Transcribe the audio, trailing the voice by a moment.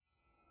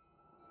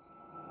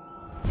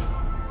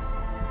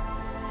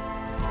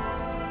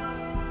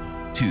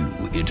Two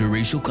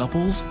interracial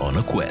couples on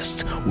a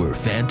quest where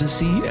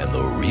fantasy and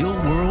the real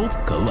world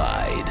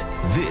collide.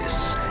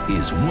 This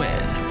is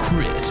When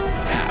Crit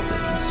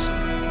Happens.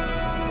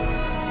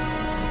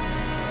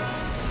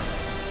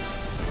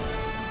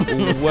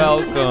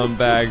 Welcome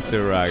back to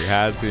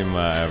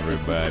Raghatima,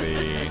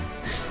 everybody.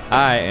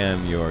 I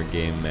am your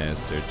game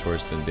master,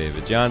 Torsten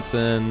David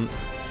Johnson,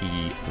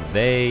 he,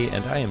 they,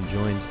 and I am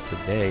joined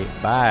today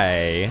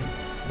by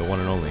the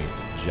one and only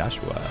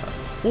Joshua.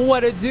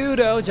 What a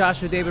do-do,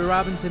 Joshua David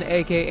Robinson,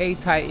 a.k.a.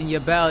 Tighten Your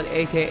Belt,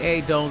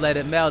 a.k.a. Don't Let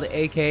It Melt,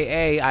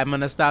 a.k.a. I'm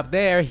gonna stop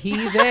there,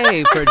 he,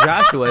 they, for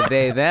Joshua,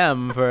 they,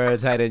 them, for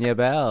Tighten Your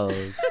Belt.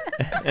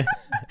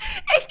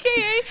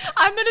 AKA,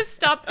 I'm going to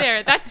stop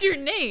there. That's your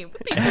name.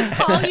 People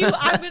call you,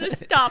 I'm going to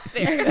stop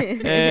there.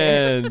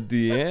 And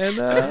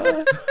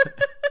Deanna.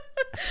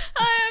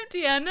 Hi, I'm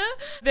Deanna.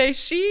 They,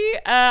 she.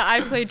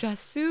 I play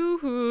Jasu,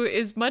 who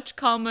is much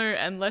calmer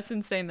and less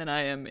insane than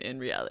I am in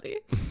reality.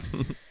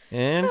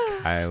 And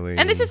Kylie.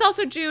 And this is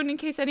also June, in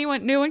case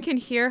no one can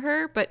hear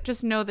her, but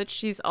just know that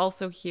she's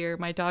also here.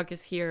 My dog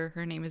is here.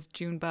 Her name is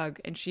Junebug,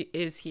 and she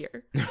is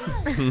here.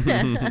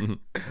 And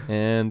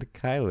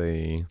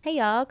Kylie. Hey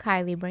y'all,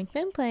 Kylie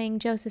Brinkman playing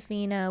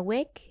Josephina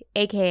Wick,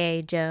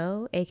 aka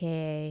Joe,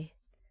 aka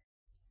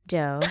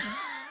Joe.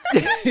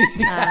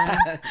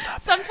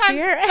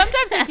 Sometimes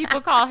when people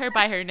call her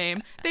by her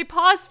name, they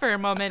pause for a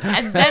moment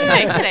and then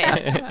they say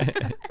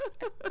it.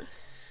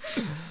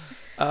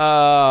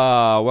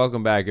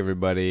 Welcome back,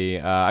 everybody.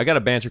 I got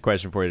a banter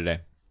question for you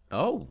today.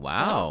 Oh,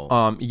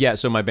 wow. Yeah,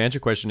 so my banter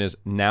question is,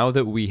 now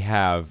that we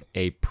have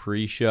a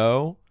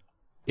pre-show,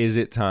 is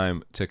it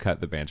time to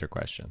cut the banter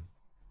question?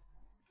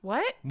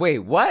 What? Wait,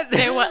 what?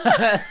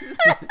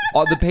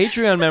 All the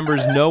Patreon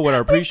members know what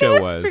our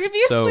pre-show was.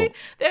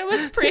 There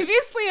was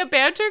previously a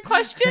banter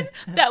question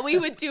that we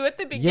would do at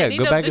the beginning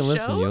go back of the and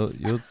shows.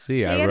 listen. You'll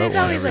see. Yeah, there's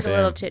always like a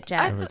little chit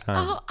chat.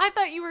 I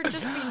thought you were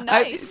just being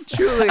nice.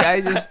 I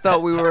just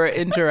thought we were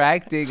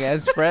interacting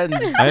as friends.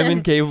 I'm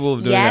incapable of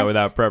doing that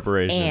without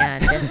preparation.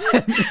 And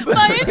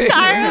my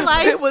entire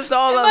life. It was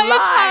all a lie.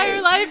 My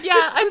entire life, yeah.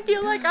 I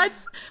feel like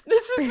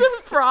this is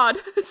a fraud.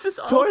 This is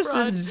all fraud.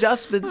 Torsten's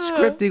just been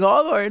scripting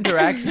all our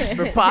interactions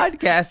for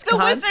podcast The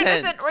content. wizard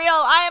isn't real.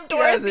 I am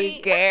Dorothy.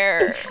 He doesn't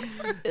care.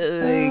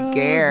 Doesn't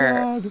care.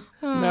 God.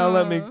 Now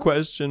let me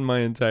question my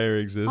entire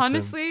existence.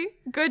 Honestly,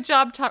 good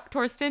job,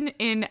 Torsten,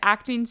 in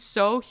acting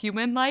so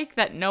human-like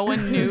that no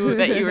one knew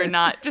that you were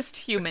not just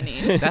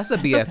human-y. That's a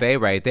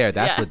BFA right there.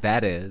 That's Yeah. what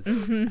that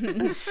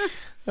is.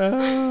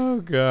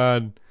 Oh,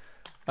 God.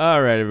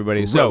 All right,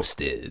 everybody.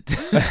 Roasted.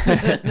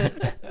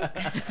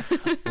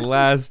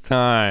 Last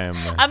time.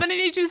 I'm going to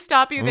need you to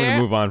stop you I'm there. going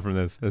to move on from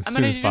this as I'm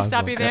soon going as to need you to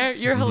stop you possible. there.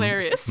 You're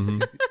hilarious.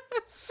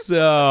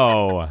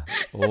 So,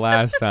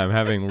 last time,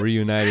 having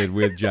reunited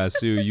with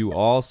Jasu, you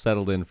all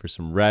settled in for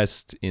some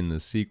rest in the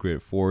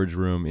secret forge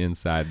room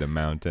inside the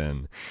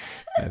mountain.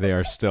 They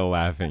are still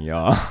laughing,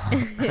 y'all.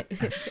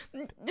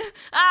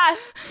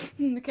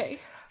 Okay.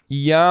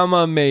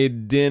 Yama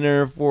made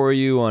dinner for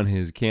you on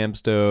his camp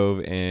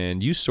stove,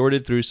 and you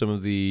sorted through some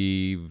of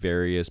the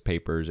various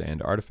papers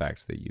and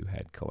artifacts that you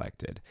had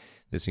collected.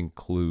 This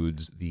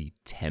includes the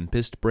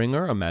Tempest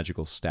Bringer, a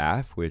magical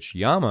staff, which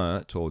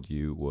Yama told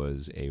you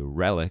was a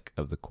relic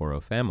of the Koro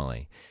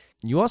family.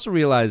 You also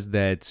realized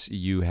that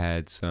you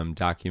had some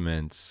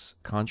documents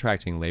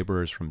contracting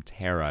laborers from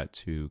Terra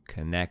to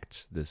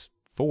connect this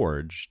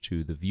forge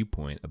to the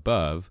viewpoint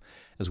above,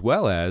 as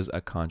well as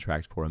a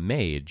contract for a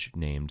mage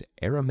named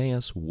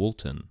Arameus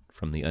Woolton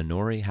from the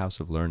Honori House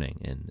of Learning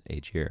in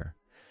Aegir.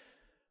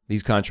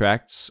 These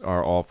contracts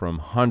are all from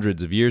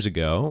hundreds of years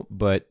ago,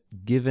 but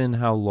given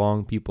how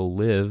long people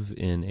live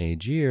in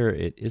Aegir,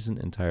 it isn't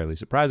entirely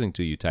surprising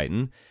to you,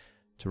 Titan,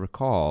 to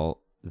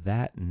recall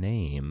that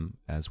name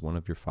as one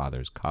of your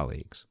father's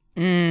colleagues.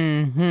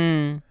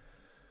 mm-hmm.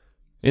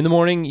 In the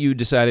morning, you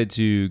decided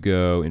to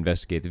go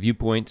investigate the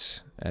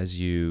viewpoint. As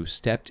you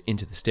stepped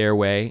into the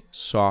stairway,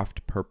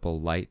 soft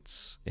purple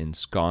lights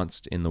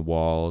ensconced in the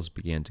walls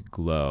began to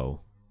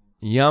glow.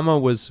 Yama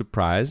was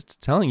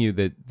surprised, telling you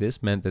that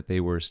this meant that they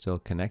were still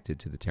connected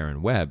to the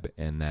Terran web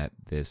and that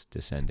this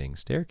descending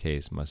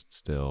staircase must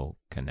still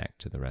connect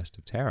to the rest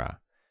of Terra.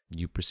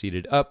 You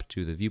proceeded up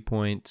to the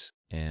viewpoint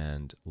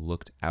and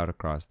looked out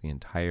across the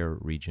entire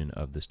region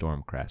of the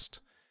Stormcrest.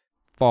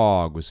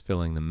 Fog was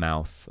filling the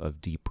mouth of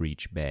Deep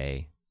Reach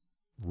Bay,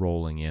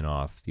 rolling in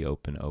off the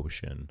open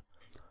ocean.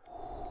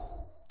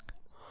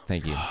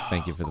 Thank you.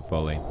 Thank you for the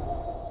Foley.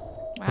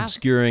 Wow.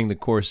 Obscuring the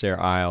Corsair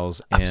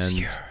Isles, and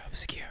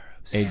Obscure.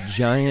 a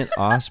giant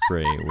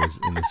osprey was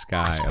in the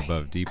sky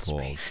above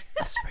Deephold.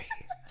 Osprey.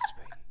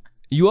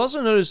 You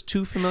also noticed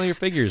two familiar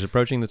figures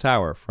approaching the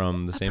tower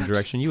from the same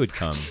direction you had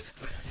come.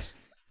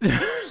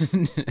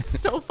 It's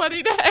so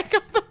funny to echo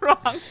the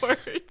wrong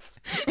words.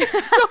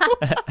 It's so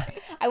funny.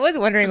 I was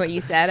wondering what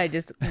you said. I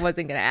just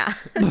wasn't gonna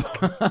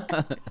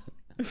ask.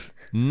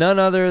 None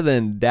other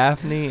than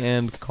Daphne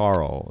and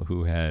Carl,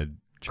 who had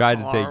tried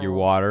to take your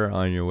water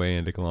on your way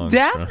into Kalongstrom.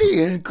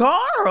 Daphne and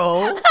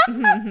Carl.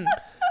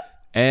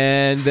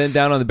 And then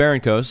down on the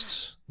Barren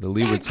Coast, the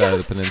leeward side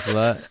of the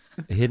peninsula,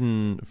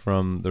 hidden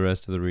from the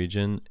rest of the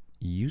region,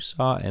 you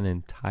saw an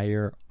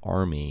entire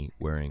army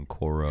wearing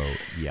Koro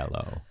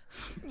yellow.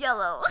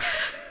 Yellow.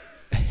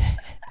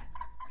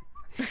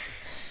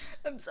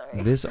 I'm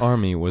sorry. This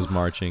army was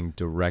marching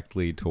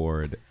directly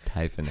toward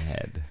Typhon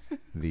Head,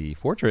 the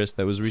fortress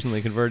that was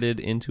recently converted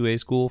into a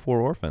school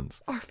for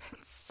orphans.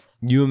 Orphans.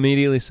 You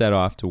immediately set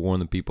off to warn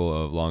the people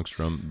of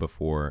Longstrom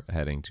before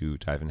heading to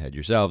Typhon Head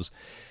yourselves.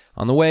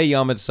 On the way,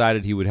 Yama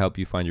decided he would help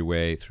you find your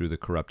way through the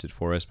corrupted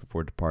forest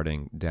before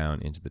departing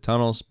down into the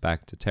tunnels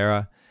back to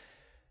Terra.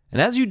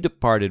 And as you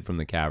departed from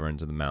the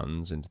caverns of the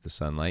mountains into the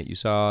sunlight, you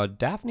saw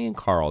Daphne and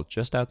Carl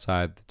just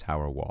outside the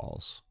tower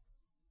walls.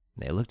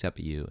 They looked up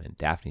at you, and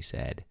Daphne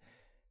said,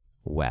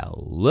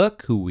 "Well,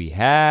 look who we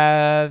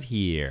have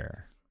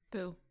here."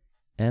 Boo.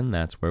 And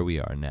that's where we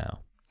are now.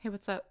 Hey,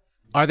 what's up?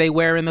 Are they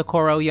wearing the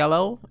Koro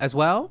yellow as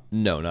well?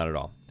 No, not at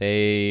all.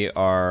 They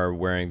are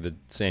wearing the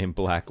same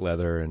black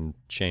leather and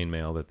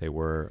chainmail that they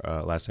were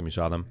last time you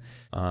saw them.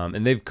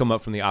 And they've come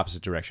up from the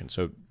opposite direction,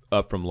 so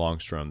up from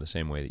Longstrom, the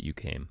same way that you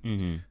came.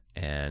 Mm-hmm.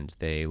 And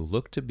they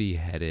look to be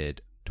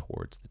headed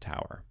towards the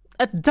tower.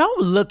 Don't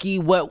looky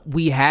what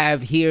we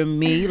have here,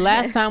 me.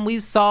 Last time we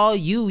saw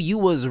you, you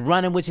was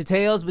running with your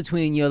tails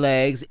between your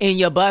legs in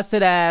your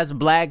busted-ass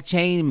black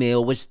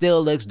chainmail, which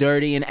still looks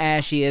dirty and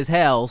ashy as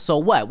hell. So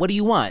what? What do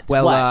you want?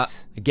 Well,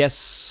 what? I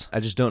guess I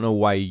just don't know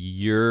why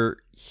you're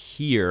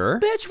here.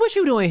 Bitch, what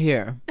you doing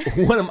here?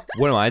 What am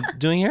I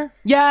doing here?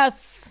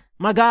 Yes!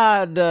 My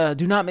God,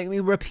 do not make me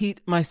repeat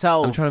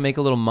myself. I'm trying to make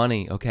a little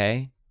money,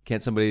 okay?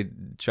 Can't somebody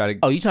try to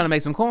Oh, you trying to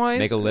make some coins?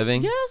 make a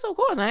living? Yes, of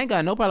course. I ain't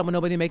got no problem with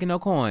nobody making no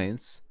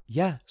coins.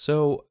 Yeah,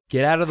 so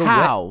get out of the way.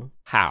 How?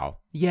 How?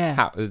 Yeah.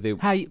 How? They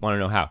How you- want to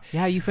know how.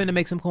 Yeah, how you finna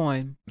make some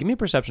coin? Give me a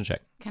perception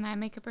check. Can I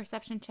make a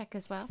perception check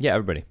as well? Yeah,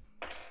 everybody.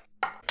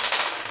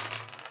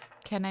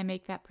 Can I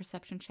make that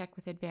perception check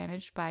with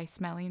advantage by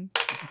smelling?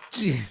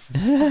 You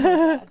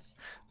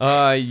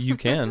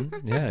can.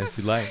 Yeah, if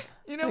you'd like.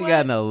 You know I what?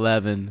 got an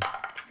 11.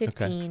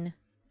 15.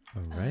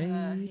 All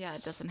right. Yeah,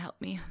 it doesn't help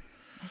me.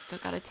 I still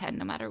got a 10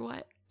 no matter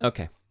what.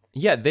 Okay.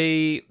 Yeah,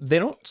 they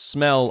don't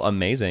smell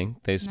amazing.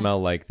 They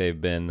smell like they've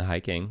been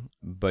hiking,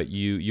 but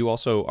you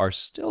also are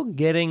still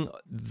getting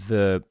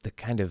the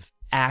kind of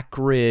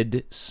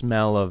acrid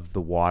smell of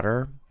the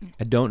water.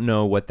 I don't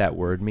know what that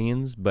word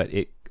means, but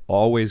it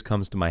always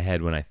comes to my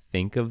head when I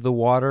think of the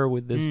water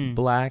with this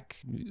black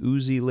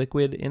oozy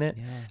liquid in it.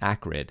 Yeah.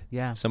 Acrid.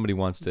 Yeah. If somebody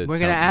wants to We're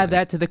tell going to me add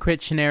that to the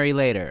Crittionary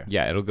later.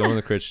 Yeah, it'll go in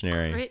the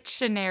Crittionary.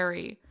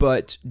 Dictionary.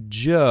 But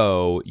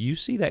Joe, you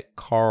see that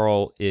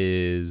Carl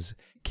is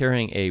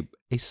carrying a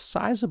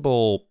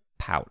sizable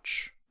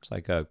pouch. It's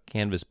like a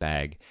canvas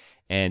bag.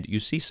 And you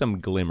see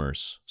some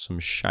glimmers, some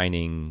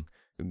shining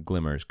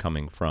glimmers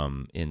coming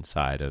from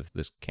inside of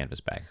this canvas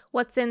bag.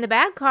 What's in the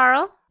bag,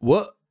 Carl?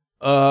 What?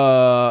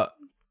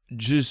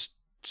 Just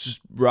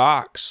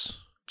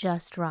rocks.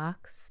 Just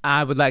rocks.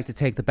 I would like to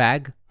take the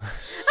bag.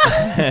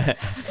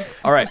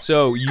 All right,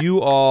 so you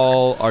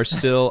all are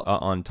still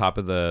on top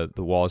of the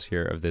walls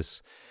here of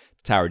this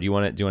tower. Do you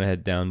want to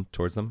head down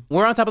towards them?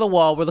 We're on top of the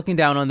wall. We're looking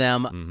down on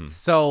them. Mm-hmm.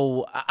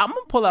 So I'm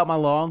going to pull out my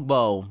long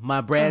bow, my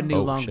brand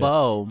new long shit.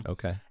 bow,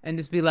 Okay. and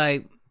just be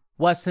like,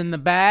 "What's in the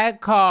bag,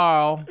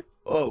 Carl?"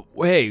 Oh,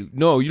 wait,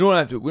 no, you don't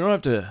have to. We don't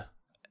have to.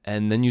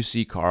 And then you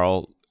see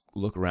Carl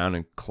look around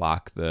and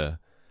clock the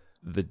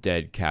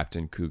dead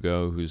Captain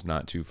Kugo, who's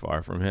not too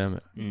far from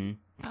him.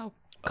 Oh,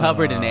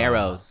 Covered in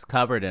arrows,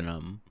 covered in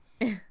them.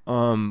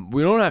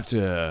 We don't have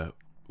to.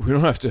 We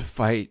don't have to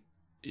fight.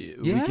 We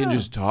can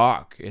just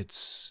talk.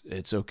 It's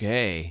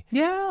okay.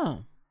 Yeah,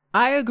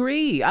 I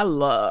agree. I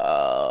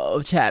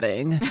love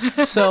chatting.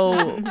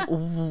 So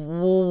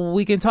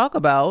we can talk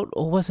about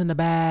what's in the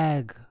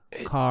bag,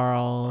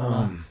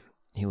 Carl.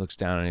 He looks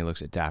down and he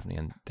looks at Daphne,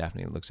 and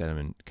Daphne looks at him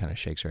and kind of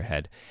shakes her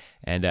head,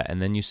 and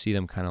then you see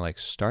them kind of like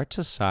start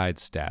to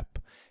sidestep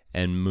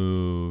and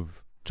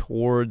move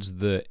towards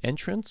the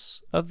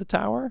entrance of the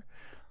tower,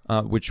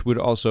 which would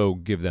also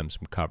give them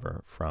some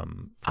cover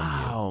from you.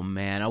 Oh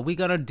man, are we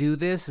gonna do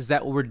this? Is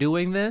that what we're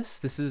doing?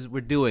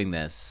 We're doing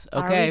this.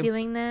 Okay. Are we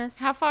doing this?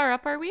 how far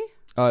up are we?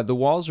 The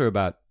walls are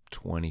about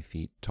 20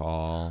 feet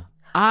tall.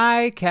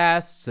 I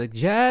cast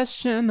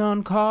suggestion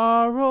on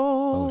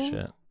Carl. Oh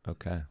shit.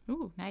 Okay.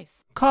 Ooh,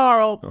 nice.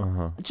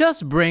 Carl,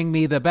 just bring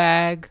me the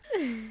bag.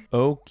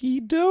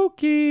 Okie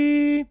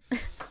dokie.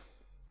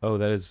 Oh,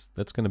 that's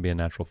going to be a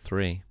natural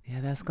 3. Yeah,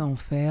 that's gonna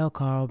fail,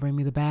 Carl. Bring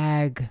me the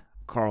bag.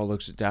 Carl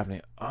looks at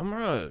Daphne. I'm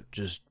going to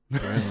just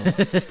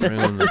bring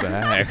him the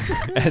bag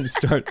and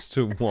starts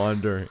to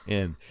wander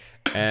in.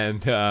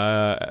 And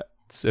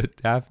so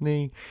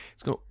Daphne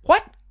is going,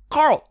 "What?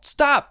 Carl,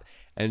 stop."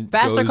 And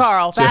Faster,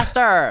 Carl,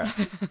 faster.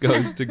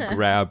 Goes to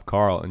grab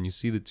Carl, and you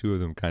see the two of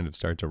them kind of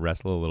start to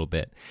wrestle a little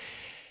bit.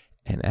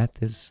 And at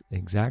this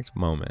exact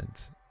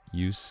moment,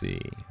 you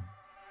see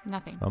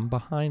Nothing. from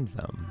behind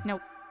them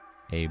Nope.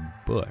 a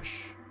bush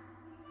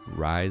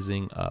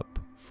rising up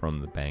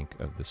from the bank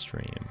of the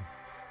stream.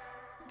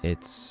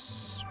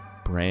 Its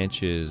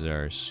branches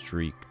are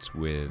streaked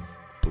with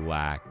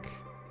black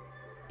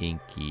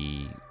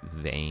inky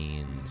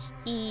veins.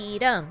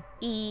 Eat 'em.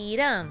 Eat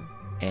 'em.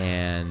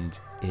 And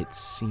it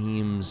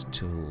seems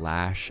to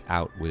lash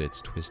out with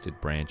its twisted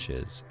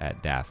branches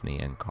at Daphne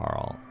and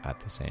Carl at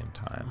the same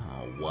time.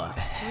 Oh, what?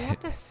 Do we have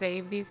to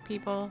save these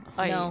people?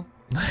 No.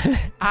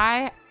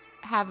 I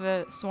have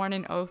a sworn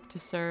an oath to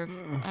serve.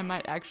 I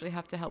might actually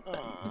have to help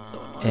them. It's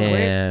so annoying.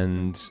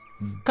 And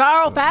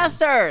Carl,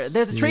 faster!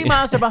 There's a tree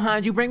monster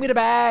behind you. Bring me the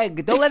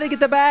bag. Don't let it get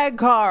the bag,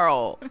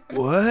 Carl.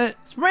 what?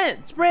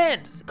 Sprint,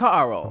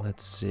 Carl.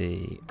 Let's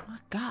see. Oh my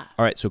God.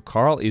 All right, so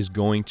Carl is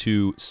going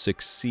to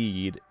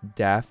succeed.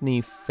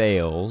 Daphne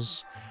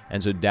fails.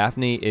 And so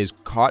Daphne is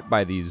caught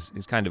by these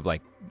kind of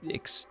like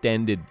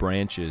extended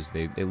branches.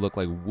 They look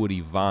like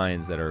woody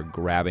vines that are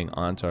grabbing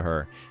onto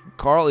her.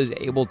 Carl is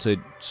able to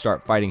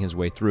start fighting his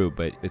way through,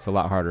 but it's a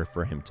lot harder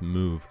for him to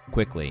move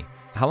quickly.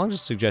 How long does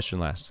the suggestion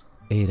last?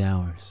 8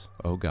 hours.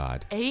 Oh,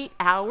 God. 8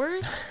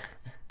 hours?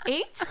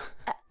 8?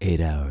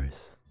 8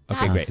 hours.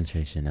 Okay, great.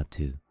 Concentration up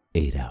to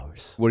 8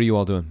 hours. What are you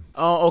all doing?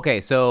 Oh,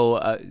 okay.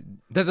 So,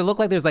 does it look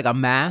like there's like a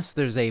mass?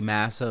 There's a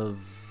mass of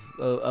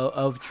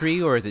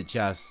tree, or is it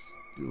just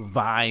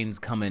vines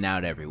coming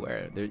out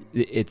everywhere?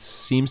 It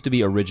seems to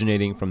be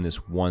originating from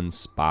this one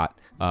spot,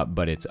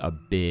 but it's a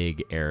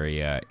big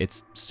area.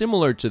 It's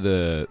similar to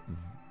the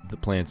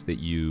plants that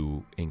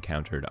you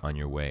encountered on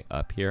your way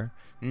up here.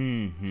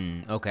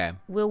 Okay.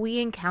 Will we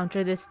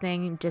encounter this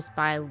thing just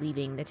by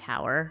leaving the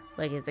tower?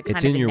 Like, is it kind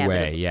It's of in your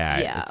inevitable? way,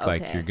 yeah. It's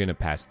like okay. you're going to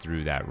pass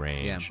through that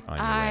range on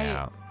your way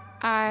out.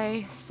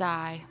 I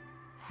sigh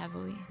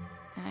heavily,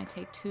 and I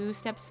take 2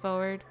 steps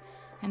forward,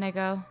 and I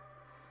go,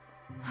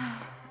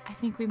 I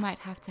think we might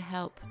have to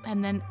help.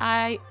 And then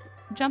I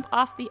jump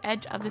off the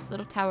edge of this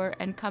little tower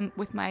and come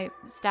with my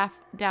staff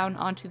down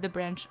onto the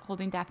branch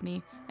holding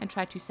Daphne and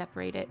try to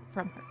separate it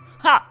from her.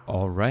 Ha!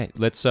 All right.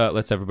 Let's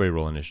everybody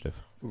roll initiative.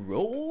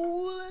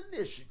 Roll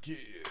initiative.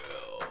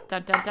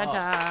 Dun, dun, dun, dun.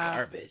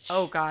 Garbage.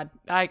 Oh, God.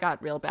 I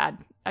got real bad.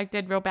 I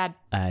did real bad.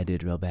 I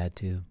did real bad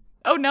too.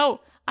 Oh, no.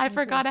 I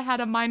forgot I had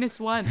a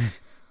 -1.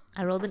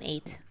 I rolled an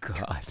 8.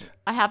 God.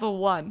 I have a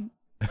 1.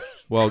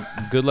 Well,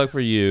 good luck for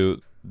you.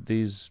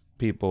 These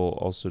people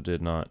also did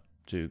not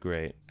do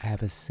great. I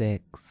have a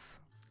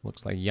 6.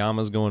 Looks like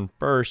Yama's going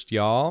first,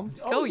 y'all.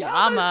 Go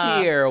Yama.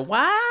 Here.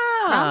 Wow.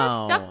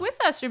 Yama stuck with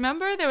us,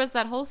 remember? There was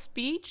that whole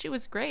speech. It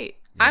was great.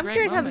 It was a I'm great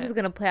curious how this moment. is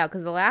going to play out,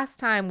 because the last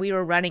time we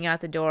were running out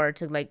the door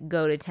to like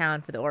go to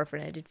town for the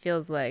orphanage, it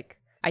feels like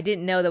I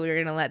didn't know that we were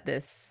going to let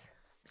this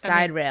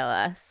side rail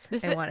us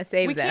and want to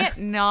save we them. can't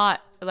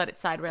not let it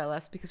side rail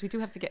us because we do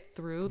have to get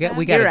through Yeah, them.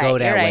 we gotta You're go right,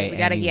 that you're way right. We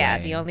gotta, yeah,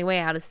 anyway. the only way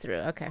out is through.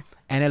 Okay.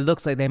 And it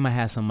looks like they might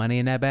have some money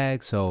in that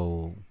bag,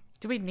 so...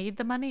 Do we need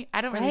the money?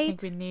 I don't really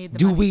Right? think we need the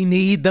Do money. we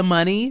need the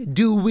money?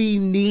 Do we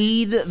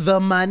need the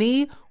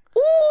money?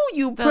 Ooh,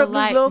 you The privileged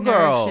light little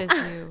girl. nourishes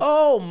you.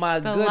 Oh, my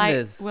The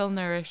goodness. light will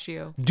nourish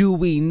you. Do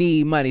we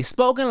need money?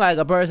 Spoken like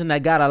a person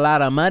that got a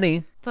lot of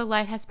money. The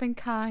light has been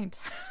kind.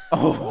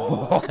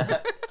 Oh.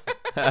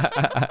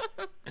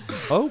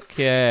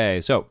 Okay,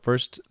 so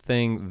first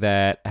thing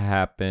that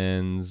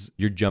happens,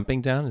 you're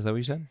jumping down. Is that what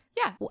you said?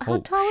 Yeah. How Oh,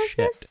 tall is shit.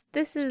 this?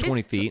 This is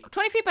 20 feet.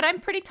 20 feet, but I'm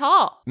pretty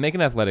tall. Make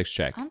an athletics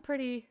check. I'm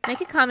pretty...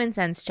 Make a common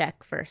sense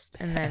check first,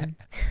 and then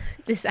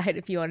decide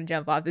if you want to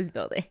jump off this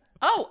building.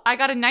 Oh, I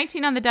got a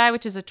 19 on the die,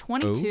 which is a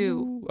 22.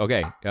 Ooh,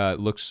 okay,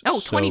 looks No,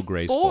 so 24.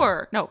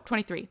 graceful. No,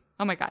 23.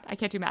 Oh my God, I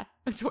can't do math.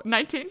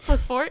 19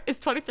 plus 4 is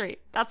 23.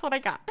 That's what I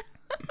got.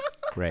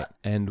 Great.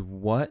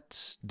 And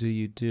what do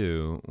you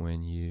do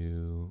when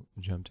you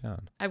jump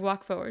down? I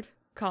walk forward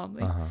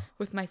calmly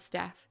with my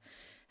staff,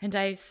 and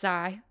I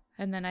sigh,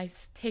 and then I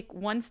take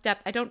one step.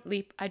 I don't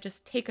leap. I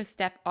just take a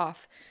step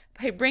off.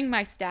 I bring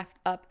my staff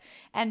up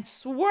and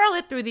swirl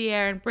it through the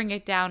air and bring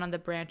it down on the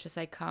branch as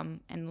I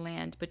come and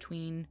land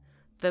between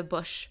the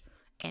bush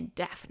and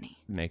Daphne.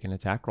 Make an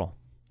attack roll.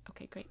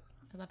 Okay, great.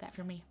 I love that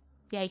for me.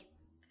 Yay.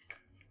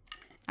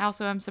 I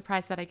also am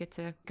surprised that I get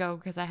to go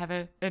because I have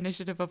an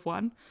initiative of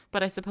 1,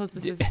 but I suppose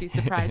this is the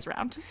surprise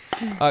round.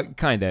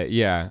 Kinda,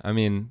 yeah. I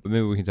mean,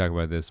 maybe we can talk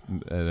about this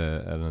at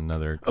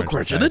another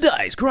Crunch of the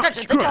dice. Crunch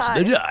of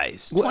the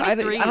dice. Well, I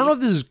don't 23. know if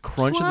this is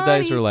crunch of the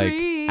dice or like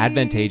 23.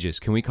 advantageous.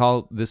 Can we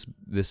call this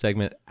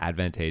segment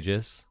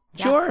advantageous?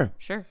 Yeah, Sure.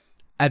 Sure.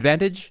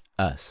 Advantage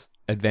us.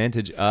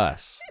 Advantage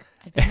us.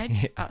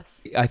 Advantage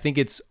us. I think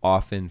it's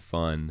often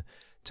fun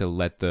to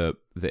let the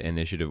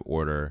initiative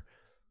order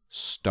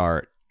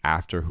start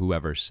after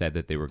whoever said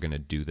that they were going to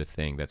do the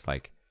thing that's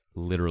like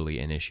literally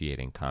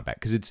initiating combat.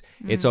 Because it's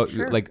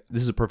sure. like,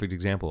 this is a perfect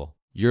example.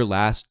 You're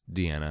last,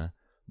 Deanna,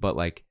 but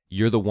like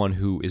you're the one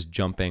who is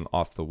jumping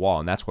off the wall.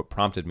 And that's what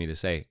prompted me to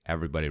say,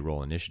 everybody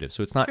roll initiative.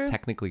 So it's not True.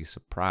 technically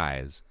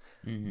surprise,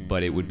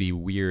 but it would be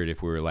weird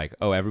if we were like,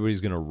 oh,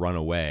 everybody's going to run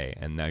away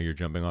and now you're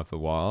jumping off the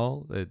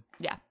wall.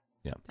 Yeah.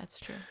 Yeah.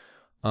 That's true.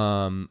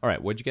 All right.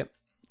 What'd you get?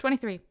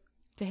 23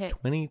 to hit.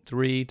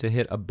 23 to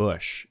hit a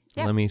bush.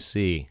 Yeah. Let me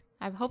see.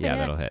 I hope Yeah, it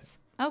that'll hits.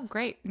 Oh,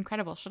 great.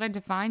 Incredible. Should I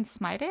divine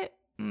smite it?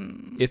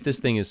 If this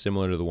thing is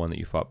similar to the one that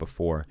you fought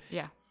before,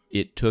 Yeah.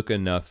 it took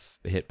enough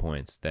hit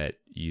points that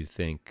you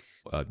think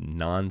a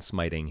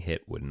non-smiting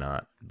hit would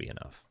not be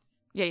enough.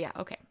 Yeah,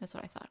 okay. That's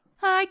what I thought.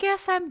 I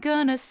guess I'm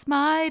gonna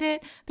smite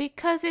it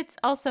because it's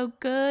also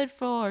good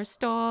for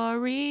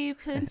story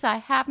since I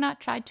have not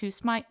tried to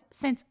smite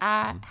since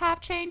I have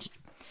changed.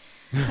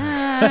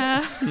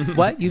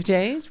 What? You've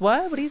changed?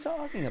 What are you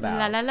talking about?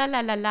 La la la la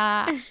la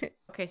la.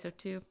 Okay, so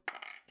 2.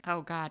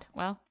 Oh, God.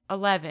 Well,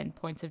 11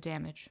 points of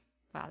damage.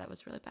 Wow, that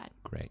was really bad.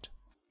 Great.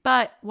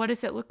 But what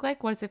does it look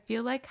like? What does it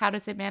feel like? How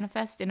does it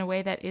manifest in a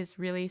way that is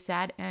really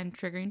sad and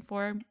triggering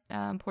for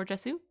poor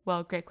Jasoo?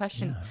 Well, great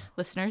question,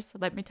 listeners.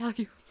 Let me tell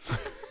you.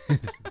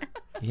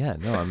 Yeah,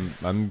 no,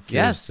 I'm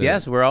curious.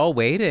 Yes, we're all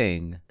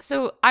waiting.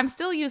 So I'm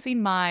still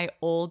using my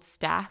old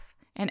staff.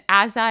 And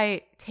as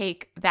I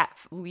take that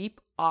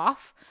leap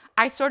off,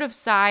 I sort of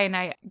sigh and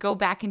I go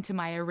back into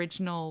my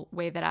original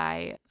way that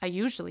I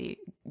usually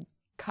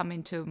come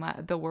into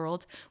the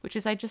world, which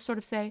is I just sort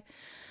of say,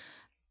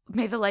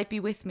 may the light be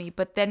with me.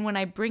 But then when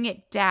I bring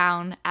it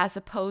down, as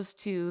opposed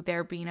to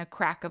there being a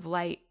crack of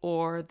light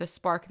or the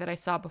spark that I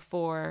saw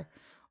before,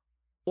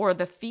 or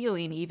the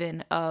feeling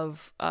even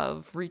of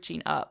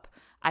reaching up,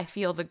 I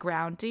feel the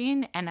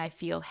grounding and I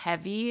feel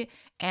heavy,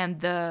 and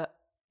the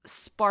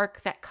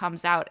spark that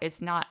comes out is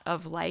not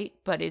of light,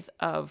 but is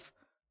of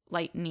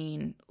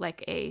lightning,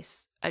 like a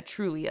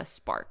truly a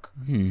spark.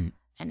 And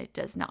it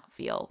does not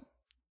feel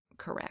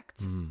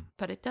correct,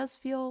 but it does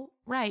feel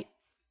right.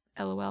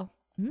 LOL.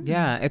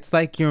 Yeah, it's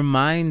like your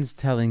mind's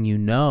telling you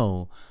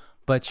no,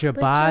 but your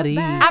body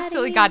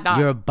Absolutely God not.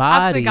 your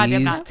Absolutely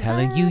goddamn body's not.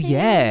 telling you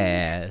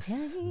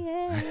yes.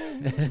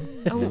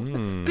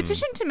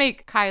 Petition to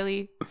make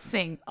Kylie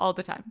sing all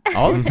the time.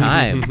 All the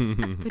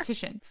time.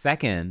 Petition.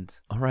 Second.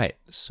 All right.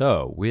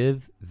 So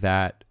with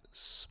that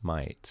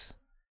smite,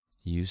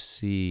 you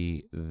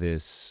see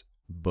this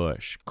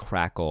bush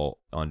crackle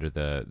under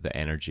the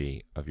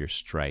energy of your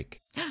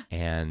strike,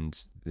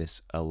 and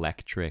this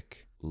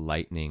electric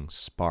lightning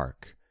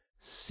spark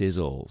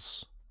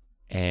sizzles.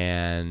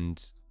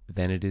 And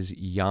then it is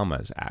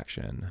Yama's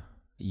action.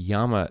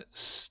 Yama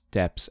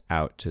steps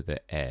out to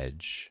the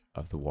edge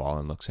of the wall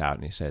and looks out,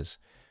 and he says,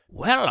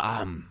 Well,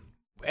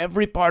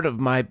 every part of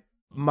my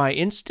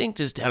instinct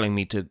is telling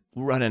me to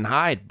run and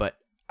hide, but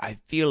I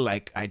feel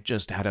like I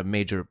just had a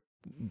major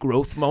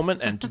growth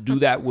moment, and to do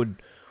that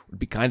would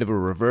be kind of a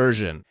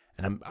reversion.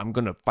 And I'm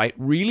going to fight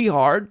really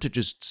hard to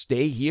just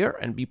stay here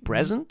and be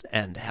present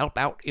and help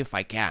out if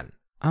I can.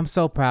 I'm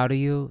so proud of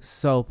you.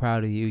 So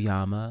proud of you,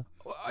 Yama.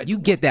 You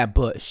get that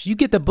bush. You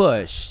get the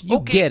bush. You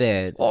Okay. get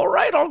it. All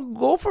right, I'll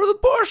go for the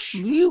bush.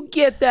 You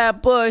get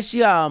that bush,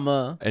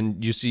 Yama.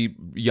 and you see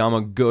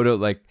Yama go to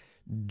like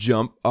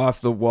jump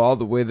off the wall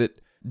the way that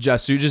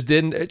Jasoo just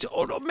did. And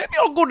Oh, no, maybe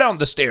I'll go down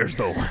the stairs,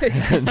 though.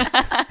 and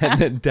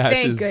then Thank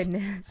dashes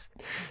goodness.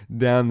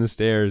 down the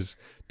stairs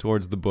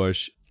towards the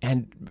bush,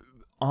 and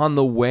on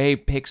the way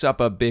picks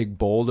up a big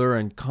boulder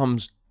and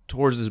comes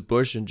towards this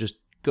bush and just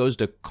goes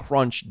to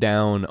crunch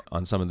down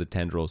on some of the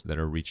tendrils that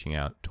are reaching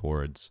out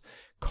towards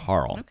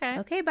Carl. Okay.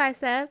 Okay,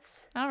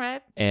 biceps. All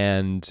right.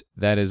 And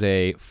that is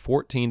a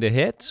 14 to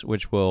hit,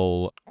 which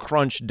will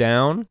crunch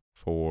down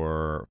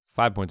for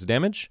 5 points of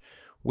damage,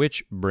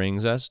 which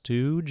brings us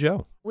to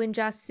Joe. When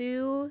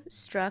Jasoo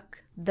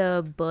struck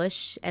the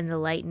bush and the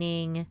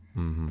lightning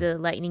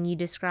you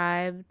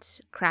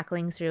described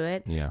crackling through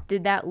it, Yeah.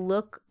 did that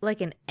look like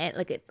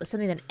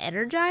something that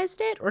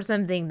energized it, or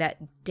something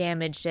that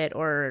damaged it,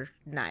 or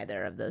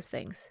neither of those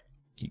things?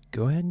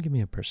 Go ahead and give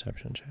me a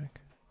perception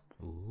check.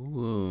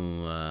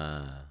 Ooh.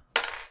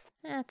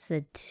 That's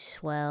a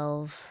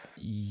 12.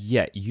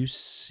 Yeah, you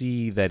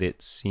see that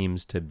it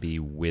seems to be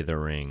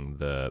withering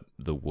the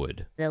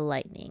wood. The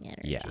lightning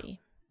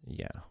energy.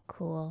 Yeah.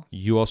 Cool.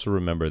 You also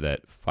remember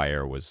that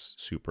fire was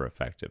super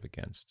effective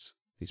against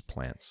these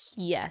plants.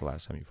 Yes. The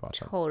last time you fought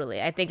them.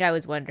 Totally. I think I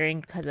was wondering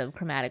because of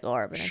chromatic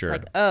orb, and Sure.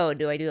 it's like, oh,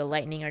 do I do a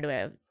lightning or do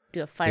I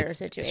do a fire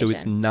situation? So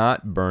it's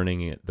not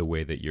burning it the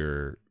way that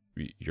your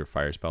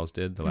fire spells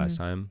did the last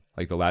time.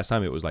 Like the last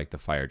time, it was like the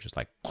fire just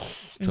like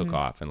took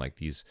off, and like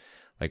these,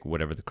 like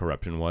whatever the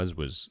corruption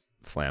was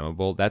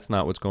flammable. That's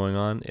not what's going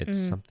on. It's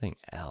something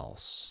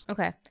else.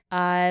 Okay.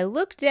 I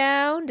look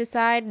down,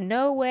 decide,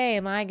 no way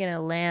am I going to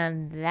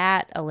land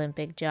that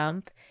Olympic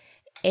jump.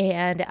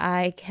 And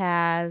I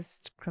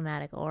cast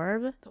Chromatic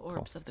Orb. The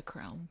orbs of the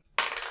chrome.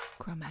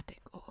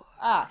 Chromatic orb.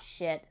 Oh,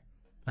 shit.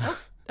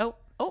 Oh.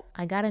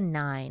 I got a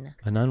 9.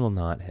 A 9 will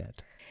not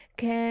hit.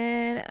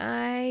 Can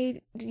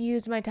I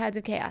use my Tides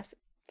of Chaos?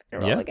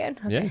 Roll Yeah. again?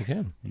 Okay. Yeah, you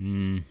can.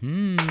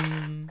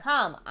 Mm-hmm.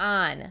 Come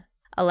on.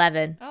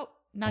 11. Oh,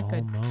 not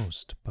good.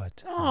 Almost,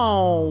 but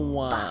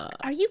Oh.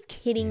 Are you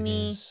kidding it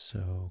me? is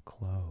so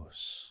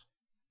close.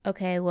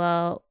 Okay,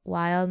 well,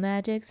 Wild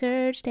Magic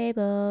Surge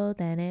Table,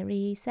 then it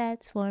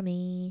resets for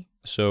me.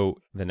 So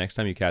the next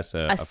time you cast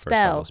a first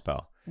spell. level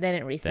spell, Then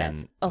it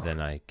resets.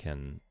 then I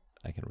can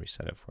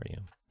reset it for you.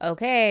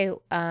 Okay,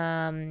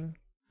 damn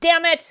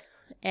it!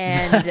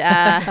 And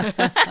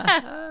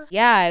yeah,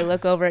 I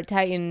look over at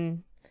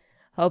Titan,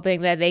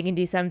 hoping that they can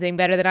do something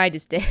better than I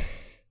just did.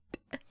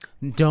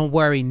 Don't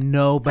worry.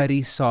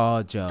 Nobody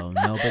saw, Joe.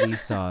 Nobody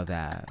saw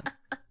that.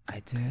 I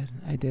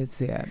did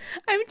see it.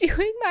 I'm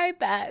doing my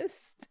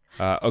best.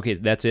 Okay,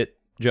 that's it,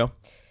 Joe?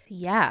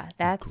 Yeah,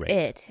 that's Great.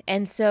 it.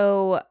 And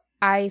so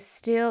I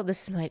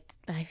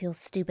feel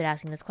stupid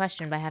asking this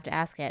question, but I have to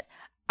ask it.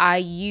 I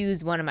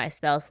used one of my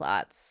spell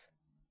slots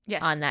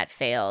on that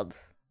failed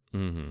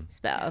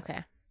spell.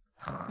 Okay.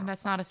 And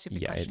that's not a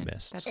stupid question. It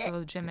missed. That's a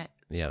legitimate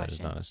Yeah, that is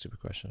question. not a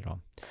stupid question at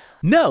all.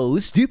 No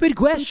Stupid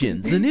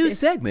Questions, the new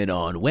segment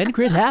on When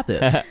Crit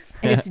Happen.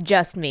 And it's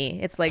just me.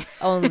 It's like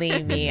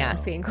only me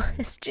asking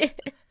questions.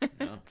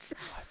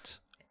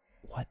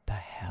 What the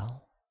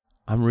hell?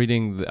 I'm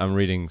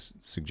reading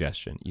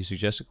suggestion. You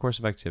suggest a course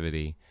of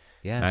activity,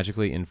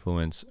 magically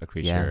influence a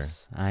creature.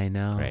 Yes, I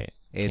know. Great.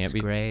 It's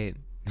great.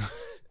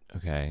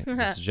 Okay.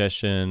 The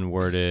suggestion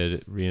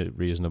worded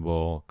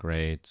reasonable.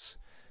 Great.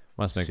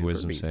 Must make a Super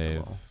wisdom save.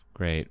 reasonable.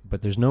 Great.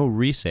 But there's no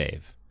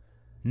resave.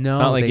 No,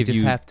 not like they if just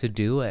you- have to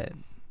do it.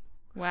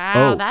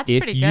 Wow, that's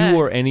if pretty you good.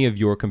 or any of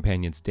your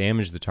companions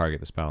damage the target,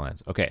 the spell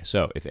ends. Okay,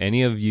 so if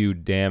any of you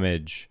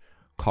damage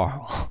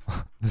Carl,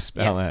 the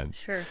spell ends.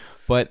 Sure.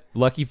 But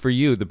lucky for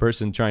you, the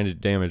person trying to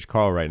damage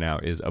Carl right now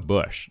is a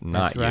bush,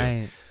 not That's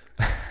right.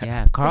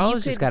 Yeah,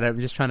 Carl's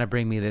just trying to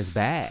bring me this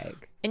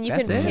bag. And you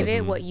That's can it.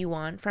 pivot what you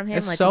want from him.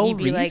 It's like, so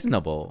could you be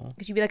reasonable.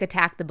 Could you be like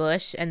attack the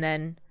bush and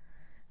then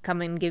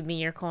come and give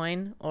me your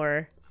coin?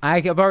 Or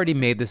I've already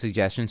made the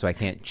suggestion, so I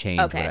can't change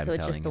okay, what so I'm it's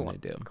telling just the him one.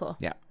 to do. Cool.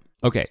 Yeah.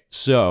 Okay,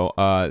 so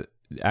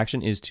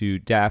action is to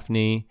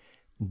Daphne.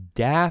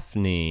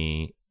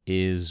 Daphne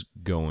is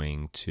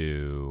going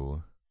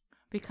to...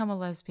 Become a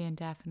lesbian,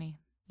 Daphne.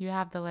 You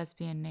have the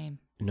lesbian name.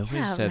 Nobody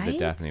Yeah, said that right?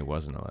 Daphne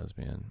wasn't a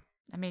lesbian.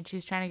 I mean,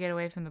 she's trying to get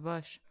away from the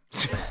bush.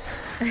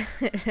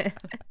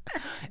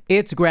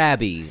 It's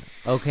grabby,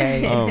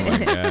 okay? Oh my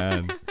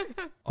god.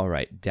 All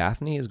right,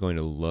 Daphne is going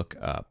to look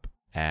up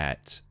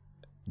at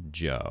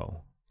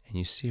Joe, and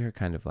you see her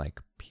kind of like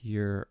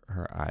peer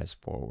her eyes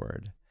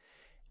forward.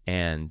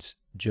 And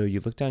Joe,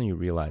 you look down and you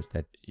realize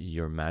that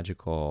your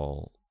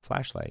magical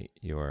flashlight,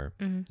 your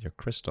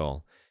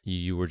crystal,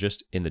 you were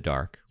just in the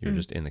dark. You were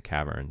just in the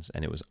caverns,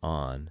 and it was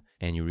on.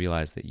 And you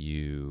realize that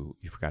you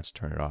forgot to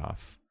turn it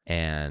off.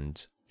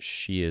 And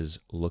she is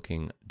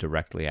looking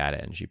directly at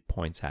it, and she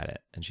points at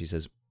it, and she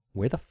says,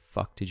 "Where the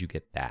fuck did you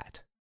get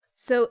that?"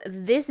 so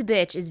this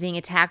bitch is being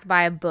attacked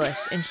by a bush,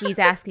 and she's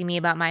asking me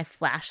about my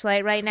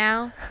flashlight right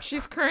now.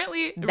 She's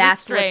currently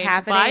That's what's restrained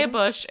happening? by a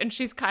bush, and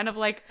she's kind of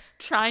like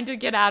trying to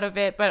get out of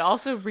it, but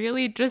also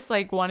really just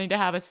like wanting to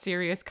have a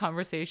serious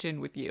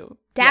conversation with you.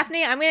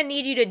 Daphne, I'm going to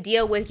need you to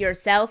deal with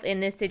yourself in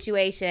this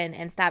situation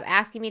and stop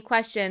asking me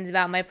questions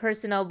about my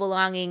personal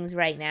belongings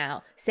right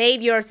now.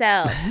 Save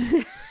yourself.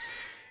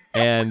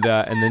 And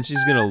then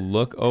she's gonna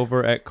look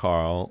over at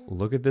Carl,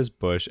 look at this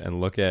bush, and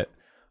look at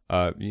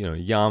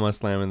Yama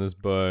slamming this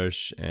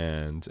bush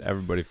and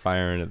everybody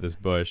firing at this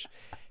bush.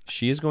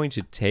 She is going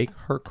to take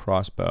her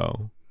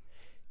crossbow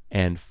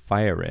and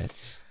fire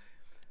it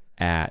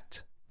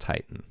at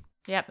Titan.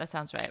 Yep, that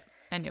sounds right.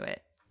 I knew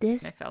it.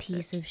 This I felt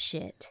piece it. of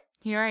shit.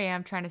 Here I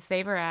am trying to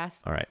save her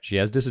ass. All right, she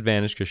has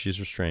disadvantage because she's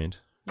restrained.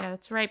 Yeah,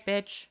 that's right,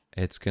 bitch.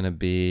 It's gonna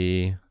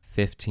be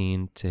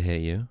 15 to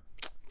hit you.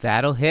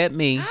 That'll hit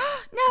me. No!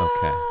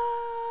 Okay.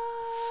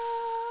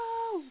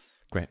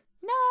 Great.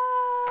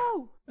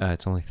 No!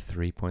 It's only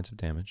 3 points of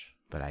damage.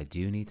 But I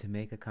do need to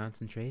make a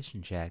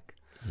concentration check.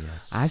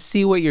 Yes. I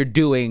see what you're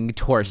doing,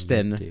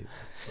 Torsten. You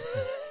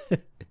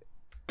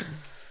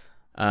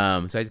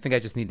So I think I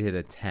just need to hit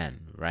a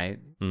 10, right?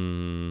 do.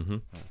 Mm-hmm.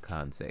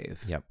 Con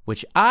save. Yep.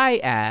 Which I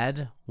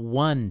add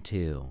 1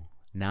 to.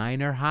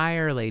 9 or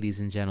higher, ladies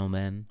and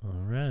gentlemen. All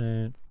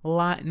right.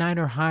 9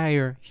 or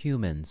higher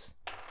humans.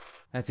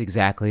 That's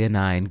exactly a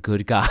 9.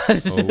 Good God.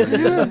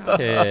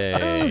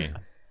 Okay.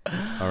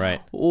 All right.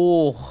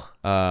 Oh.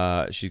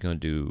 She's gonna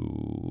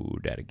do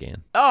that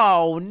again.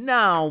 Oh,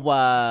 no.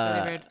 That's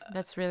really rude.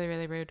 That's really,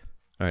 really rude.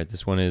 All right.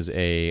 This one is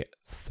a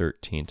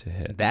 13 to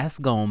hit. That's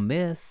gonna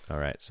miss. All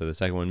right. So the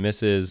second one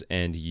misses,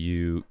 and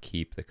you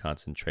keep the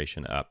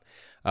concentration up.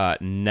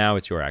 Now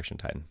it's your action,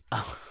 Titan.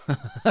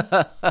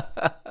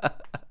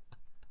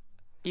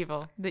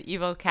 Evil. The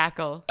evil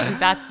cackle.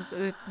 That's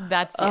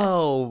yes.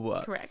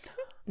 Oh. Correct.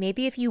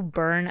 Maybe if you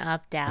burn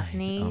up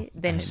Daphne,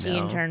 then I she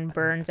in know. turn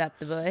burns up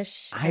the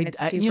bush. And it's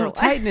two you for know, one.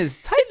 Titan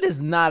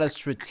is not a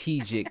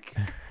strategic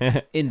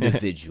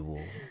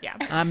individual. Yeah.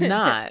 I'm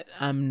not.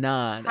 How I'm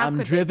could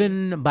they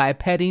driven by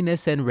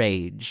pettiness and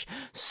rage.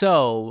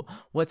 So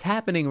what's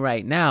happening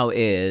right now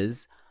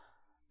is,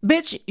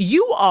 bitch,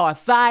 you are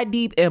thigh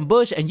deep in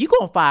bush and you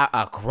gonna fire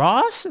a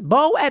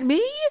crossbow at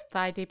me?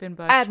 Thigh deep in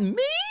bush. At me?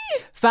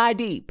 Thigh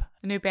deep.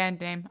 A new band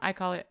name. I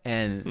call it.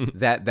 And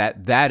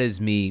that is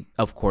me,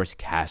 of course,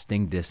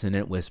 casting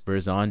dissonant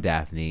whispers on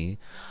Daphne,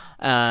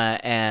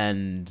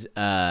 and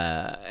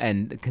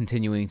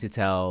continuing to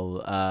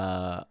tell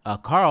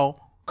Carl,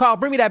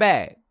 bring me that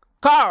bag.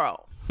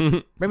 Carl,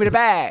 bring me the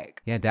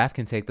bag. Yeah, Daph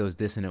can take those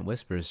dissonant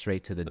whispers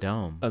straight to the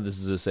dome. This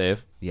is a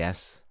save.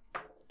 Yes.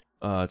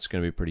 It's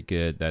gonna be pretty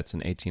good. That's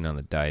an 18 on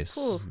the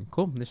dice.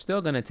 Cool. They're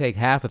still gonna take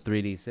half of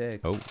 3d6.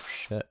 Oh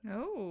shit.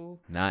 Oh.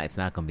 Nah, it's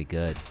not gonna be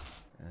good.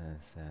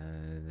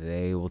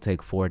 They will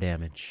take 4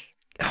 damage.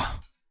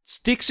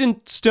 Sticks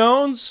and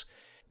stones?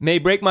 may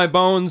break my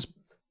bones,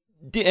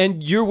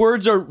 and your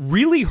words are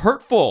really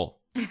hurtful.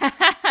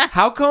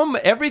 How come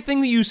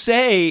everything that you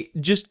say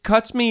just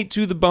cuts me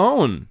to the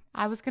bone?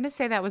 I was going to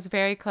say that was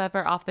very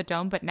clever off the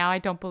dome, but now I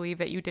don't believe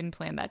that you didn't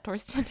plan that,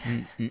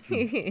 Torsten.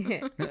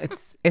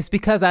 It's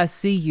because I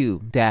see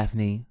you,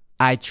 Daphne.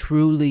 I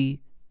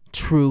truly,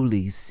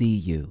 truly see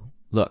you.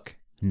 Look,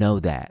 know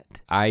that.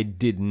 I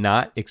did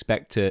not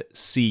expect to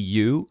see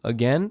you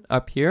again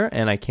up here,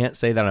 and I can't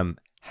say that I'm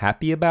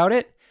happy about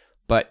it,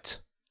 but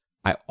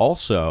I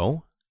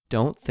also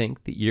don't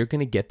think that you're going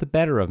to get the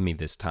better of me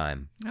this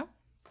time. No.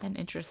 An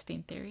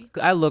interesting theory.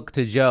 I look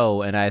to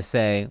Joe and I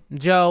say,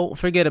 Joe,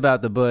 forget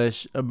about the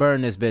bush.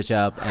 Burn this bitch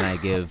up. And I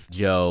give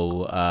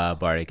Joe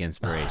bardic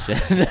inspiration.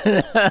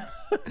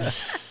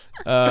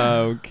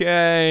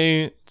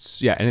 Okay.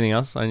 Yeah, anything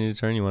else on your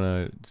turn? You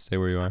want to stay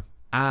where you are?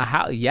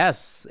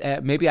 Yes.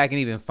 Maybe I can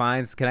even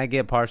find... Can I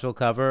get partial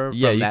cover from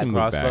you that can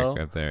crossbow? move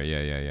back up there.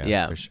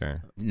 Yeah, for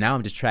sure. Now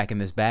I'm just tracking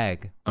this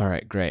bag. All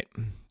right, great.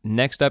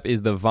 Next up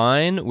is the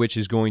vine, which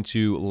is going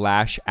to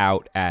lash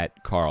out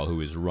at Carl, who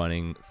is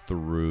running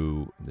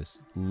through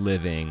this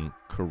living,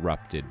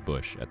 corrupted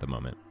bush at the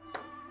moment.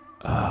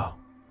 Oh,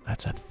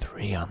 that's a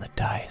 3 on the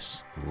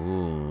dice.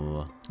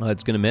 Ooh. Well,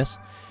 it's going to miss.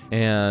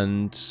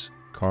 And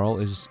Carl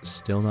is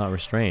still not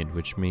restrained,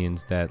 which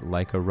means that,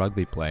 like a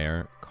rugby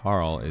player,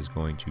 Carl is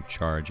going to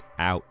charge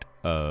out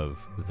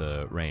of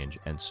the range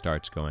and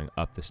starts going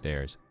up the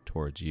stairs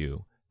towards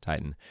you,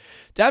 Titan.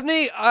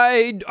 Daphne,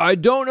 I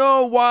don't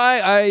know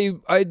why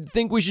I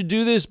think we should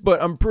do this,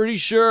 but I'm pretty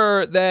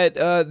sure that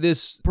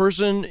this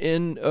person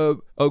in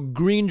a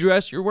green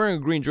dress, you're wearing a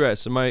green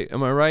dress, am I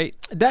right?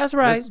 That's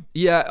right.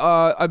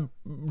 I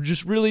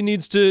just really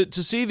needs to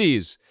see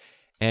these.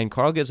 And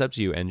Carl gets up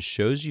to you and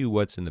shows you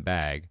what's in the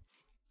bag,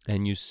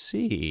 and you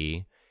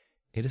see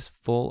it is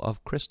full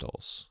of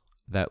crystals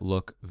that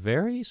look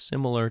very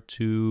similar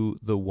to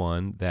the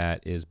one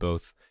that is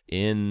both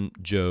in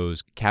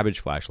Joe's cabbage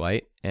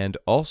flashlight and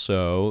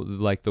also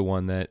like the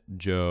one that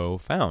Joe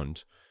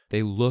found.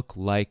 They look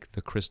like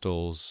the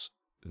crystals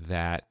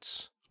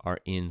that are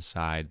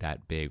inside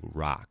that big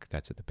rock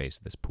that's at the base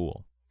of this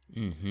pool.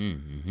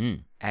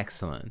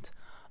 Excellent.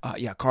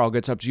 Yeah, Carl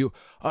gets up to you.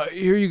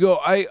 Here you go.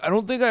 I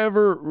don't think I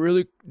ever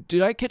really...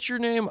 Did I catch your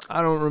name?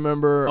 I don't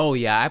remember. Oh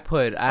yeah,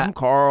 I'm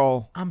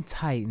Carl. I'm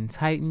Titan.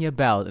 Tighten your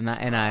belt, and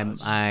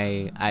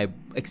I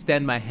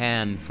extend my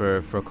hand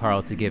for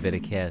Carl to give it a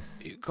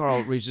kiss.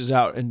 Carl reaches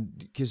out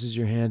and kisses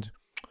your hand.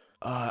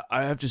 I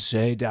have to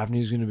say,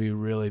 Daphne's gonna be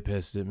really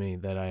pissed at me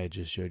that I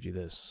just showed you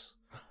this.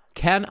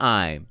 Can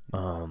I?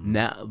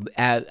 Now,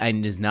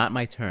 and it's not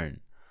my turn.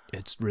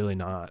 It's really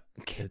not.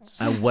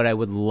 What I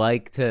would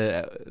like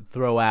to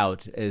throw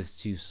out is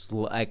to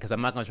because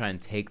I'm not going to try and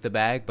take the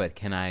bag, but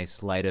can I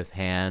sleight of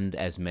hand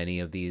as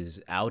many of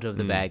these out of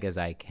the bag as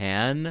I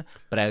can?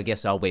 But I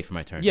guess I'll wait for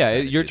my turn. Yeah,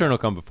 your turn will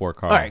come before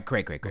Carl. All right,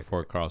 great.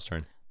 Before Carl's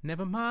turn.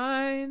 Never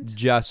mind.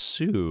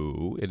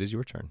 Jasu, it is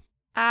your turn.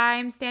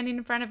 I'm standing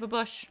in front of a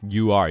bush.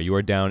 You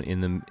are down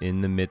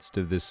in the midst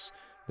of this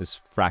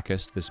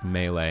fracas, this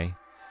melee.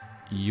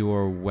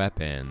 Your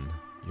weapon,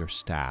 your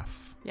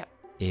staff,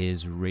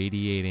 is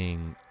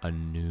radiating a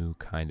new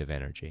kind of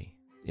energy.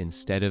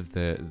 Instead of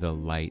the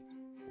light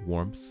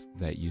warmth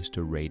that used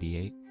to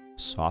radiate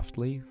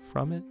softly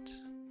from it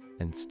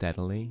and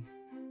steadily,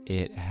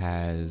 it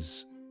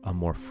has a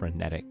more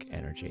frenetic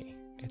energy.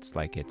 It's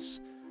like it's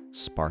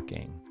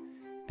sparking,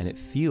 and it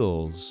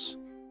feels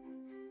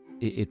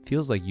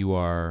like you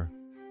are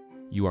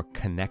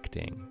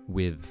connecting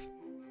with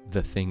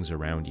the things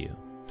around you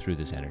through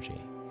this energy.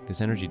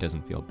 This energy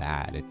doesn't feel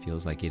bad. It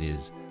feels like it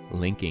is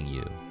linking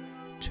you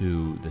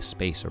to the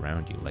space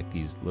around you, like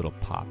these little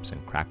pops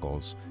and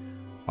crackles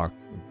are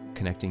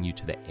connecting you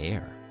to the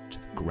air, to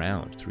the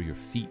ground, through your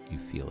feet. You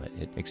feel it.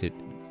 It makes it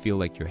feel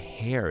like your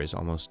hair is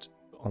almost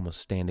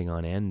standing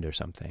on end or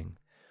something.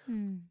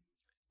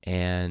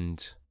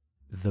 And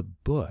the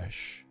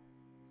bush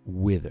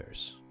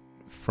withers.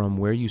 From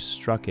where you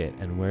struck it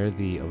and where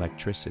the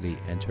electricity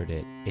entered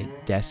it,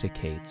 it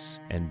desiccates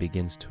and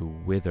begins to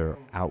wither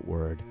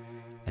outward.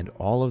 And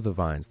all of the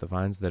vines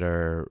that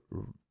are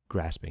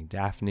grasping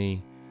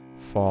Daphne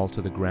fall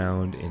to the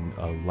ground in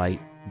a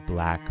light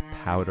black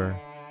powder.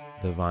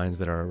 The vines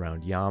that are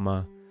around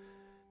Yama,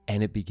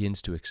 and it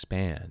begins to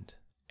expand,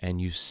 and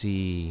you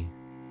see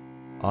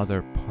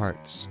other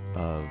parts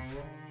of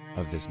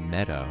this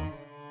meadow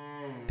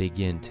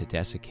begin to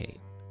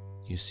desiccate.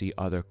 You see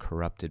other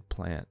corrupted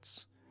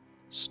plants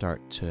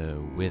start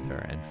to wither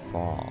and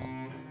fall.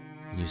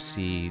 You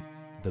see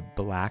the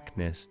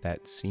blackness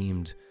that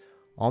seemed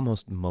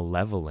almost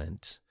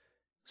malevolent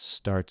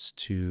starts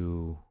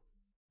to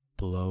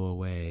blow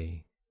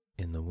away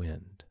in the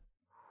wind.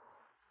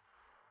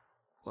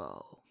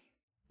 Whoa.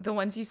 The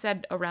ones you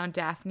said around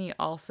Daphne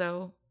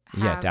also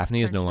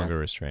Daphne is no longer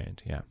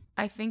restrained. Yeah.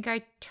 I think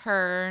I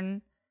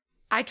turn.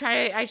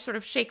 I sort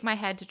of shake my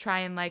head to try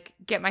and like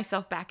get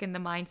myself back in the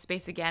mind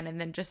space again,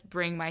 and then just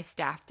bring my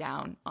staff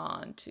down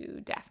onto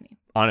Daphne.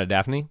 On a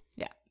Daphne?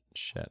 Yeah.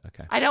 Shit,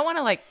 okay. I don't want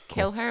to like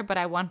kill her, but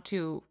I want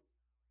to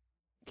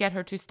get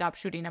her to stop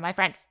shooting at my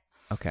friends.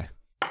 Okay.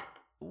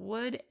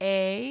 Would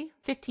a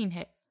 15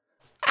 hit?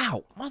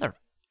 Ow,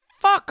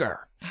 motherfucker!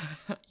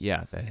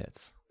 Yeah, that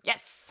hits.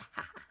 Yes!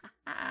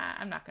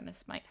 I'm not going to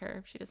smite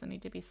her. She doesn't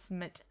need to be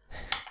smit.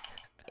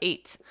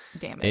 8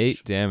 damage.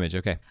 8 damage.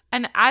 Okay.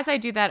 And as I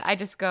do that, I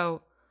just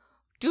go,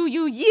 do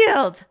you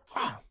yield?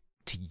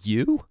 To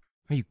you?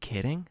 Are you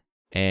kidding?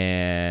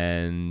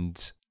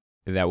 And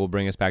that will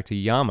bring us back to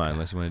Yama,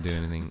 unless you want to do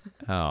anything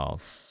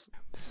else.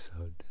 I'm so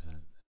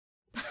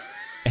done.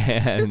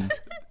 And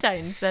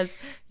Titan says,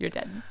 you're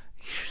dead.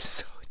 You're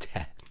so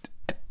dead.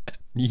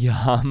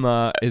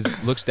 Yama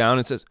looks down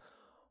and says,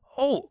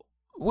 "Oh,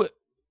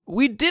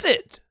 we did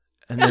it!"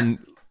 And then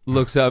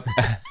looks up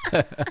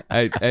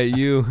at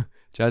you,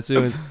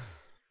 Jatsu. And,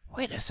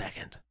 Wait a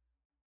second.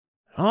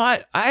 Oh,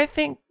 I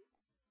think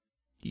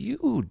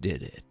you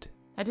did it.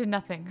 I did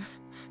nothing.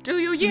 Do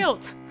you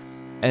yield?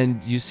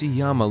 and you see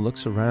Yama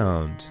looks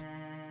around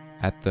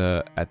at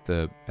the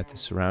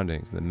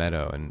surroundings, the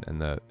meadow,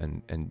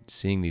 and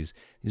seeing these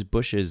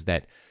bushes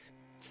that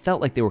felt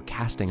like they were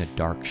casting a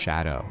dark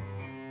shadow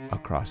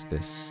across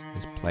this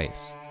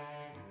place.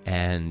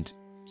 And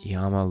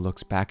Yama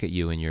looks back at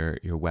you and your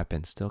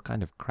weapon still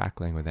kind of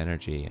crackling with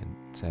energy and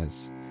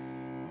says,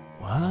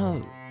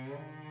 Well,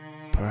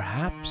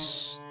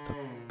 perhaps the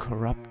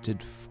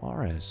corrupted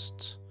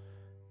forest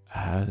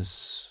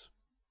has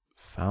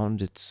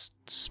found its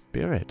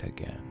spirit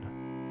again.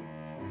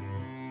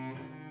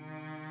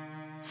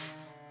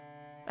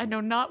 I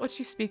know not what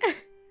you speak.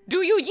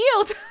 Do you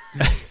yield?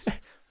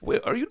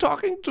 Wait, are you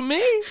talking to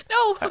me?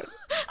 No,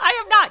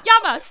 I am not.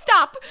 Yama,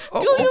 stop. Do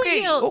you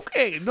yield?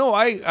 Okay, no,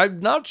 I'm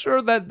not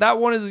sure that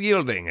one is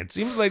yielding. It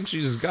seems like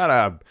she's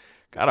got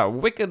a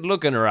wicked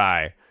look in her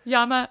eye.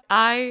 Yama,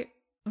 I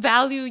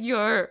value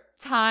your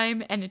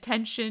time and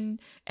attention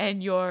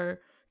and your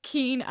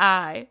keen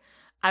eye.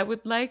 I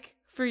would like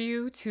for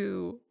you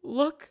to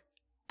look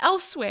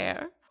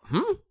elsewhere.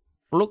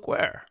 Look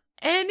where?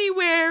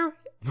 Anywhere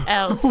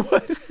else.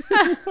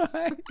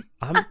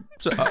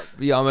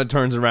 Yama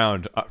turns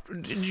around.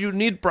 Did you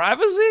need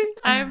privacy?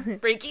 I'm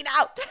freaking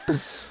out.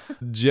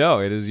 Joe,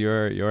 it is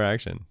your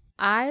action.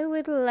 I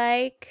would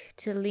like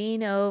to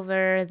lean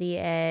over the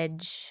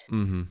edge,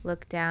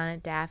 look down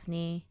at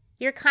Daphne.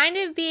 You're kind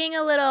of being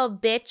a little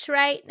bitch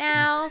right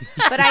now,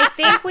 but I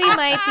think we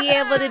might be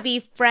able to be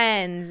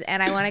friends,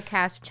 and I want to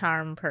cast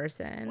Charm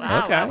Person.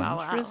 Wow, Okay. wow.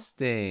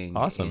 Interesting.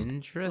 Awesome.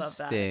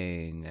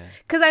 Interesting.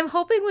 Because I'm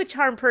hoping with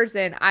Charm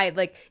Person,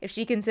 if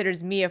she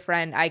considers me a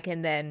friend, I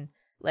can then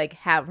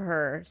have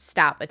her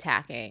stop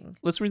attacking.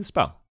 Let's read the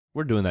spell.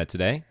 We're doing that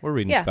today. We're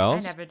reading Yeah. I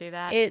spells. never do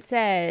that. It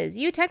says,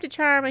 you attempt to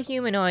charm a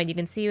humanoid you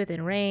can see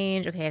within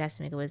range. Okay, it has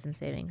to make a wisdom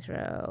saving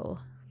throw.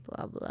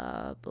 Blah,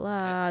 blah,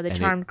 blah. The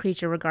charmed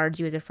creature regards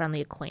you as a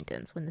friendly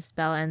acquaintance. When the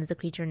spell ends, the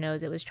creature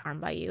knows it was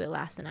charmed by you. It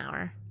lasts an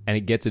hour. And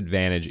it gets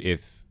advantage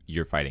if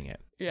you're fighting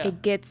it. Yeah.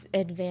 It gets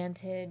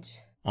advantage.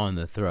 On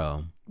the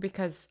throw.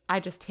 Because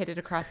I just hit it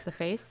across the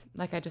face.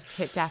 I just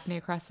hit Daphne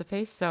across the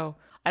face. So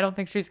I don't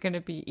think she's going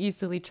to be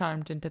easily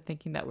charmed into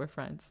thinking that we're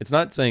friends. It's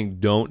not saying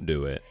don't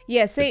do it.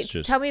 Yeah, It's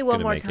just tell me one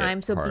gonna more make it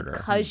time. So harder.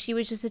 because she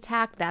was just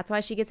attacked, that's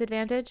why she gets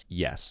advantage?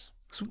 Yes.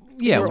 So,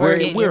 yeah, We're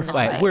in the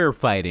fight. we're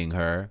fighting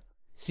her.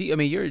 Your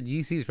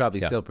DC is probably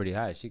still pretty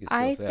high. She could still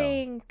I fail.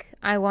 think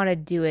I want to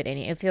do it.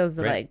 It feels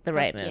the Great.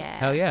 right move. Yeah.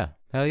 Hell yeah.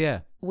 Hell yeah.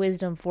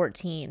 Wisdom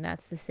 14.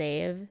 That's the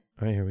save.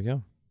 All right, here we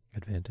go.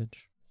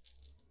 Advantage.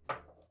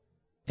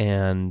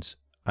 And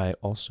I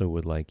also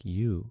would like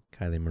you,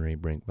 Kylie Marie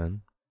Brinkman,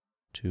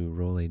 to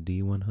roll a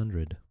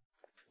D100.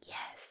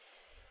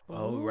 Yes.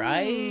 All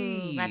right.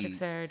 Ooh, Magic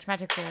Surge.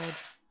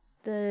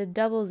 The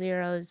double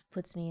zeros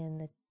puts me in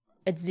the.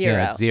 It's 0.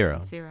 Yeah, it's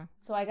 0. 0.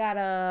 So I got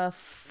a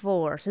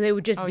 4. So they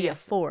would just be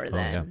yes. a 4 Oh,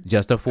 then. yeah.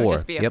 Just a 4. It would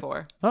just be a Yep.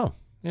 4. Oh,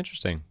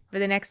 interesting. For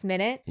the next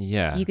minute,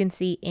 Yeah. you can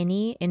see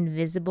any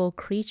invisible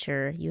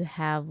creature you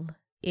have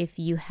if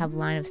you have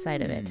line of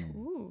sight of it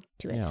Ooh.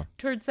 to it. Yeah.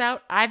 Turns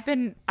out I've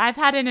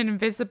had an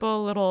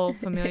invisible little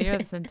familiar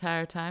this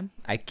entire time.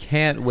 I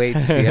can't wait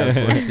to see how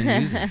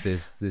Torsten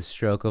uses this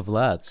stroke of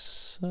luck.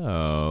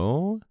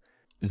 So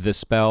the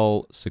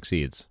spell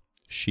succeeds.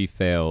 She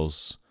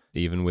fails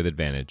even with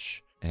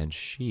advantage, and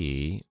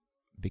she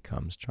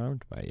becomes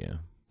charmed by you.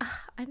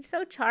 I'm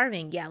so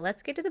charming. Yeah,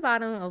 let's get to the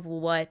bottom of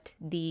what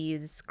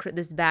this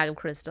bag of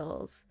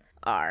crystals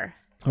are.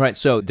 All right,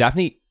 so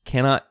Daphne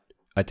cannot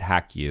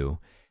attack you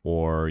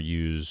or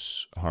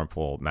use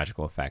harmful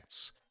magical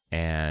effects,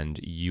 and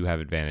you have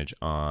advantage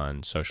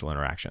on social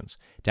interactions.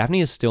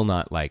 Daphne is still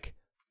not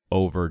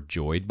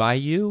overjoyed by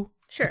you.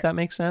 Sure. If that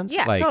makes sense.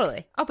 Yeah,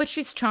 totally. Oh, but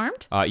she's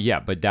charmed? Yeah,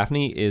 but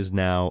Daphne is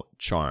now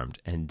charmed,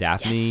 and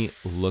Daphne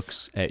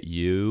looks at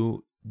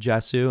you,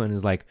 Jasu, and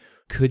is like,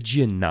 could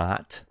you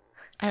not?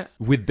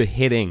 With the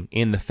hitting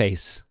in the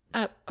face.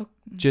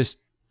 Just,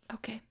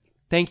 okay.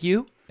 thank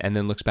you. And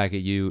then looks back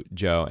at you,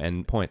 Joe,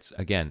 and points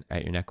again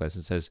at your necklace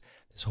and says,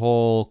 this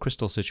whole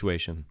crystal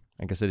situation.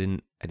 I guess I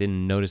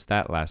didn't notice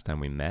that last time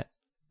we met.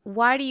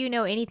 Why do you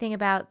know anything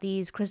about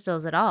these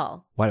crystals at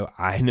all? Why do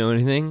I know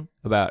anything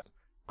about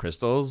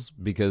crystals?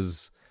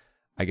 Because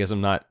I guess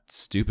I'm not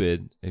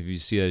stupid. If you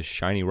see a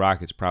shiny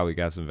rock, it's probably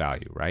got some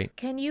value, right?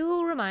 Can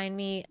you remind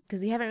me,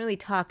 because we haven't really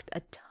talked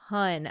a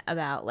ton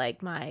about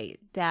like my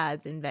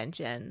dad's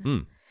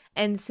invention.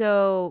 And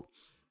so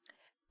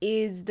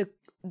is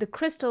the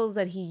crystals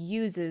that he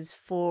uses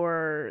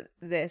for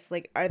this,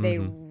 like, are they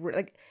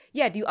like,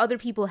 yeah, do other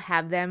people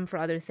have them for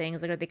other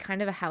things? Like, are they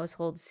kind of a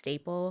household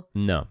staple?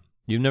 No,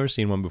 you've never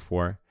seen one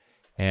before.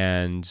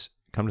 And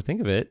come to think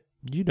of it,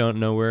 you don't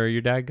know where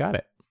your dad got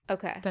it.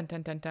 Okay. Dun,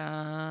 dun, dun,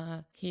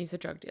 dun. He's a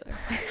drug dealer.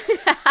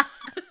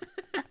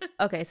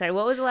 Okay, sorry.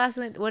 What was the last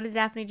thing? What did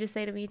Daphne just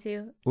say to me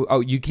too?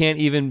 Oh, you can't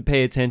even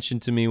pay attention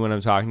to me when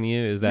I'm talking to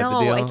you? Is that the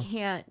deal? No, I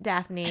can't,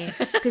 Daphne,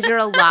 because you're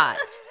a lot.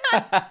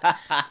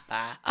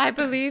 I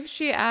believe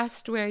she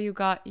asked where you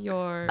got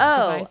your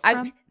device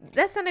from.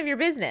 That's none of your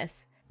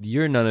business.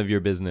 You're none of your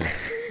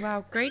business.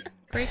 Wow, great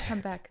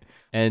comeback.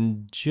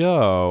 And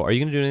Joe, are you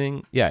going to do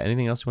anything? Yeah,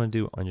 anything else you want to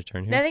do on your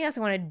turn here? Nothing else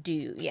I want to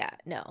do. Yeah,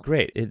 no.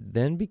 Great. It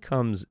then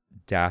becomes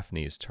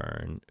Daphne's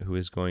turn, who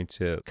is going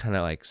to kind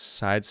of like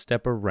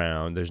sidestep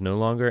around. There's no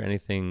longer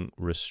anything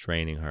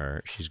restraining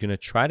her. She's going to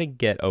try to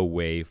get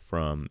away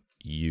from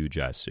you,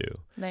 Jasu.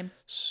 Lame.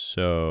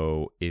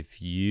 So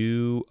if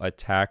you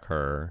attack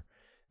her,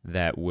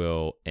 that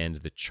will end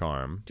the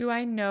charm. Do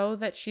I know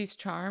that she's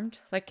charmed?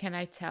 Like, can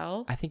I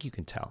tell? I think you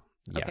can tell.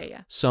 Yeah. Okay,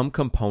 yeah. Some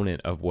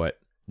component of what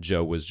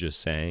Joe was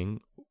just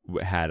saying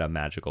had a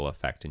magical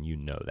effect, and you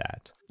know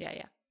that.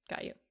 Yeah.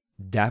 Got you.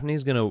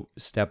 Daphne's going to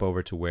step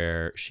over to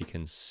where she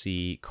can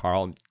see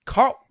Carl.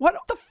 Carl, what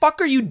the fuck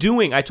are you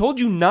doing? I told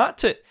you not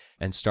to.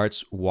 And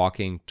starts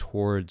walking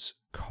towards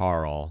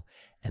Carl.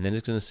 And then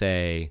it's going to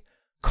say,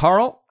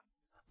 Carl,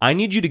 I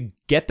need you to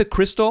get the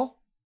crystal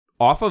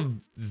off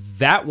of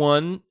that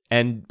one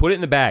and put it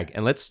in the bag.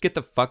 And let's get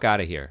the fuck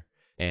out of here.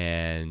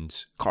 And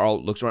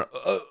Carl looks around,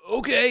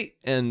 okay,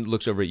 and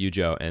looks over at you,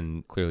 Joe,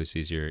 and clearly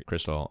sees your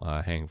crystal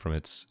hanging from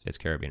its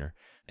carabiner.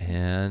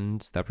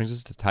 And that brings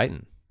us to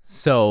Titan.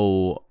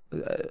 So,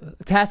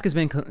 task has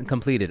been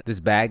completed. This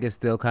bag is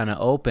still kind of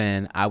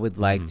open. I would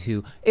like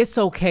to... It's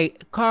okay.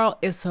 Carl,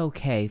 it's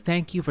okay.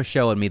 Thank you for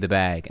showing me the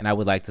bag. And I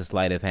would like to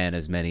sleight of hand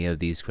as many of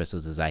these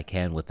crystals as I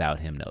can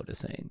without him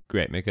noticing.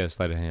 Great. Make a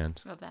sleight of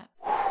hand. Love that.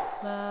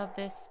 Love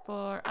this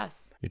for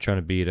us. You're trying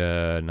to beat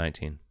a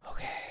 19.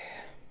 Okay.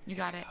 You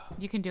got it.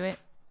 You can do it.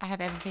 I have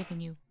every faith in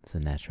you. It's a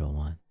natural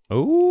one.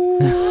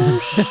 Oh,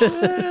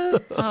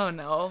 shit. Oh,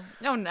 no.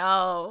 Oh,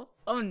 no.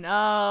 Oh,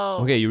 no.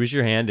 Okay, you reach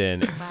your hand in.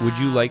 Wow. Would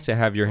you like to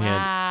have your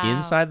hand Wow.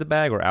 inside the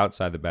bag or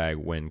outside the bag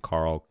when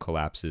Carl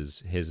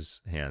collapses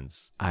his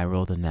hands? I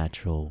rolled a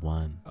natural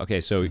one. Okay,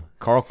 so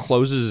Carl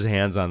closes his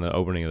hands on the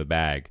opening of the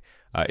bag.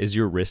 Is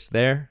your wrist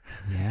there?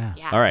 Yeah.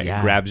 Yeah. All right, Yeah.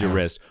 he grabs your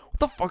wrist. What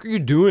the fuck are you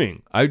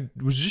doing? I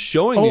was just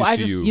showing these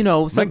to you.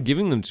 I'm not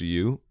giving them to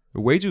you.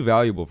 They're way too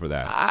valuable for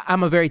that.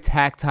 I'm a very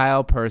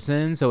tactile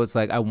person, so it's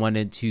like I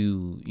wanted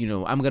to,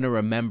 I'm going to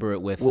remember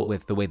it with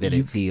the way that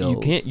it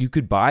feels. You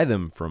could buy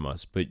them from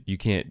us, but you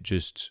can't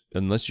just,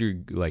 unless you're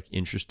like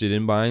interested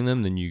in buying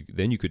them, then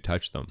you could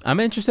touch them. I'm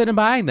interested in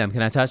buying them.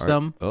 Can I touch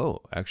them? Oh,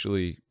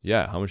 actually,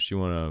 yeah. How much do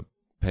you want to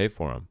pay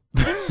for them?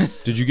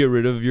 Did you get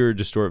rid of your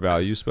distort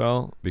value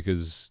spell?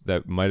 Because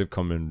that might have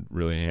come in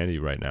really handy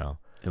right now.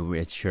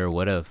 It sure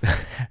would have.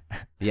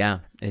 Yeah,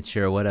 it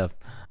sure would have.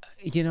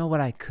 You know what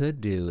I could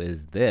do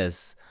is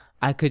this.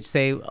 I could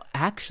say,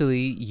 actually,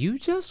 you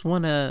just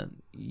wanna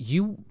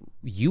you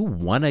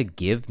wanna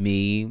give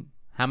me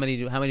how many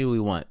do we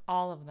want?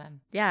 All of them.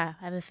 Yeah,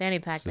 I have a fanny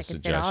pack that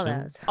can fit all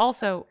suggestion? those.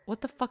 Also,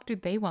 what the fuck do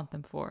they want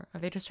them for? Are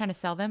they just trying to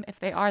sell them? If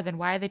they are, then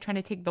why are they trying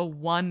to take the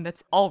one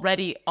that's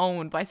already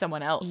owned by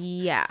someone else?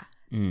 Yeah.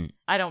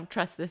 I don't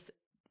trust this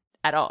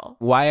at all.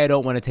 Why I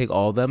don't want to take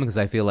all of them, because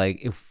I feel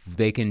like if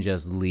they can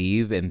just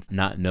leave and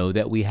not know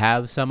that we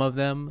have some of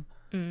them.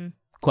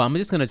 Cool, I'm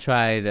just going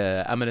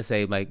to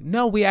say like,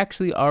 no, we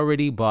actually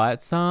already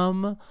bought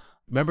some.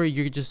 Remember,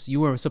 you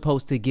were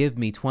supposed to give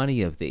me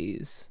 20 of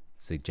these.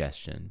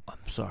 Suggestion. I'm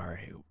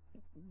sorry.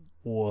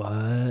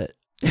 What?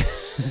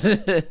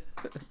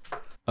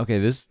 Okay,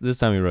 this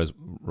time he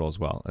rolls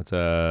well. That's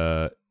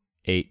a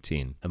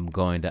 18. I'm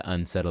going to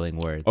unsettling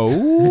words.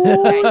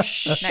 Oh,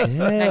 Nice.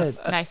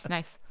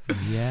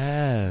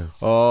 yes.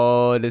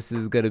 Oh, this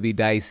is going to be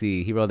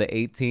dicey. He rolled an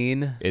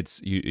 18. It's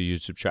you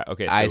subtract.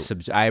 Okay, so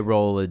I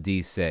roll a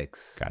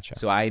d6. Gotcha.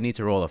 So I need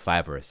to roll a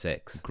 5 or a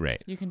 6.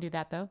 Great. You can do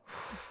that though.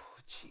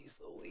 Jeez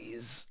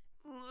Louise.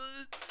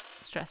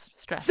 Stress.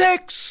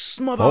 6,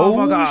 Oh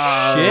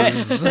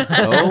motherfucker. shit.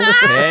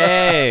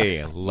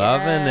 Okay,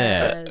 loving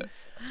it.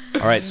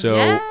 All right,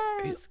 so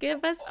Yes,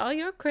 give us all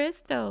your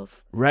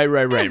crystals. right.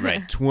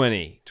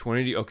 20.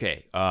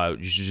 Okay,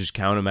 you should just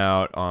count them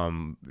out.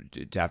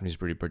 Daphne's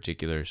pretty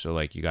particular, so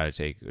like you got to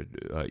take.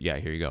 Yeah,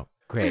 here you go.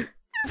 Great.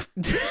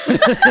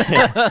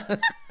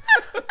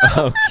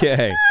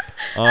 Okay.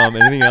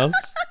 Anything else?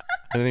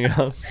 Anything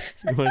else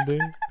you want to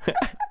do?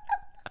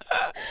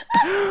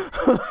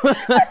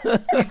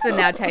 So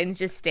now Titan's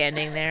just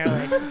standing there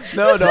like...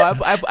 No,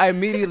 I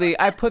immediately,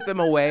 I put them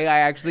away. I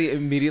actually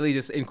immediately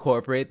just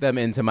incorporate them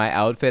into my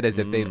outfit as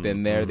if they've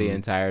been there the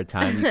entire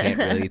time. You can't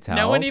really tell.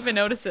 No one even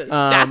notices.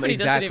 Daphne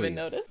doesn't even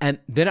notice. And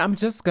then I'm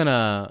just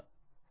gonna...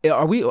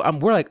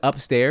 we're like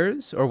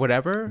upstairs or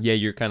whatever? Yeah,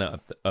 you're kind of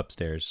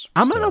upstairs.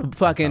 I'm gonna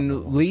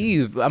fucking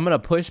leave. I'm gonna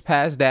push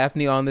past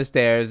Daphne on the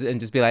stairs and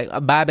just be like,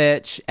 bye,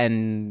 bitch,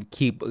 and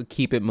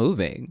keep it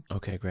moving.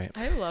 Okay, great.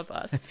 I love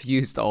us. I've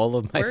used all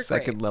of my We're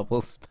second great.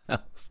 level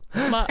spells.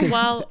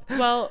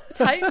 While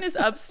Titan is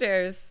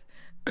upstairs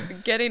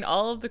getting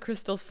all of the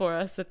crystals for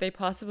us that they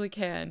possibly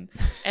can,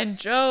 and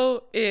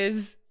Joe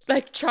is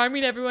like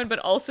charming everyone, but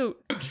also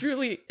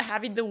truly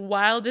having the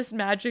wildest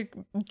magic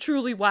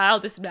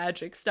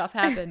stuff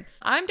happen.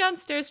 I'm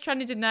downstairs trying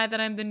to deny that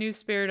I'm the new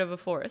spirit of a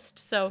forest.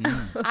 So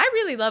I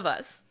really love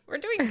us. We're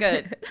doing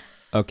good.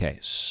 Okay,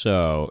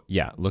 so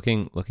yeah,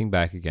 looking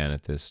back again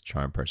at this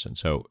charm person.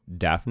 So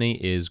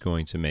Daphne is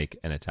going to make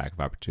an attack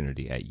of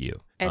opportunity at you.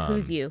 And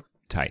who's you?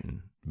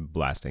 Titan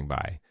blasting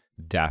by.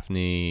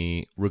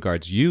 Daphne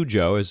regards you,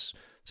 Joe, as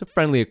a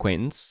friendly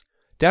acquaintance.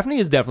 Daphne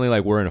is definitely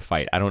like, we're in a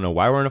fight. I don't know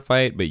why we're in a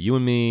fight, but you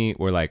and me,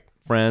 we're like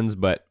friends,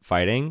 but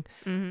fighting.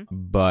 Mm-hmm.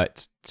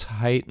 But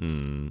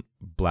Titan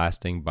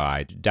blasting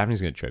by.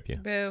 Daphne's going to trip you.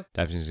 Boo.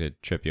 Daphne's going to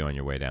trip you on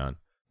your way down.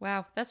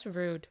 Wow, that's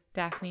rude,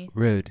 Daphne.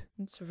 Rude.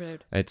 It's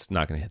rude. It's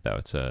not going to hit, though.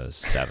 It's a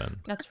 7.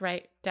 That's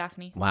right,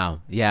 Daphne.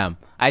 Wow. Yeah.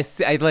 I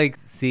like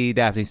see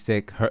Daphne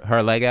stick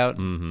her leg out,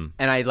 and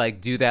I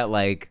like do that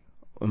like,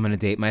 I'm gonna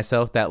date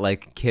myself, that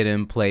like kid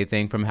and play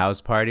thing from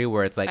House Party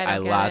where it's like I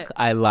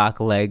lock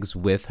legs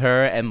with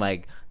her and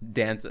like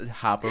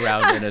hop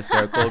around in a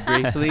circle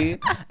briefly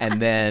and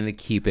then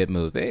keep it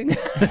moving.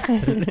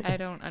 I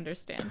don't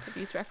understand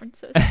these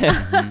references.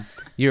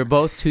 You're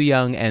both too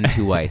young and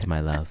too white, my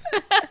love.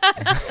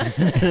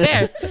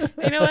 Fair.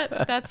 You know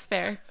what? That's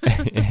fair.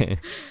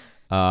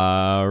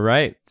 All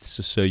right.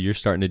 So you're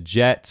starting to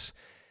jet.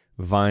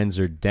 Vines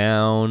are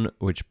down,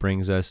 which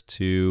brings us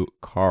to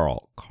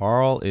Carl.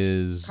 Carl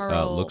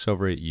looks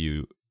over at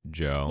you,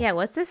 Joe. Yeah,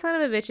 what's this son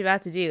of a bitch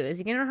about to do? Is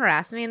he going to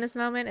harass me in this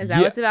moment? Is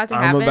that what's about to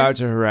happen? I'm about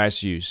to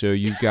harass you. So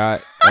you've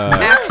got...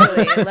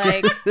 Actually,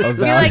 like, I feel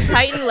like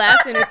Titan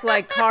left and it's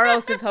like Carl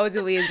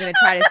supposedly is going to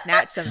try to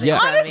snatch something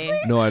from me.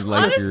 No, I'd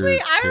like honestly,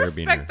 your I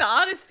respect the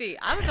honesty.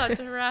 I'm about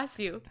to harass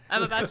you.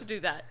 I'm about to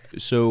do that.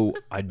 So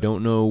I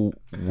don't know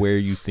where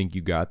you think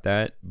you got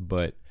that,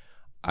 but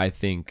I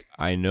think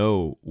I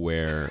know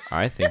where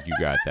I think you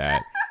got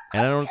that,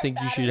 and I don't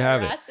think you should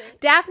have it.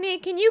 Daphne,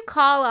 can you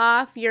call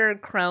off your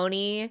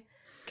crony?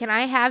 Can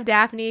I have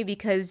Daphne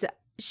because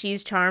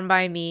she's charmed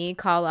by me?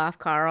 Call off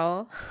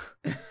Carl.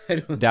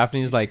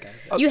 Daphne's like,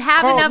 you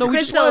have Carl, enough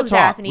crystals,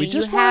 Daphne.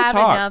 You have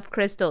talk. enough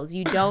crystals.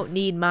 You don't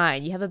need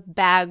mine. You have a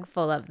bag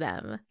full of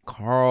them.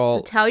 Carl.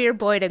 So tell your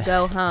boy to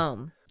go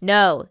home.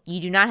 No,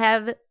 you do not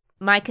have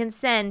my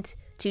consent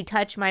to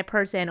touch my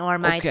person or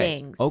my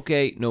things.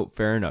 Okay, no,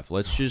 fair enough.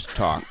 Let's just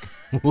talk.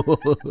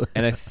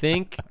 And I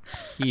think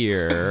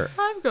here...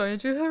 I'm going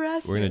to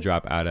harass We're going to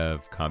drop out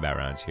of combat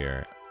rounds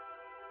here.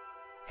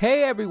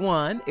 Hey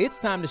everyone, it's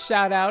time to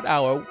shout out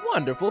our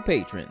wonderful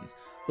patrons.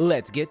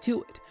 Let's get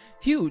to it.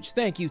 Huge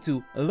thank you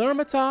to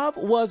Lermatov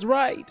was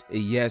right.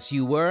 Yes,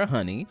 you were,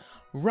 honey.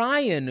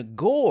 Ryan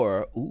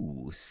Gore,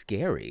 ooh,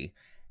 scary.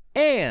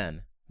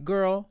 Anne,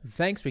 girl,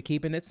 thanks for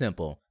keeping it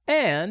simple.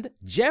 And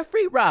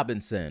Jeffrey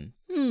Robinson.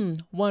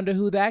 Wonder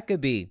who that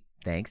could be.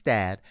 Thanks,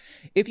 Dad.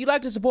 If you'd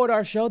like to support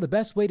our show, the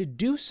best way to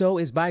do so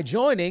is by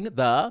joining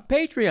the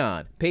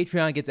Patreon.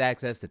 Patreon gets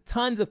access to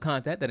tons of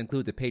content that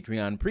includes a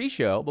Patreon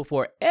pre-show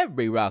before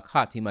every Rock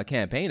Hot Team Up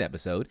campaign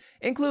episode,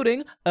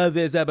 including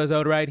this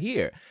episode right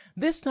here.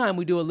 This time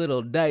we do a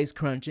little dice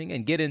crunching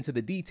and get into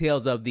the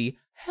details of the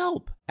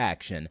help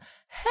action.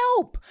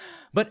 Help!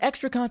 But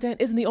extra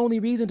content isn't the only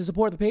reason to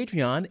support the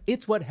Patreon.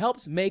 It's what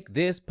helps make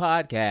this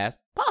podcast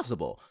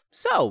possible.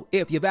 So,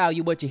 if you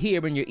value what you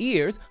hear in your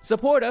ears,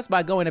 support us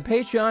by going to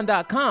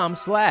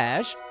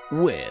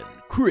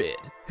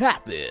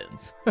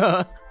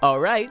patreon.com/WhenCritHappens. All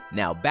right,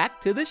 now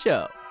back to the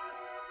show.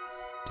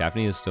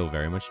 Daphne is still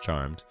very much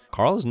charmed.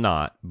 Carl is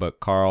not, but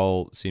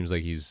Carl seems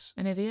like he's...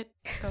 An idiot?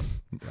 Oh.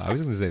 I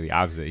was going to say the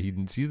opposite. He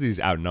sees that he's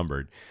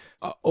outnumbered.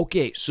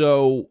 Okay,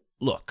 so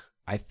look,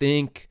 I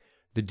think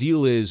the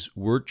deal is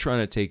we're trying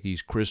to take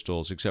these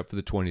crystals, except for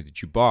the 20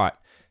 that you bought.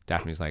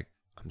 Daphne's like,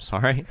 I'm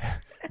sorry?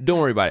 Don't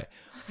worry about it.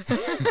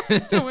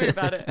 Don't worry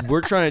about it.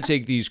 We're trying to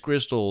take these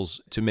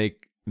crystals to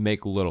make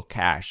a little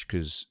cash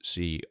because,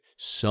 see,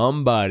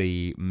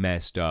 somebody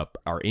messed up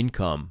our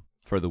income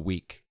for the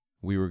week.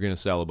 We were going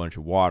to sell a bunch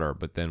of water,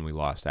 but then we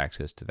lost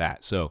access to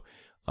that. So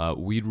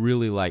we'd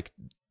really like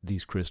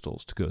these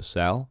crystals to go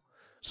sell.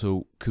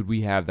 So could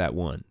we have that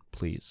one,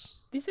 please?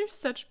 These are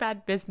such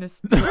bad business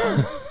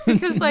people.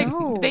 Because,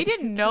 they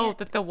didn't know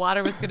that the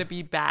water was going to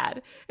be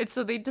bad. And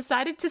so they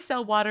decided to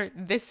sell water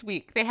this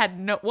week. They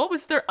had what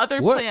was their other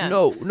plan?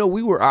 No,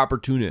 we were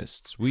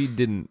opportunists. We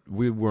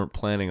weren't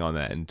planning on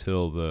that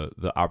until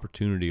the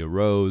opportunity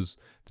arose.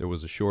 There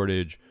was a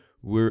shortage.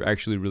 we're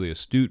actually really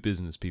astute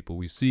business people.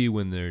 We see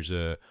when there's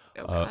a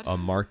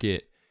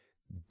market,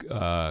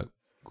 what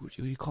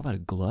do you call that, a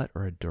glut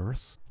or a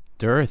dearth?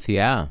 Dearth,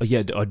 yeah.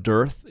 Yeah, a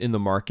dearth in the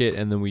market,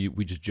 and then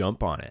we just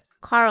jump on it.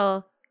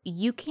 Carl,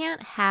 you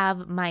can't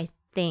have my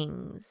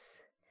things.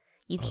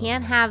 You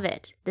can't have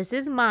it. This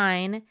is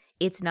mine.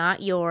 It's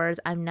not yours.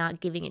 I'm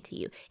not giving it to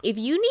you. If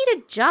you need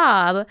a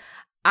job,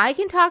 I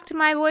can talk to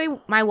my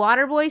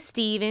water boy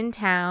Steve in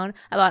town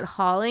about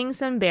hauling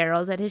some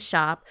barrels at his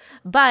shop,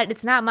 but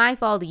it's not my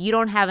fault you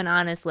don't have an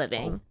honest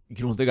living.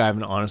 You don't think I have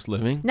an honest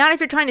living? Not if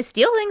you're trying to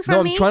steal things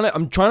from me.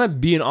 I'm trying to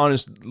be an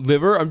honest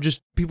liver. I'm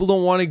just, people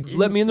don't want to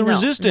let me in the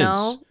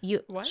resistance. No,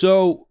 What?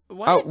 So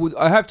What?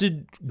 I have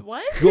to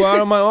What? go out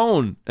on my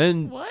own.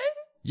 And What?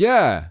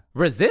 yeah.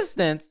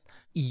 Resistance?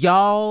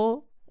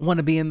 Y'all want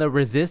to be in the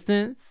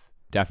resistance?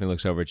 Daphne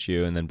looks over at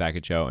you and then back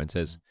at Joe and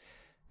says,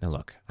 now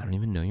look, I don't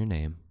even know your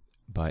name,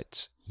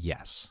 but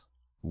yes,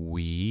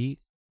 we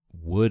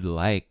would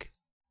like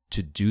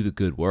to do the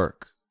good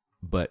work,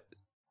 but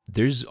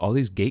there's all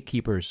these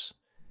gatekeepers.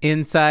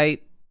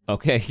 Insight.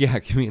 Okay, yeah,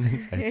 give me an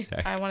insight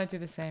check. I want to do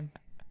the same.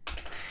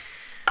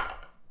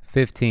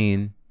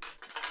 15.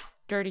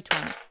 Dirty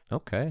 20.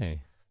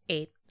 Okay.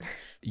 8.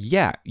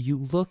 Yeah, you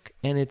look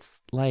and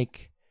it's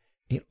like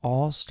it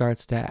all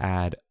starts to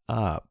add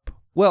up.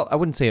 Well, I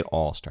wouldn't say it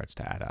all starts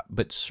to add up,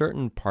 but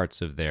certain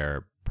parts of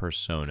their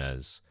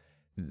personas,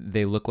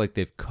 they look like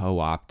they've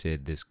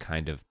co-opted this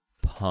kind of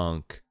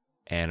punk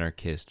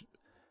anarchist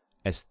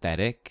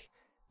aesthetic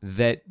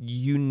that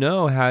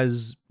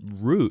has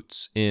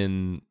roots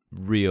in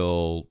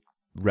real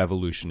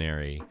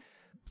revolutionary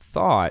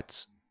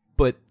thoughts,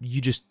 but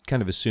you just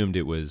kind of assumed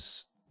it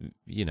was,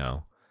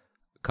 a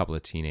couple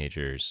of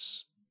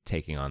teenagers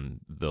taking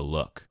on the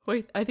look.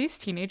 Wait, are these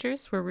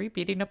teenagers? Were we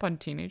beating up on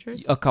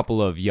teenagers? A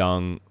couple of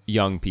young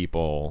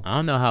people. I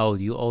don't know how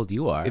old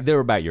you are. They were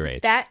about your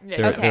age. That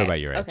They're about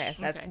your age. Okay,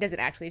 that doesn't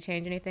actually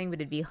change anything, but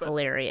it'd be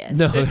hilarious.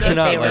 No, if they're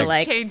not they were like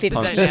like change the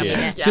 15. dynamic.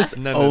 Yeah. Yeah. Just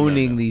No.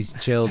 owning these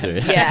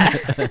children.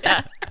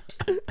 Yeah.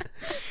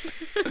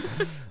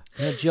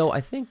 Now, Joe,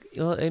 I think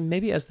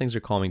maybe as things are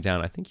calming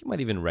down, I think you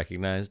might even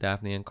recognize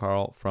Daphne and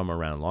Carl from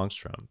around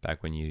Longstrom,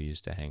 back when you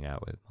used to hang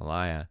out with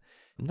Malaya.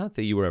 Not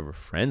that you were ever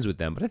friends with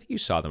them, but I think you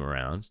saw them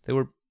around. They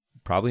were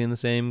probably in the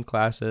same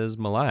class as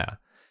Malaya.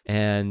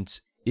 And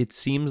it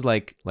seems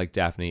like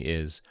Daphne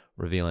is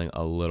revealing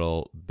a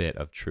little bit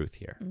of truth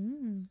here.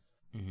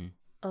 Mm-hmm.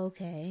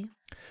 Okay.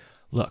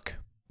 Look,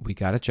 we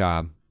got a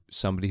job,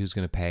 somebody who's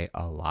going to pay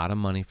a lot of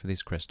money for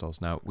these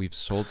crystals. Now, we've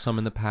sold some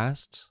in the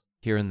past,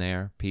 here and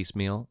there,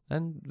 piecemeal,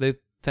 and they've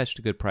fetched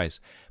a good price.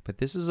 But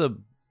this is a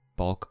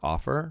bulk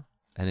offer,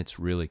 and it's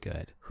really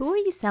good. Who are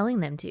you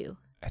selling them to?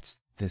 It's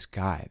this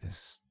guy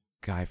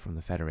from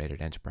the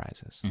Federated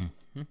Enterprises.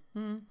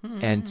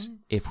 And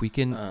if we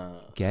can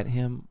get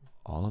him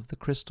all of the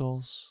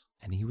crystals,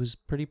 and he was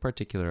pretty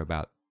particular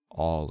about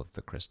all of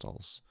the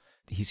crystals.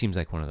 He seems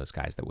like one of those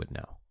guys that would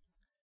know.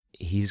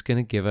 He's going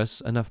to give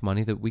us enough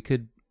money that we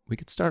could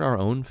start our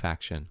own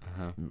faction,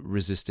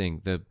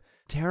 resisting the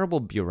terrible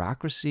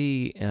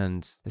bureaucracy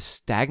and the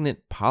stagnant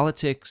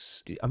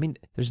politics. I mean,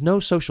 there's no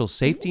social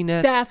safety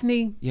nets.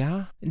 Daphne.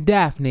 Yeah?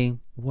 Daphne.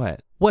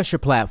 What? What's your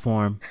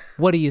platform?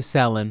 What are you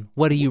selling?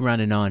 What are you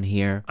running on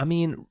here? I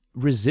mean,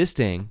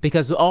 resisting.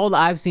 Because all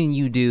I've seen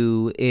you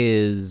do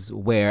is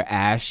wear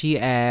ashy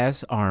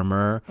ass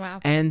armor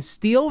and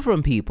steal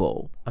from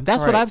people.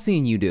 That's what I've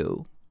seen you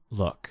do.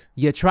 Look.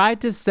 You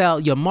tried to sell,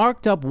 you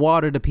marked up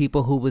water to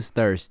people who was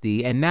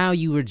thirsty, and now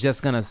you were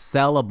just going to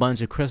sell a bunch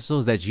of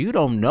crystals that you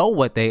don't know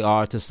what they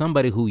are to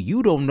somebody who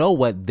you don't know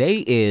what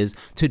they is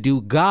to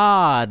do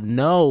God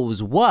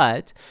knows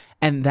what.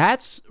 And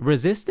that's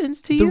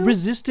resistance to you? The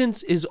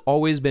resistance is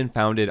always been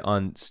founded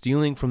on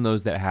stealing from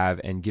those that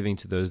have and giving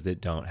to those that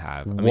don't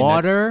have. I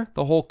mean, that's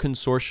the whole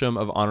consortium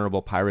of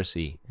honorable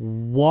piracy.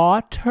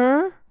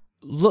 Water?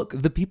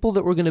 Look, the people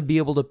that were going to be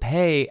able to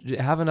pay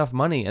have enough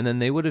money, and then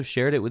they would have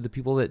shared it with the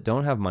people that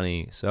don't have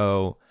money.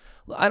 So,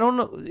 I don't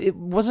know. It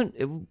wasn't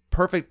a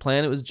perfect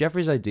plan. It was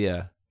Jeffrey's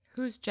idea.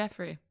 Who's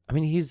Jeffrey? I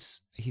mean,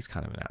 he's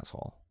kind of an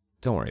asshole.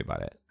 Don't worry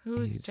about it.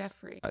 Who's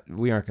Jeffrey?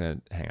 We aren't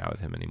going to hang out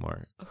with him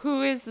anymore.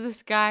 Who is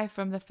this guy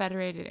from the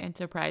Federated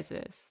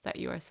Enterprises that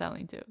you are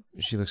selling to?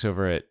 She looks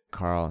over at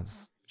Carl and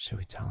says, should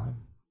we tell him?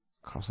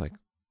 Carl's like,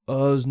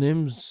 his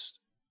name's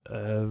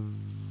Burl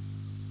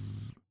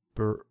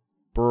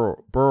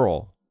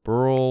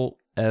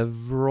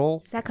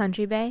Everall. Is that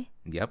Country Bay?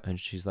 Yep. And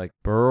she's like,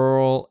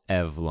 Burl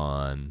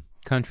Evlon.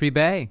 Country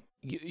Bay.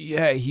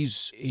 Yeah, he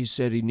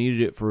said he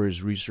needed it for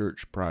his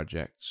research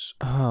projects.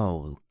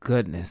 Oh,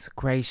 goodness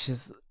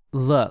gracious.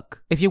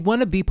 Look, if you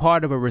want to be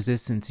part of a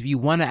resistance, if you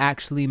want to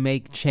actually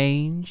make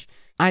change,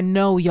 I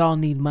know y'all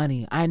need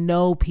money. I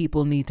know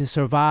people need to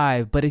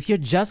survive. But if you're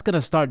just going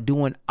to start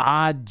doing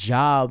odd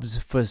jobs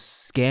for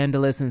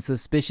scandalous and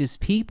suspicious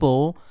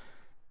people,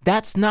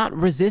 that's not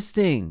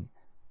resisting.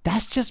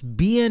 That's just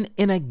being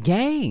in a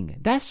gang.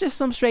 That's just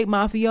some straight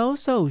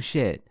mafioso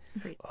shit.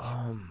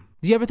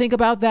 Do you ever think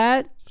about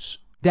that?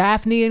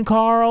 Daphne and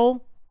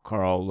Carl?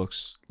 Carl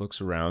looks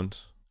around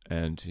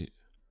and he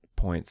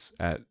points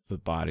at the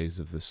bodies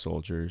of the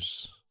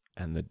soldiers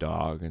and the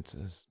dog and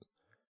says,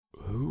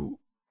 Who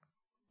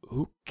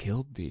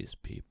killed these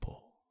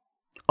people?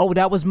 Oh,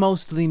 that was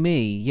mostly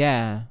me.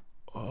 Yeah.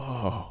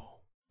 Oh,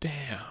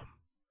 damn.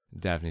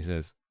 Daphne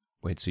says,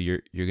 wait, so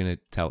you're going to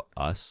tell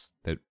us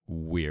that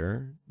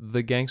we're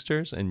the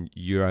gangsters and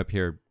you're up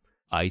here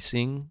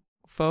icing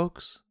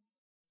folks?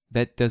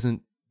 That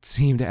doesn't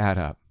seem to add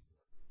up.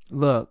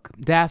 Look,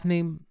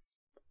 Daphne,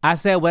 I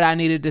said what I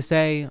needed to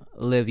say.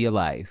 Live your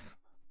life.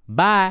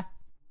 Bye.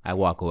 I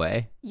walk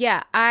away.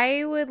 Yeah,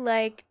 I would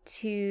like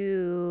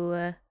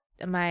to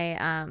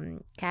my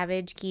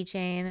cabbage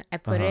keychain. I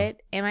put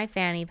it in my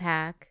fanny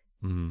pack,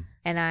 and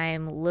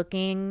I'm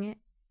looking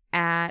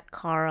at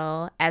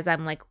Carl as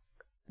I'm like,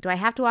 do I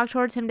have to walk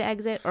towards him to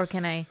exit, or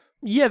can I?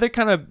 Yeah, they're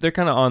kind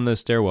of on the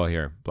stairwell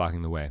here,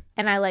 blocking the way.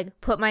 And I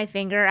like put my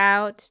finger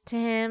out to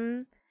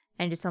him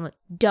and just tell him,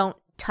 don't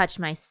touch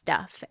my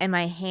stuff. And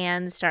my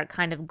hands start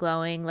kind of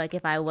glowing like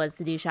if I was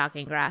to do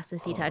shocking grasp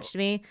if he touched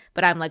me.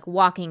 But I'm like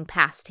walking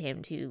past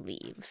him to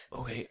leave.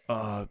 Okay,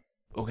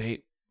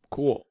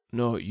 cool.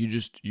 No, you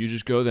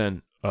just go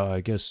then.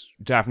 I guess,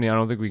 Daphne, I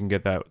don't think we can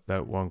get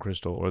that one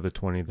crystal or the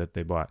 20 that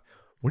they bought.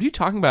 What are you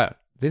talking about?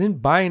 They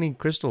didn't buy any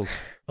crystals.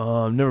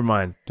 Never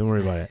mind. Don't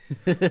worry about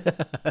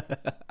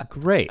it.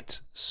 Great.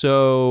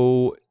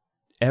 So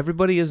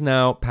everybody is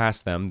now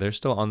past them. They're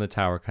still on the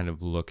tower kind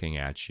of looking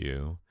at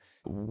you.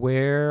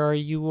 Where are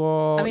you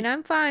all? I mean,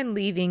 I'm fine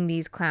leaving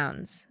these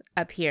clowns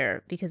up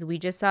here because we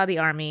just saw the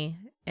army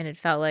and it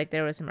felt like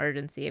there was some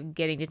urgency of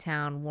getting to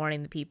town,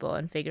 warning the people,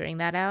 and figuring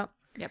that out.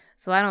 Yep.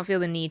 So I don't feel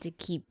the need to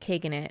keep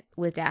kicking it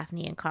with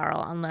Daphne and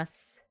Carl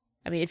unless,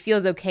 I mean, it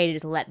feels okay to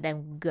just let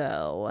them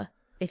go.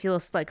 It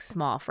feels like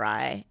small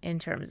fry in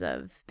terms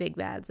of big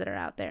bads that are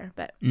out there,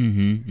 but.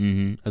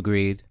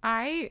 Agreed.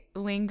 I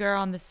linger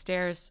on the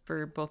stairs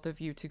for both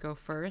of you to go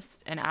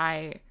first, and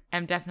I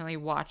am definitely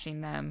watching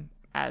them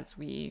as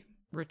we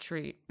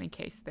retreat in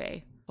case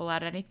they pull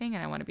out anything,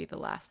 and I want to be the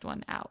last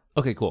one out.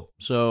 Okay, cool.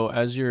 So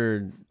as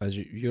you're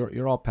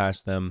all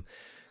past them,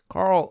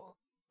 Carl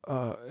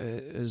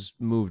is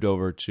moved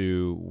over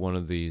to one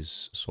of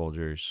these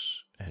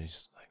soldiers, and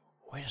he's like,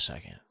 "Wait a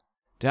second,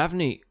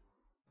 Daphne,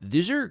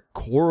 these are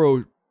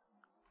Koro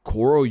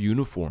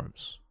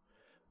uniforms.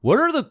 What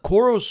are the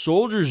Koro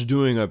soldiers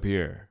doing up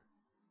here?"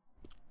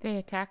 They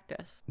attacked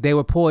us. They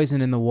were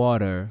poisoned in the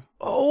water.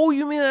 Oh,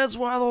 you mean that's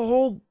why the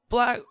whole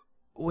black...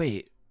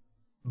 Wait,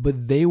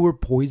 but they were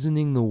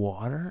poisoning the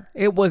water?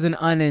 It was an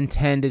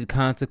unintended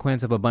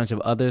consequence of a bunch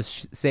of other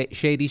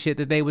shady shit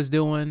that they was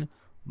doing.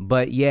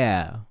 But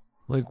yeah.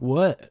 Like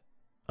what?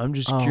 I'm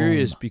just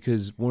curious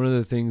because one of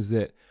the things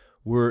that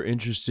we're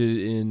interested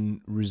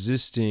in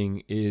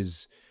resisting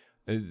is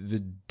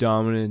the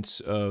dominance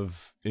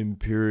of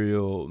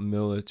imperial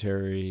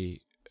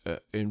military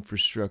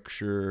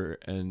infrastructure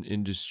and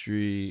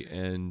industry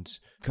and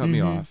cut me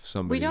off,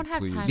 somebody. We don't have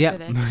please. time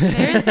for this.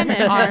 There is an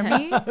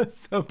army.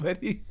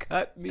 Somebody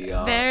cut me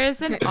off. There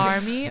is an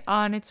army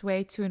on its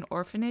way to an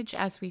orphanage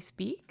as we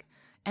speak,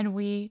 and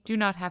we do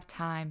not have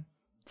time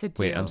to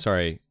deal. Wait, I'm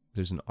sorry.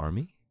 There's an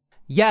army?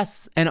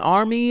 Yes, an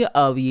army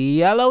of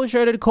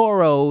yellow-shirted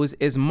Koros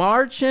is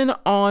marching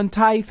on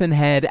Typhon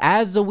Head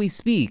as we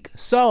speak.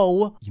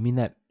 So... You mean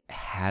that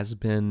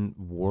has-been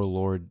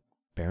warlord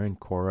Baron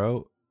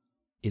Koro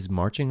is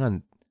marching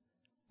on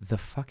the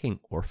fucking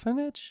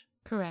orphanage?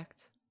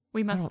 Correct.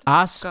 We must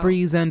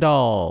Ospreys and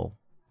all.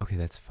 Okay,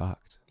 that's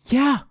fucked.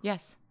 Yeah.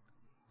 Yes.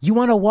 You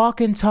want to walk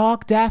and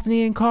talk,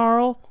 Daphne and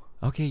Carl?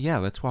 Okay, yeah,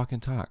 let's walk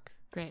and talk.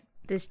 Great.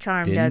 This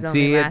charm Didn't does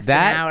see only it last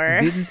that. an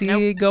hour. Didn't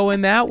see it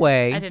going that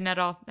way. I didn't at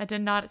all. I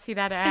did not see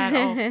that at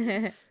all.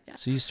 Yeah.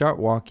 So you start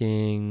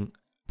walking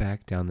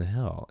back down the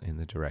hill in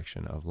the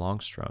direction of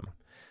Longstrom.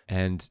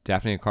 And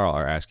Daphne and Carl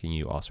are asking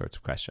you all sorts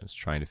of questions,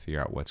 trying to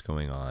figure out what's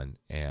going on.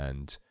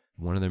 And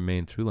one of their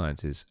main through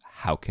lines is,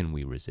 how can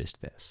we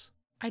resist this?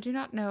 I do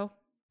not know.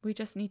 We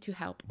just need to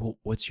help. Well,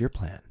 what's your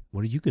plan?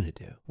 What are you going to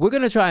do? We're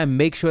going to try and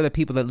make sure that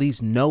people at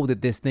least know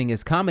that this thing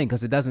is coming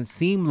because it doesn't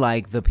seem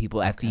like the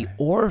people at the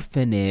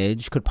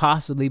orphanage could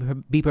possibly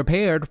be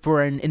prepared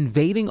for an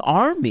invading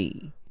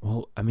army.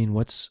 Well, I mean,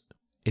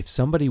 if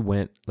somebody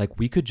went, like,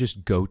 we could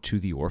just go to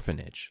the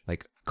orphanage.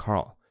 Like,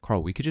 Carl,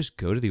 we could just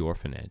go to the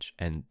orphanage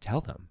and tell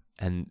them.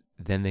 And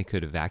then they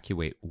could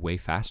evacuate way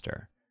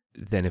faster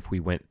than if we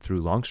went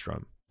through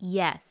Longstrom.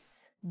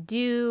 Yes,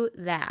 do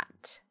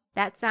that.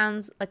 That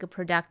sounds like a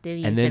productive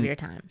use of your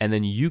time. And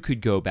then you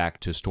could go back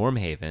to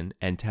Stormhaven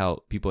and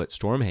tell people at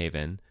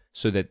Stormhaven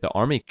so that the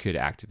army could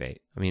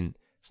activate. I mean,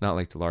 it's not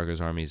like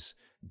DeLargo's army's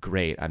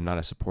great. I'm not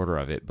a supporter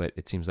of it, but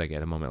it seems like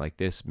at a moment like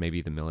this,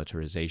 maybe the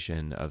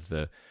militarization of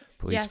the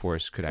police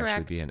force could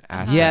actually be an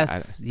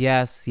asset.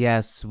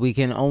 Yes. We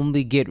can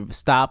only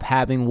stop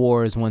having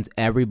wars once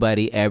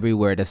everybody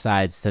everywhere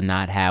decides to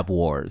not have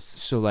wars.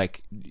 So,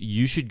 like,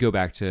 you should go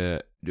back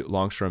to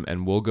Longstrom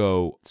and we'll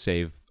go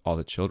save all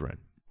the children.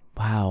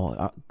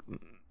 Wow.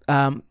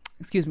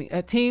 Excuse me.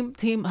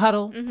 Team,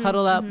 huddle,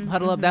 huddle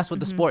up. That's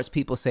what the sports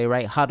people say,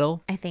 right?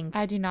 Huddle. I think.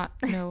 I do not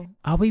know.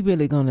 Are we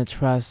really going to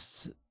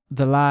trust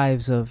the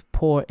lives of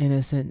poor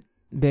innocent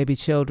baby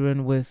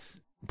children with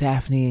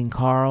Daphne and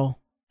Carl,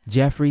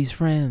 Jeffrey's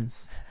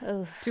friends.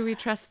 Ugh. Do we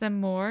trust them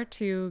more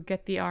to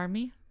get the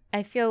army?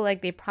 I feel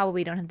like they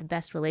probably don't have the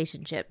best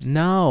relationships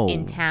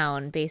in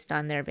town based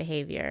on their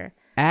behavior.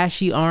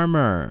 Ashy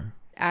armor.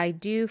 I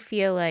do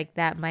feel like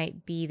that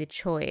might be the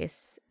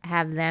choice.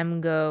 Have them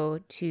go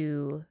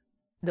to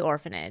the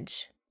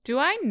orphanage. Do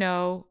I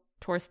know,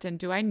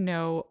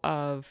 Torsten,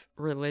 of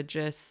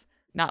religious,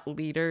 not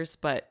leaders,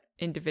 but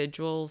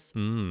individuals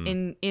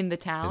in the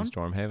town? In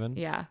Stormhaven?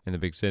 Yeah. In the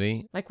big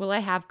city? Like, will I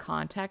have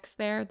contacts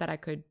there that I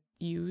could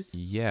use?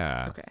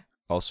 Yeah. Okay.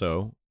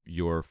 Also,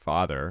 your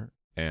father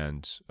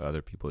and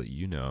other people that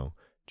you know,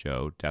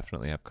 Joe,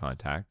 definitely have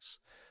contacts.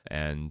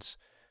 And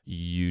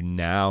you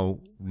now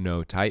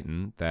know,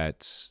 Titan,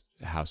 that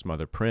House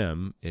Mother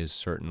Prim is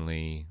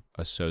certainly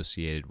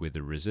associated with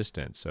the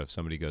Resistance. So if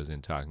somebody goes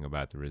in talking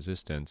about the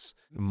Resistance,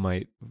 it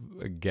might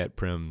get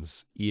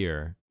Prim's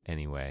ear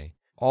anyway.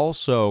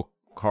 Also,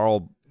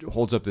 Carl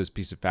holds up this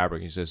piece of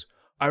fabric. He says,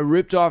 I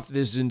ripped off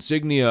this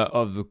insignia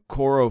of the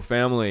Coro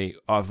family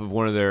off of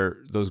one of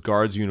those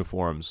guards'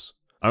 uniforms.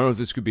 I don't know if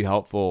this could be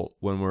helpful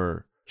when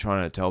we're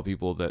trying to tell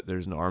people that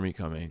there's an army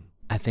coming.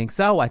 I think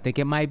so. I think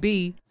it might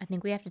be. I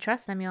think we have to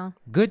trust them, y'all.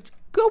 Good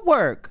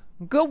work.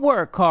 Good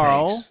work,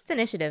 Carl. Thanks. It's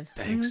initiative.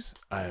 Thanks.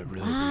 I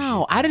really appreciate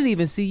Wow, that. I didn't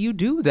even see you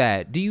do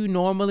that. Do you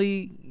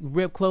normally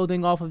rip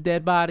clothing off of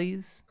dead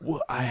bodies?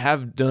 Well, I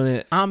have done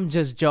it. I'm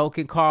just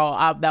joking, Carl.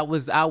 I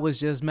was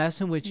just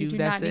messing with you. You do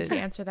That's not need it. to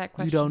answer that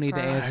question. You don't need to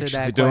Carl. answer I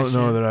that don't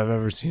question. know that I've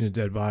ever seen a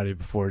dead body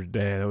before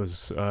today. That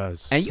was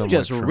And you somewhat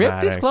just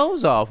ripped his traumatic.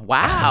 clothes off.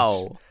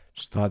 Wow.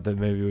 Just thought that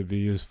maybe it would be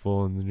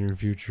useful in the near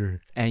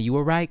future. And you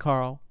were right,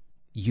 Carl.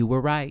 You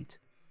were right.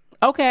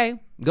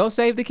 Okay, go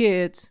save the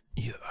kids.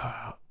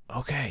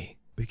 Okay,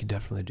 we can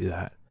definitely do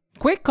that.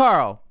 Quick,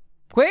 Carl.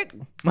 Quick.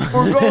 We're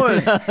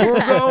going.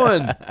 We're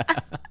going.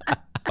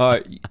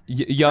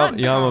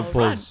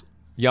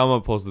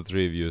 Yama pulls the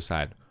three of you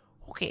aside.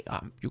 Okay,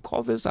 you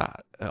call this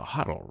a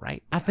huddle,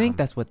 right? I think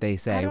that's what they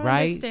say, I don't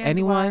right? understand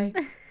Anyone?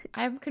 why-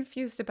 I'm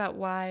confused about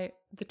why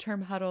the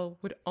term huddle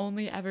would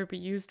only ever be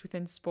used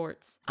within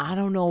sports. I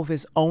don't know if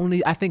it's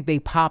only. I think they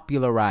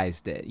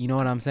popularized it. You know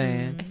what I'm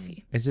saying? I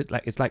see. Is it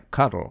like it's like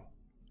cuddle?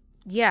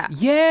 Yeah.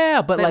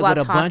 Yeah, but like while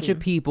with a bunch talking. of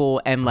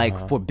people and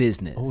like for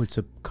business. Oh, it's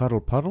a cuddle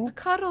puddle? A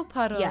cuddle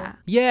puddle. Yeah.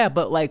 Yeah,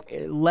 but like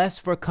less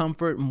for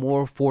comfort,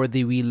 more for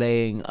the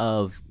relaying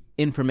of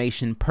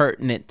information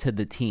pertinent to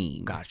the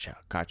team. Gotcha.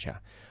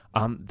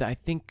 I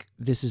think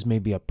this is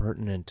maybe a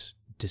pertinent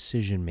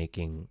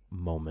decision-making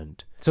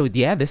moment. So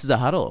yeah, this is a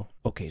huddle.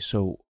 Okay,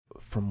 so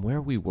from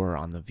where we were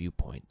on the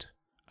viewpoint,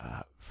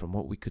 from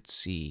what we could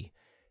see,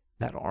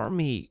 that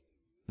army,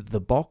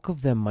 the bulk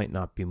of them might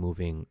not be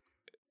moving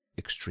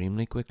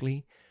extremely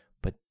quickly,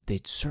 but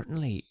they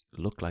certainly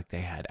look like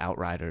they had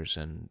outriders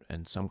and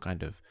some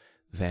kind of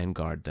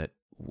vanguard that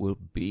will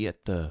be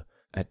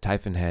at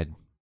Typhon Head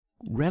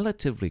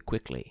relatively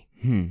quickly.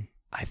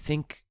 I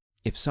think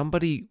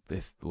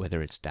if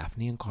whether it's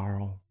Daphne and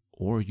Carl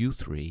or you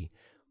three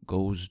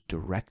goes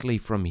directly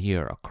from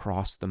here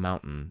across the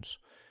mountains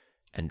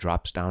and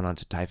drops down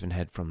onto Typhon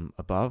Head from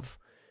above,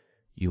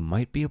 you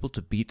might be able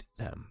to beat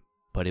them,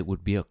 but it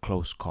would be a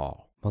close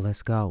call. Well,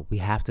 let's go. We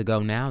have to go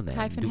now then.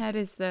 Typhon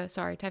Head's the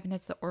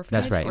orphanage.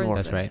 That's right. or is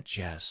That's the- right.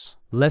 Yes.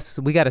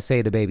 We got to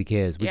save the baby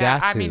kids. We Yeah,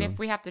 got to. I mean, if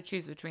we have to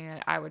choose between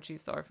it, I would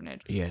choose the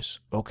orphanage. Yes.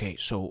 Okay,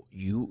 so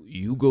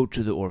you go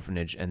to the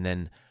orphanage, and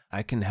then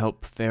I can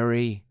help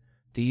ferry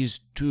these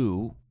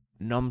two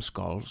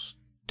numbskulls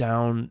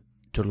down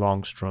to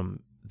Longstrom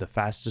the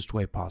fastest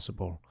way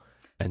possible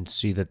and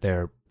see that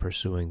they're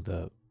pursuing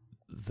the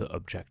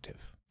objective.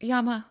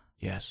 Yama,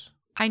 Yes.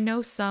 I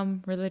know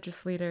some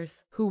religious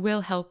leaders who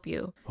will help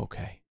you.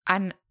 Okay.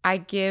 And I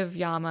give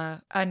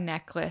Yama a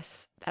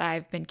necklace that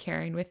I've been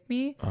carrying with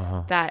me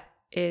Uh-huh. that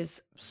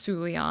is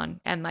Sulion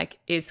and like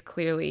is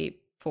clearly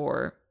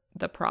for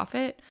the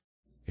prophet.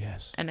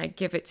 Yes. And I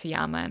give it to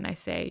Yama and I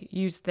say,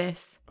 use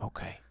this,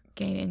 Okay.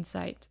 gain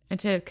insight, and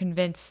to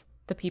convince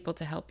the people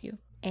to help you.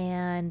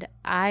 And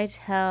I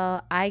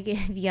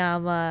give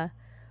Yama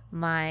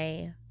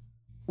my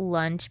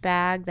lunch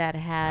bag that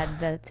had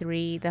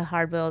the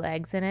hard-boiled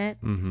eggs in it,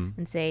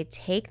 and say,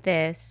 take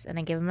this, and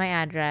I give him my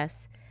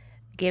address.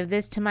 Give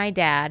this to my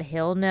dad.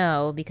 He'll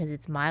know because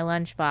it's my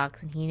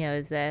lunchbox and he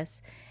knows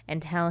this.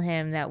 And tell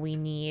him that we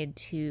need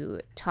to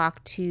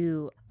talk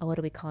to, what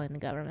are we calling the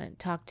government?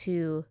 Talk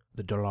to...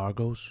 The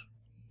Delargos?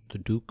 The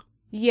Duke?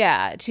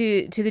 Yeah,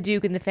 to the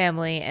Duke and the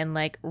family and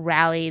like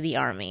rally the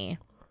army.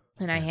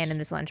 And I hand him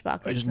this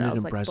lunchbox that Isn't it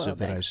smells like impressive spoiled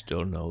that I eggs.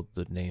 still know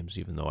the names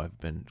even though I've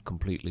been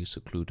completely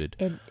secluded?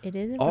 It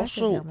is impressive.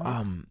 Also,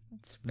 Yilmaz.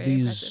 It's very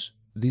impressive.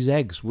 these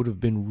eggs would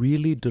have been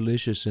really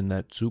delicious in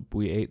that soup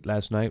we ate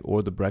last night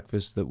or the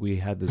breakfast that we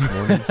had this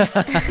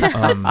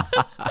morning.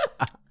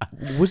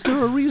 Was there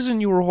a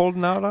reason you were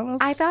holding out on us?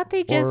 I thought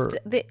they just,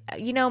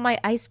 my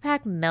ice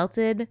pack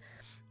melted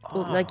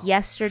like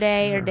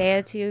yesterday or a day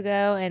or two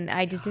ago, and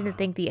I just didn't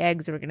think the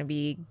eggs were going to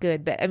be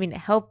good. But I mean,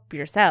 help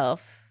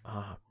yourself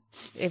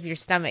if your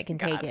stomach can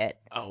take it.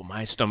 Oh,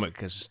 my stomach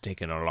has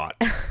taken a lot.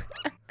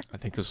 I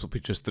think this will be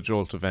just the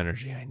jolt of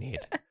energy I need.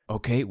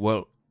 Okay,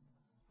 well,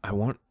 I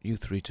want you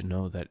three to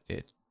know that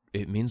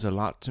it means a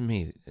lot to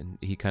me. And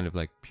he kind of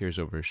like peers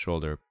over his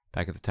shoulder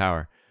back at the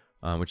tower,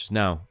 which is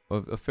now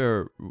a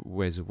fair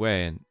ways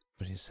away.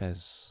 But he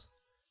says,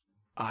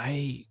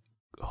 I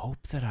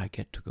hope that I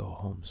get to go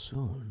home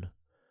soon,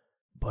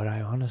 but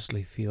I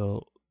honestly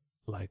feel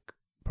like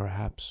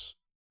perhaps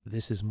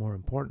this is more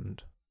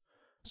important.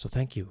 So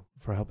thank you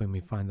for helping me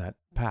find that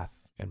path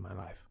in my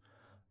life.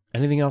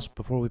 Anything else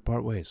before we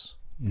part ways?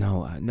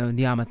 No,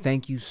 Niama,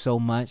 thank you so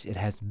much. It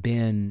has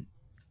been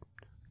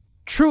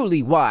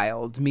truly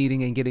wild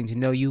meeting and getting to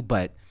know you,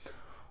 but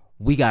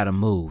we gotta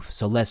move,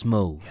 so let's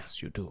move.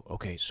 Yes, you do.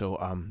 Okay, so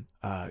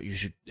you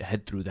should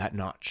head through that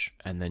notch,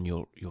 and then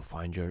you'll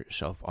find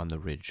yourself on the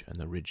ridge, and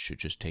the ridge should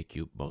just take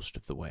you most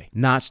of the way.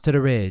 Notch to the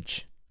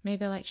ridge. May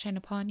the light shine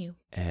upon you.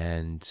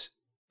 And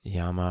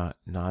Yama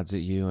nods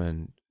at you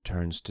and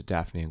turns to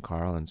Daphne and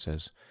Carl and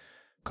says,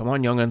 "Come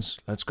on, young'uns,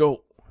 let's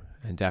go."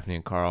 And Daphne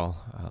and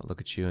Carl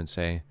look at you and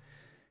say,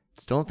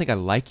 "Still don't think I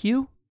like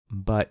you,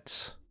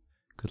 but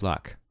good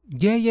luck."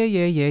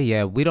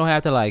 Yeah. We don't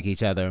have to like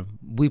each other.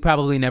 We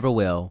probably never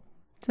will.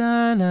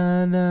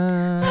 and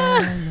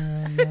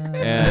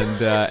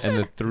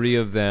the three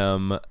of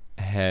them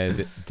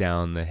head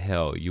down the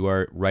hill. You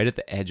are right at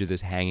the edge of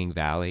this hanging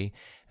valley,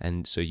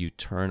 and so you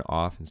turn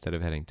off. Instead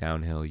of heading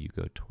downhill, you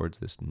go towards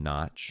this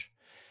notch,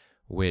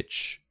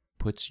 which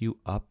puts you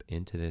up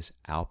into this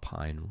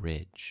alpine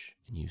ridge.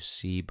 And you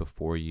see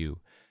before you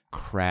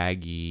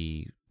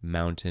craggy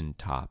mountain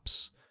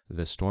tops,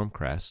 the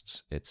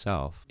Stormcrest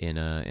itself in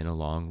a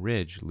long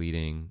ridge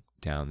leading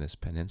down this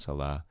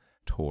peninsula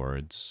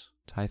towards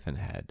Typhon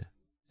Head.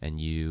 And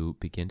you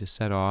begin to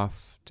set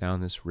off down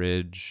this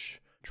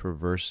ridge,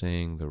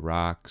 traversing the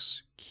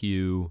rocks.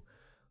 Cue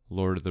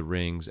Lord of the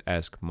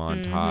Rings-esque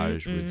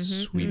montage with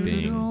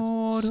sweeping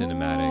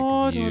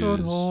cinematic views.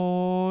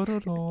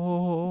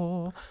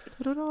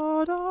 We're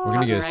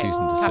going to get a cease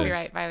and desist.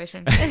 Copyright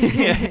violation.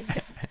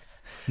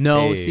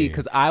 No, Hey. see,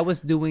 because I was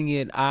doing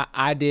it.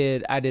 I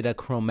did a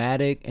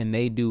chromatic, and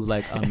they do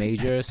like a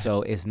major,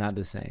 so it's not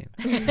the same.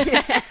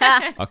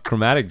 A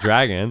chromatic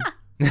dragon.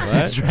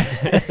 What?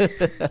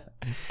 right.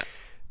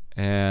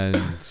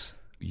 And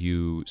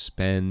you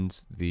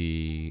spend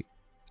the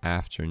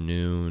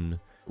afternoon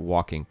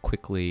walking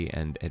quickly,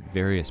 and at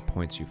various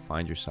points you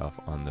find yourself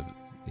on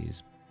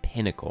these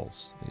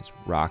pinnacles, these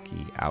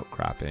rocky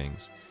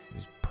outcroppings,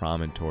 these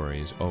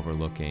promontories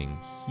overlooking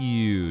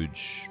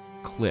huge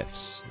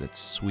cliffs that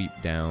sweep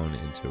down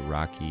into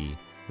rocky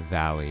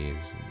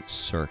valleys and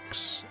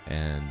cirques,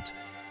 and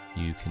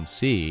you can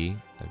see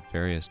at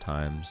various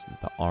times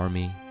the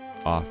army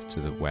off to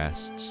the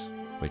west,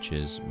 which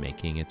is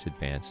making its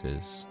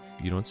advances.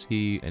 You don't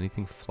see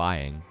anything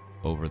flying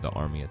over the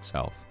army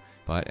itself,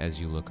 but as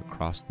you look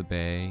across the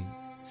bay,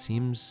 it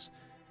seems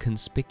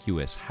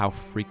conspicuous how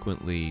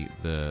frequently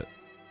the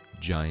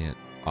giant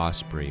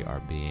osprey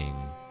are being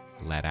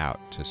let out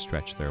to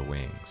stretch their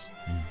wings.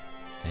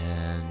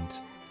 And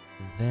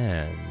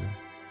then,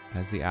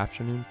 as the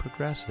afternoon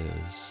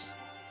progresses,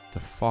 the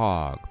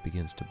fog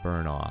begins to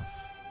burn off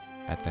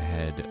at the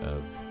head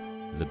of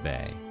the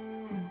bay,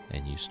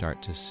 and you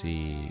start to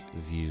see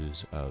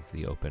views of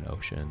the open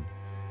ocean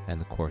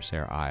and the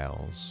Corsair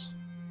Isles,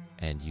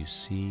 and you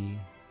see,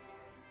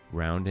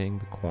 rounding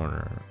the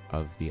corner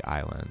of the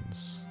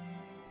islands,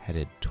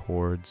 headed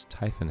towards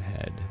Typhon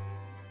Head,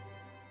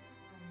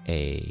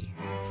 a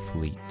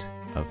fleet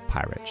of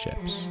pirate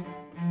ships.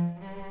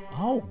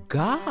 Oh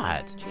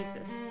God.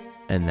 Jesus.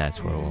 And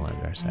that's where we'll end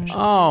our session.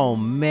 Oh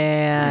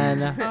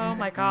man. Oh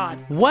my God.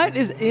 What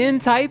is in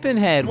Typhon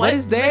Head? What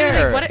is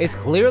there? Literally, It's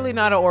clearly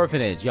not an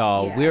orphanage,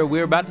 y'all. Yeah.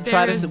 We're about to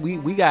try There's- this.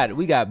 We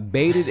got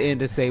baited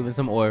into saving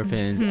some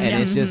orphans, and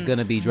it's just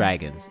gonna be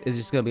dragons. It's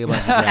just gonna be a bunch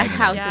of A dragons.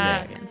 house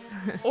Yeah. of dragons.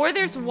 Or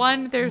there's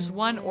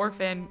one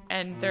orphan,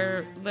 and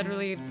they're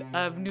literally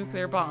a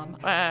nuclear bomb,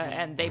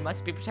 and they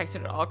must be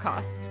protected at all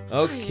costs.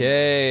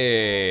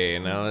 Okay,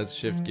 now let's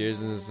shift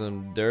gears into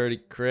some dirty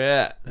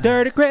crit.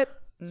 Dirty crip.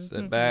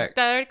 Sit back,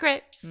 Third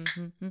crit.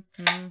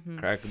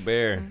 crack a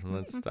beer, and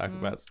let's talk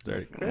about some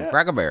dirty crit.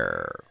 Cracker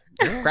bear.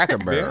 Cracker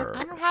bear.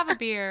 I don't have a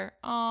beer.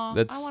 I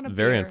That's want a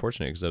very beer.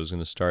 unfortunate, because I was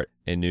going to start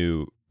a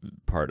new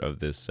part of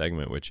this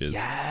segment, which is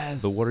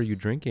Yes. the "What are you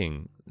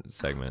drinking?"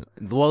 segment.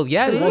 Well,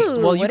 yeah. Ooh,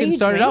 Well, you what are can you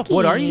start it off.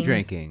 What are you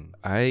drinking?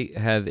 drinking? I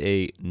have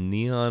a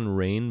Neon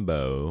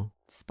Rainbow.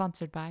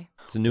 Sponsored by.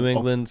 It's a New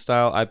England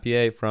style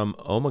IPA from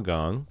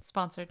Omagong.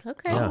 Sponsored.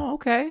 Okay. Yeah. Oh,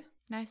 okay.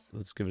 Nice.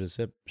 Let's give it a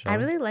sip, shall I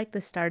we? really like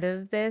the start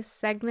of this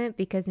segment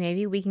because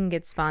maybe we can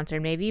get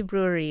sponsored. Maybe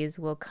breweries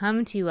will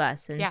come to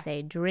us and Yeah.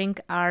 say,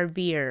 drink our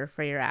beer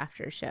for your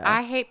after show.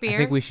 I hate beer. I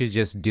think we should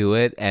just do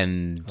it,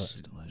 and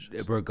That's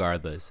delicious.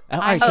 regardless.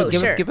 All right. So Oh,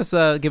 give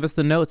sure. us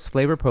the notes,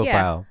 flavor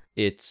profile.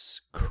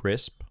 It's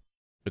crisp.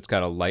 It's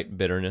got a light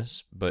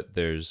bitterness, but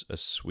there's a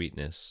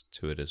sweetness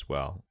to it as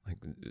well, like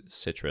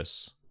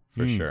citrus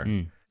for sure.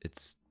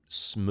 It's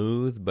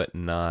smooth but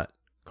not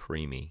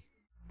creamy.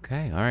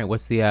 Okay. All right.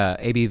 What's the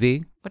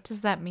ABV? What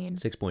does that mean?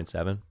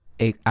 6.7.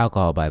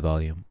 alcohol by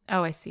volume.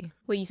 Oh, I see.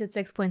 Wait, you said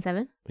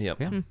 6.7? Yep.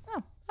 Yeah.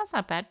 Oh, that's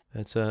not bad.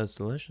 It's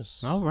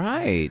delicious. All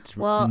right.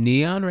 Well,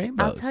 Neon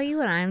rainbows. I'll tell you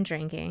what I'm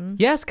drinking.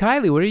 Yes,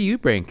 Kylie, what are you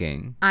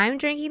drinking? I'm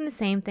drinking the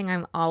same thing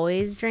I'm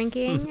always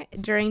drinking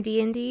during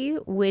D&D,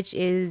 which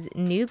is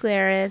New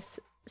Glarus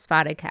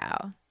Spotted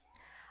Cow.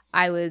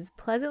 I was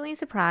pleasantly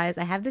surprised.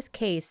 I have this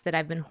case that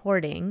I've been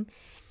hoarding,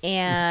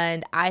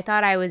 and I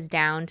thought I was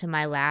down to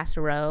my last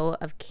row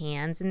of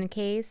cans in the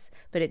case,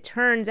 but it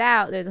turns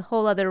out there's a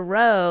whole other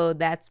row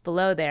that's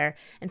below there.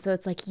 And so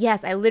it's like,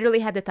 yes, I literally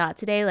had the thought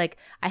today, like,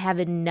 I have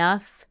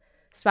enough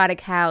Spotted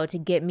Cow to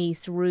get me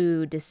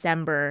through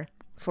December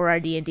for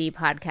our D&D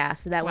podcast,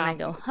 so that when I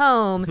go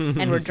home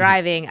and we're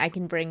driving, I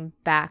can bring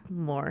back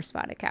more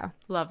Spotted Cow.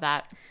 Love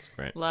that. That's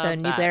great. Love So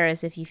New that.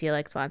 Glarus, if you feel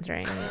like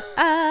sponsoring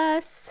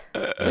us.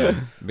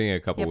 Being a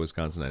couple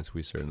Wisconsinites,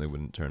 we certainly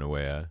wouldn't turn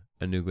away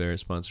a New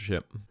Glarus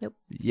sponsorship.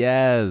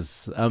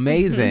 Yes,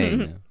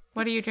 amazing.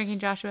 What are you drinking,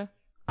 Joshua?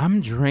 I'm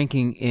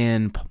drinking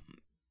in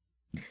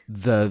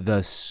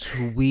the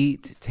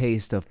sweet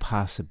taste of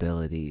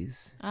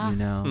possibilities. You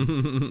know,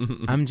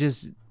 I'm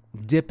just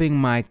dipping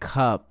my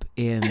cup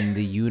in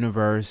the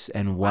universe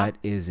and what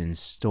is in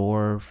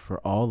store for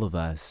all of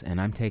us, and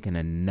I'm taking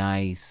a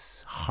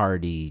nice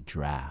hearty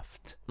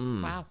draft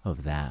Wow.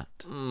 of that.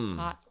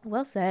 Hot.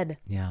 Well said.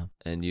 Yeah.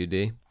 And you,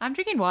 D? I'm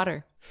drinking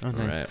water. Oh,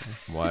 nice.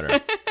 Right.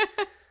 Water.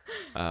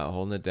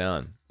 Holding it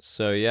down.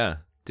 So, yeah.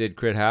 Did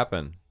crit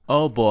happen?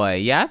 Oh boy,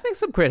 yeah, I think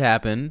some crit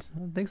happened.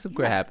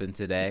 Happened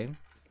today.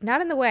 Not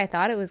in the way I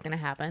thought it was going to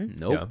happen.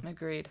 Nope. Yeah.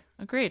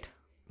 Agreed.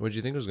 What did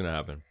you think was going to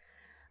happen?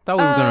 Thought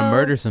we were gonna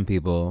murder some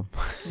people.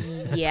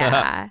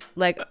 Yeah.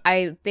 Like,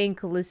 I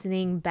think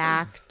listening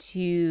back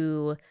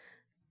to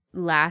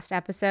last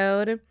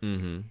episode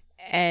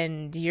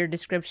and your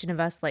description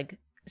of us, like,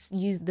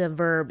 use the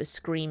verb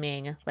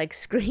screaming, like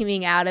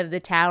screaming out of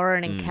the tower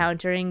and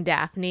encountering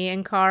Daphne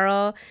and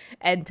Carl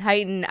and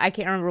Titan. I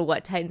can't remember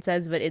what Titan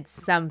says, but it's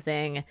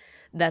something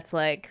that's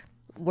like,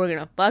 we're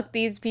gonna fuck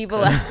these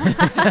people up.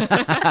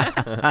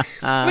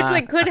 Which,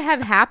 like, could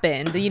have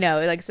happened, you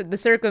know, like, so the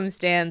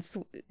circumstance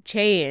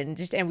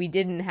changed and we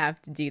didn't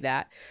have to do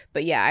that.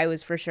 But yeah, I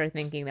was for sure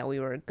thinking that we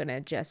were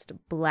gonna just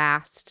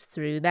blast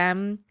through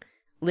them,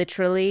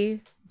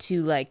 literally,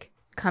 to, like,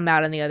 come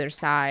out on the other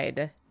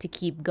side to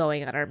keep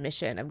going on our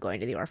mission of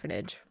going to the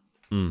orphanage.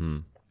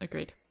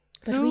 Agreed.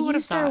 But Who we would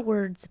have used our thought?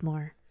 words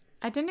more.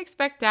 I didn't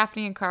expect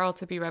Daphne and Carl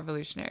to be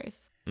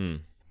revolutionaries.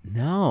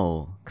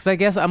 No, because I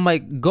guess I'm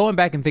like going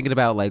back and thinking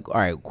about, like,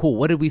 all right, cool.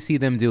 What did we see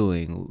them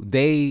doing?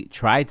 They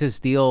tried to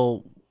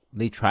steal.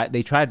 They tried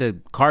to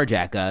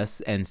carjack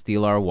us and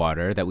steal our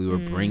water that we were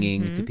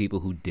bringing to people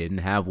who didn't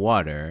have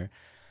water,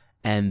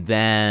 and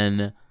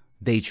then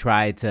they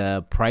tried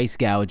to price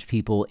gouge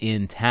people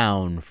in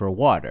town for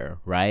water.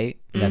 Right?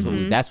 Those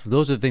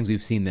are the things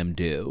we've seen them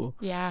do.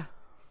 Yeah.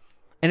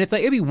 And it's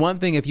like, it'd be one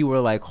thing if you were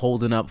like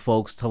holding up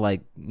folks to,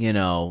 like, you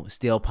know,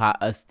 steal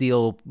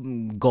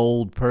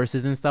gold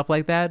purses and stuff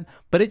like that.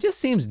 But it just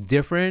seems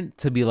different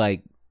to be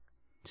like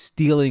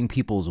stealing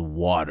people's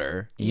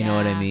water. You know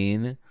what I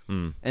mean?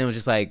 And it was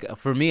just like,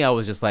 for me, I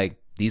was just like,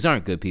 these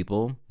aren't good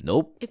people.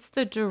 Nope. It's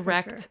the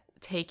direct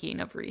taking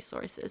of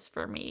resources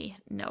for me.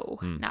 No,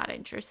 not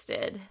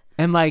interested.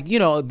 And, like, you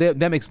know,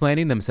 them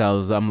explaining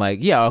themselves, I'm like,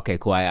 yeah, okay,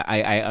 cool.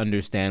 I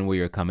understand where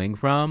you're coming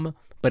from.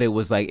 But it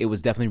was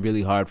definitely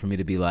really hard for me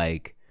to be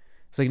like,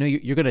 it's like, no,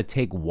 you're going to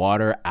take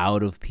water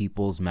out of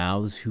people's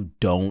mouths who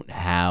don't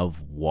have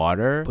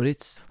water. But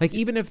it's like,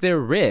 even if they're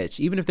rich,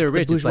 the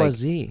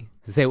bourgeoisie.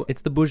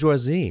 It's the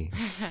bourgeoisie.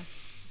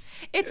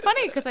 It's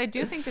funny because I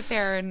do think that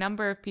there are a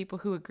number of people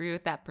who agree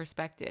with that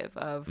perspective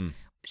of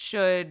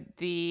should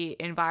the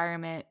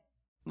environment,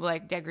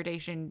 like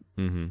degradation,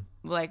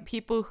 like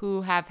people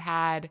who have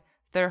had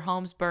their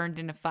homes burned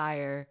in a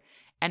fire,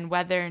 and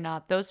whether or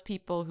not those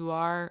people who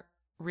are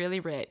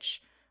really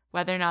rich,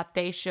 whether or not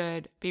they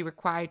should be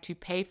required to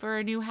pay for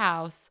a new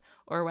house,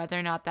 or whether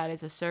or not that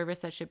is a service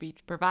that should be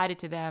provided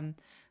to them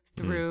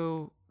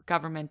through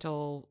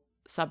governmental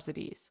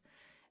subsidies.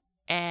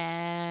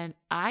 And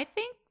I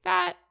think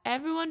that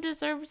everyone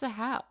deserves a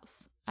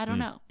house. I don't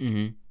know.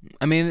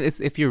 I mean,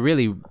 if you're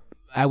really,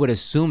 I would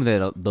assume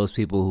that those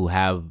people who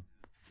have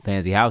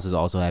fancy houses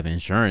also have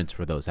insurance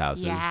for those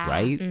houses,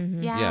 right?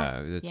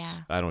 Yeah.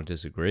 I don't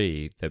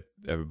disagree that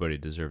everybody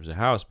deserves a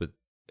house, but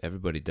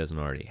everybody doesn't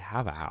already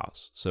have a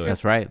house. So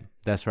That's right.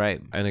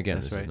 And again,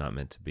 this is not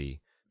meant to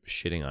be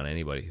shitting on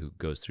anybody who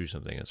goes through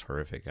something as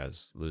horrific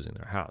as losing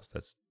their house.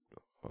 That's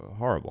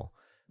horrible.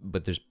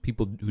 But there's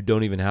people who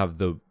don't even have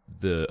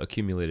the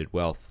accumulated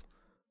wealth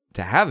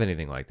to have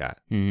anything like that.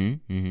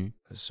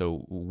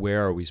 So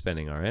where are we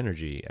spending our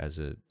energy as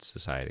a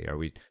society? Are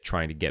we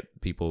trying to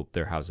get people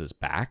their houses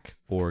back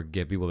or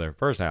get people their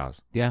first house?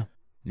 Yeah.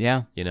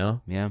 You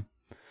know? Yeah.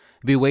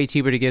 It'd be way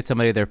cheaper to get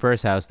somebody their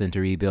first house than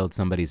to rebuild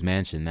somebody's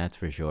mansion. That's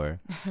for sure.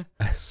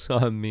 I saw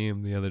a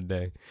meme the other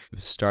day. It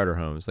was starter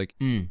homes. Like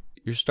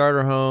your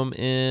starter home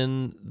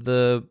in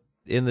the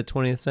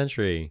 20th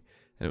century,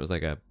 and it was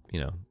like a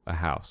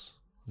house,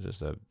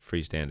 just a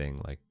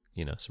freestanding, like,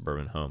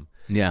 suburban home.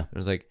 Yeah. It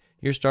was like,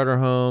 your starter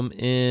home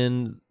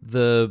in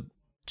the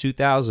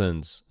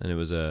 2000s, and it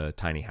was a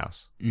tiny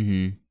house.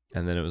 Mm-hmm.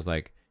 And then it was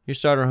like, your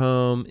starter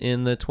home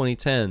in the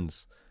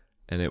 2010s,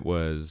 and it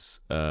was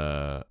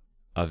a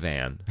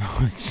van.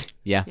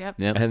 Yeah. Yep.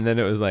 And then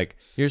it was like,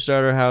 your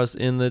starter house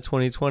in the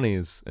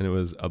 2020s, and it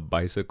was a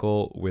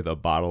bicycle with a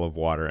bottle of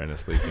water and a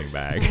sleeping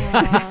bag.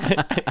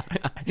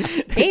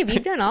 Babe,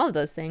 you've done all of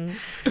those things.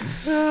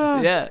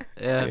 Yeah.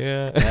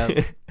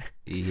 Yeah.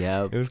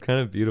 Yep. It was kind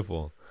of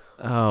beautiful.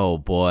 Oh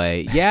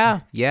boy.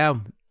 Yeah. It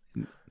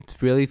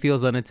really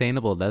feels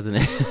unattainable, doesn't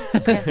it?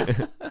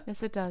 Yes.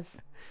 Yes, it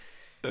does.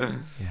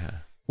 Yeah.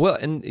 Well,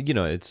 and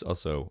it's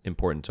also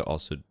important to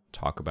also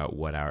talk about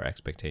what our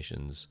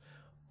expectations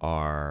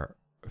are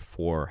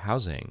for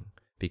housing,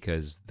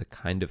 because the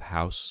kind of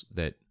house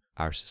that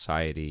our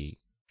society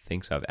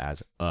thinks of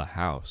as a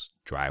house,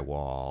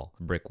 drywall,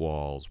 brick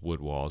walls, wood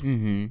walls,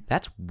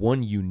 that's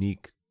one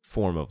unique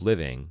form of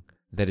living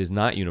that is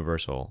not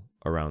universal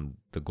around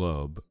the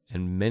globe.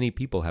 And many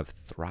people have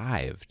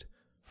thrived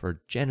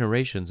for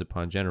generations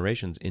upon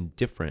generations in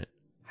different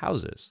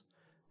houses.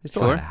 They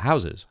still have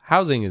houses.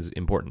 Housing is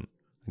important.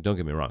 Don't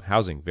get me wrong.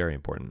 Housing, very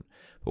important.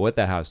 But what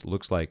that house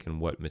looks like and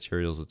what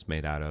materials it's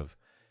made out of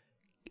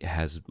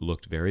has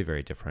looked very,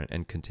 very different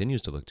and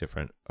continues to look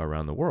different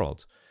around the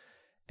world.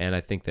 And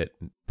I think that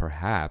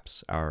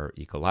perhaps our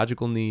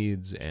ecological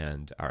needs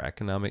and our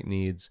economic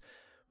needs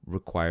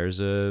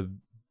requires a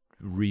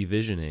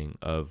revisioning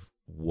of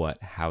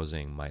what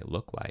housing might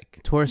look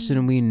like.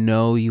 Torsten, we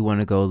know you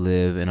want to go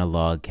live in a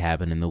log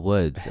cabin in the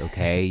woods,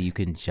 okay? You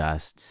can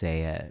just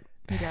say it.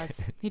 He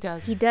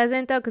does. He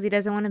doesn't, though, because he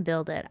doesn't want to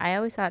build it. I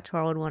always thought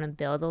Tor would want to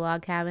build a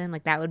log cabin.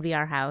 Like, that would be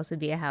our house. Would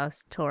be a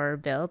house Tor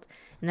built.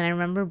 And then I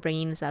remember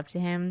bringing this up to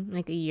him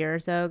like a year or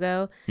so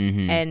ago.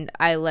 And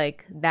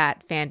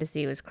that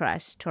fantasy was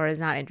crushed. Tor is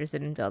not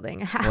interested in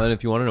building a house. Well, and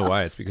if you want to know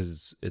why, it's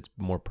because it's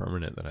more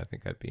permanent than I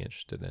think I'd be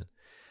interested in.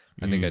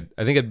 I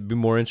think I'd be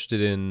more interested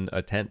in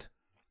a tent,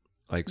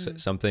 like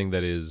something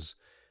that is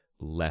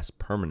less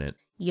permanent.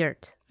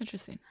 Yurt.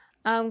 Interesting.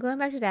 Going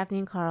back to Daphne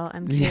and Carl,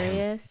 I'm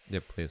curious.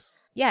 Yeah, please.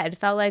 Yeah, it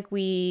felt like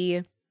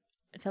we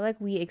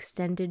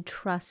extended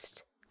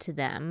trust to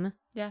them.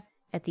 Yeah.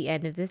 At the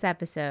end of this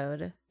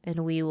episode,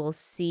 and we will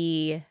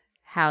see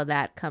how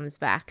that comes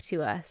back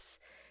to us,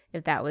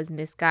 if that was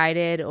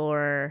misguided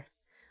or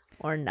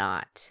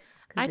not.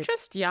 I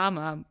trust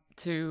Yama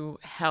to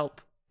help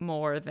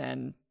more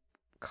than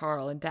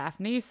Carl and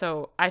Daphne,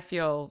 so I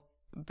feel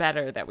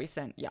better that we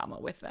sent Yama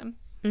with them.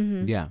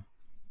 Yeah,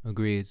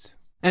 agreed.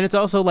 And it's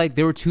also like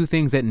there were two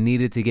things that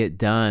needed to get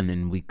done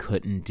and we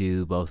couldn't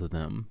do both of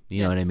them.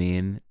 You know what I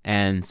mean?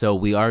 And so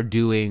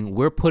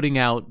we're putting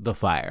out the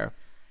fire.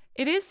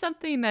 It is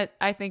something that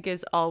I think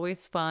is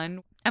always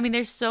fun. I mean,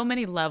 there's so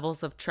many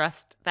levels of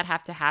trust that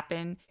have to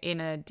happen in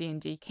a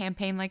D&D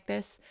campaign like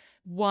this.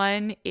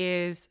 One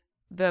is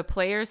the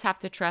players have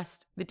to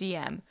trust the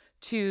DM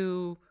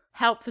to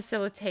help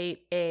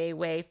facilitate a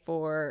way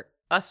for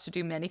us to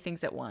do many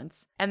things at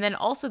once. And then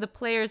also the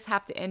players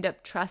have to end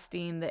up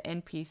trusting the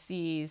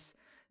NPCs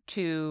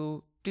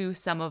to do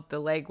some of the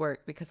legwork,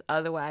 because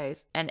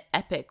otherwise an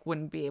epic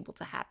wouldn't be able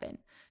to happen.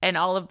 And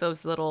all of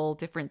those little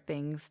different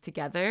things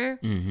together,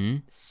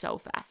 so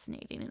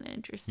fascinating and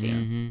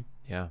interesting.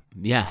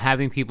 Yeah,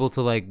 having people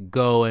to like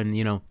go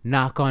and,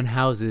 knock on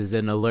houses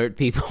and alert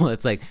people.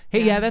 It's like,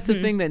 hey, that's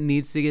a thing that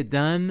needs to get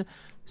done.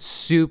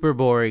 Super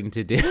boring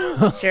to do.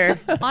 Sure.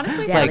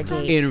 Honestly, like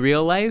in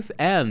real life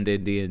and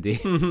in D&D.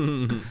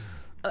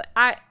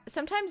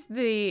 Sometimes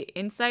the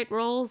insight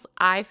rolls,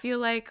 I feel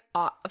like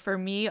for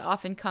me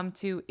often come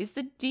to, is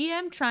the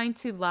DM trying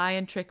to lie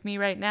and trick me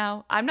right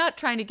now? I'm not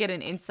trying to get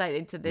an insight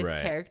into this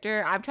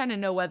character. I'm trying to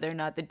know whether or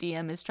not the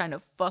DM is trying to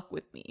fuck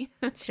with me.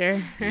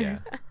 Sure. Yeah.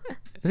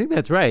 I think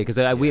that's right, because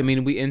I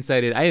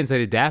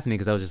incited Daphne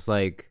because I was just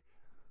like,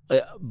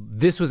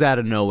 this was out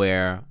of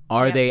nowhere.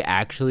 Are they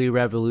actually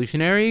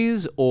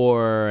revolutionaries,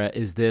 or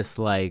is this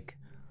like,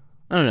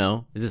 I don't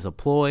know, is this a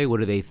ploy? What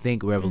do they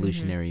think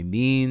revolutionary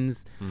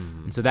means?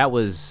 And so that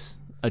was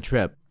a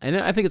trip. And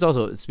I think it's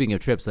also, speaking of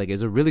trips, like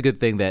it's a really good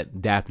thing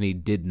that Daphne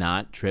did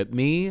not trip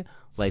me,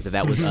 like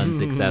that was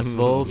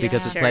unsuccessful,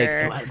 because it's like,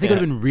 I think it would have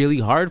been really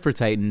hard for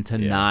Titan to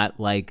not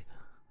like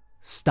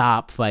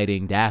stop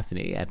fighting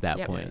Daphne at that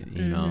point,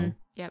 you know?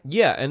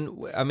 Yeah,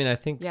 and I mean, I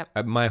think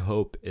my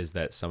hope is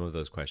that some of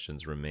those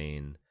questions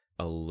remain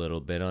a little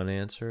bit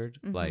unanswered,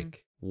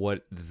 like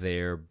what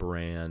their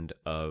brand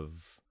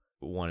of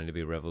wanting to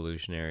be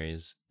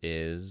revolutionaries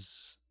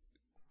is.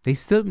 They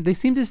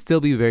seem to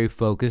still be very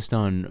focused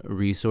on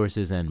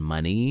resources and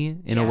money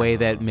in a way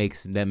that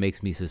makes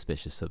me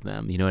suspicious of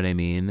them. You know what I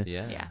mean?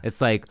 Yeah. It's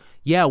like,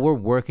 we're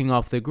working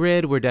off the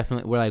grid.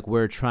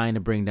 We're trying to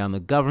bring down the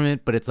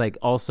government, but it's like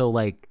also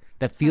like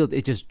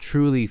it just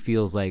truly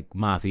feels like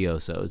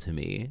mafioso to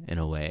me in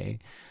a way,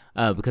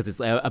 because it's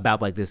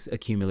about like this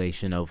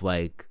accumulation of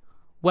like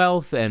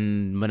wealth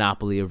and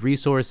monopoly of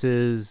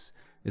resources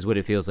is what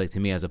it feels like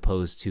to me, as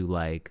opposed to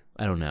like,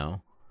 I don't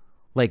know,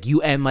 like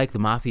the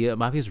mafia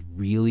is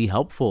really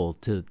helpful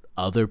to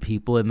other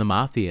people in the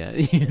mafia,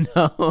 you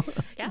know?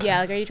 Yeah,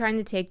 like, are you trying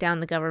to take down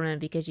the government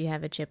because you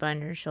have a chip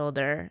on your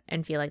shoulder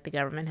and feel like the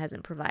government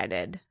hasn't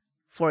provided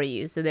for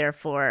you, so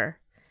therefore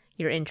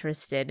you're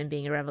interested in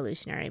being a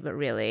revolutionary, but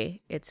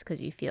really it's because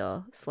you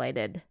feel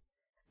slighted,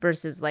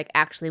 versus like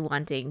actually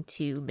wanting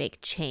to make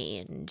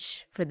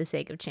change for the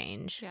sake of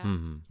change. Yeah.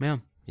 Yeah.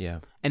 Yeah.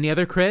 Any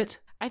other crit?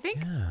 I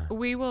think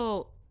we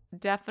will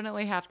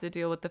definitely have to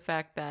deal with the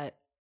fact that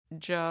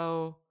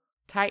Joe,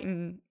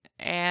 Titan,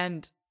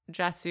 and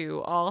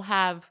Jasoo all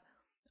have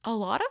a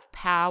lot of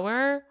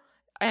power,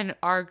 and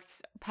our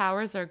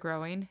powers are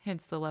growing,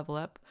 hence the level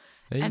up.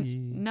 Hey.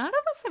 And none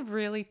of us have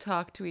really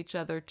talked to each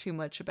other too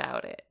much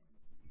about it.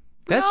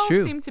 That's we all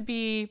true. seem to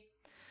be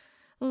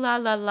la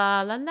la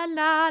la la la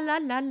la la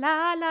la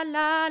la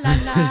la la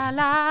la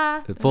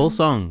la. Full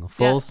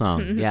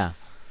song. Yeah.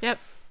 Yep.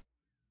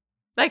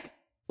 Like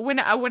when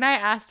I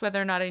asked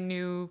whether or not I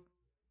knew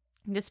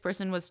this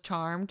person was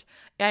charmed,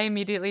 I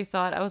immediately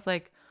thought, I was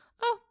like,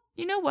 oh,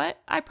 you know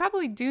what? I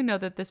probably do know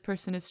that this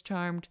person is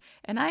charmed,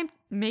 and I'm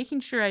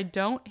making sure I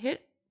don't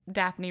hit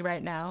Daphne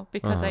right now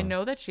because I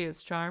know that she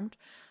is charmed.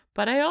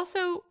 But I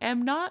also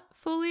am not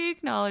fully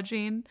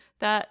acknowledging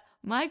that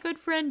my good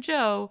friend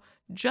Joe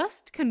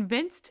just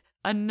convinced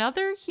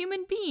another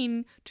human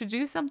being to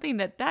do something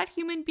that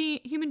human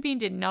being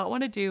did not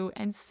want to do,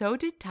 and so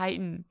did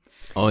Titan.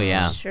 Oh,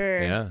 yeah.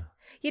 Sure. Yeah.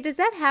 Yeah, does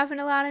that happen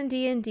a lot in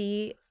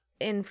D&D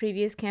in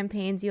previous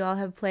campaigns you all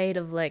have played,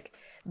 of like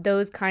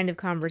those kind of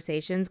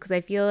conversations? Because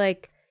I feel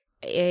like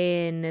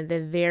in the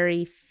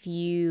very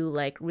few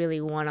like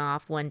really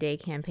one-off one-day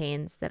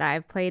campaigns that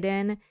I've played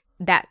in,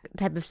 that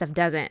type of stuff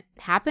doesn't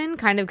happen,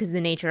 kind of because of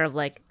the nature of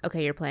like,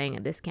 okay, you're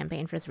playing this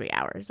campaign for 3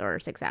 hours or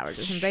 6 hours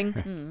or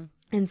something.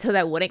 And so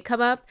that wouldn't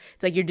come up.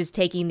 It's like you're just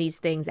taking these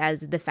things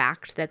as the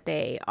fact that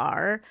they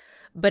are.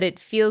 But it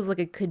feels like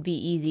it could be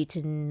easy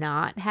to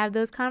not have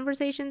those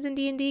conversations in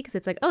D&D, because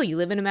it's like, oh, you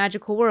live in a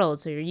magical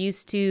world, so you're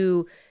used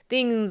to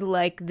things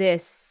like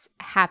this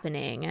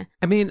happening.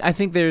 I mean, I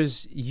think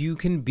you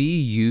can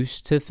be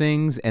used to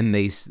things and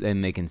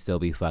they can still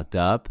be fucked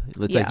up.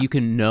 It's like you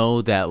can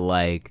know that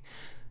like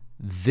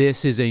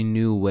this is a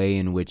new way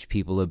in which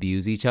people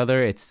abuse each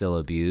other. It's still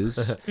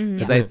abuse.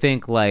 Because I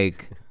think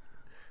like,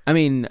 I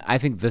mean, I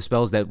think the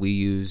spells that we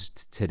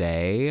used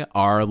today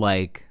are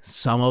like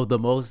some of the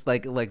most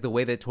like the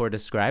way that Tor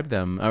described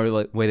them, or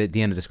like the way that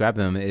Deanna described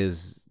them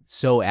is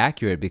so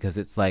accurate, because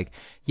it's like,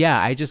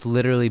 yeah, I just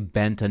literally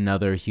bent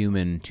another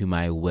human to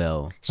my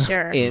will.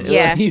 Sure.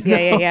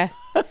 Yeah.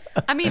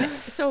 I mean,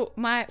 so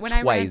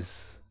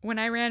Twice. when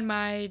I ran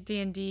my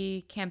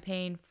D&D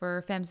campaign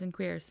for Femmes and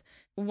Queers,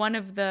 one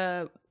of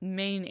the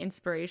main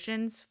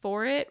inspirations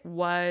for it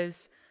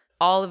was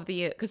all of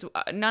the, because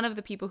none of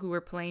the people who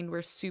were playing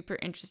were super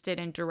interested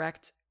in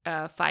direct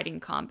fighting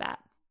combat.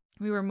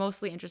 We were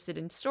mostly interested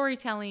in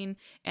storytelling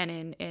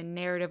and in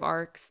narrative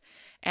arcs.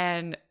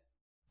 And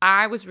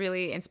I was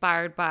really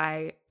inspired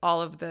by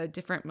all of the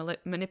different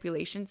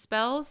manipulation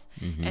spells.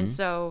 And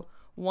so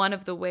one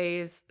of the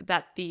ways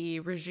that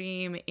the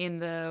regime in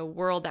the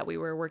world that we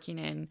were working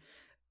in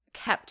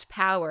kept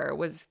power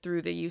was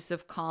through the use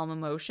of calm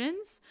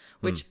emotions,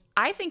 which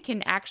I think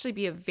can actually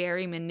be a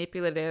very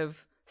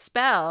manipulative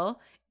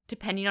spell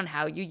depending on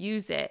how you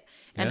use it.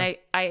 And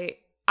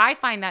I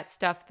find that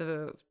stuff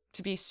to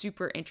be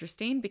super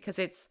interesting, because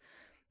it's,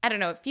 I don't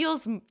know, it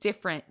feels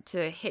different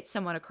to hit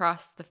someone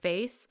across the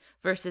face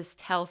versus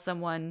tell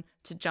someone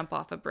to jump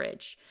off a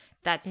bridge.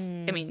 That's,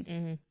 I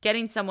mean,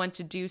 getting someone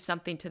to do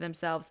something to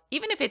themselves,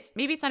 even if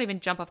maybe it's not even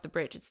jump off the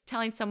bridge, it's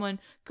telling someone,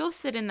 go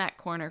sit in that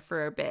corner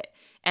for a bit,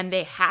 and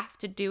they have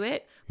to do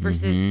it,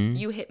 versus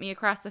you hit me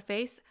across the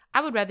face.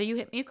 I would rather you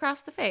hit me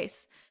across the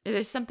face.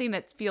 There's something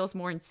that feels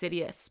more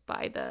insidious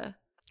by the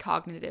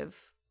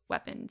cognitive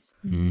weapons.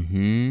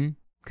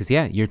 Because,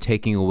 you're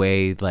taking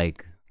away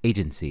like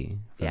agency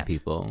from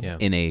people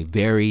in a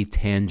very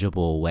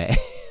tangible way.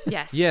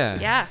 Yes.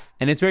 Yeah.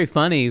 And it's very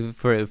funny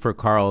for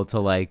Carl to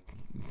like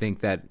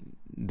think that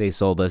they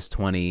sold us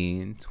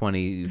 20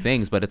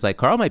 things, but it's like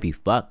Carl might be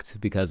fucked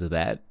because of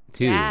that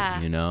too,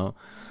 you know?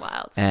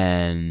 Wild.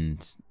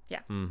 And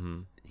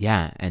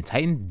and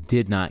Titan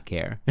did not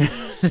care.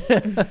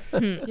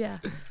 Yeah.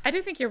 I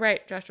do think you're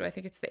right, Joshua. I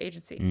think it's the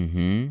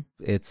agency.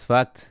 It's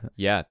fucked.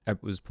 Yeah, I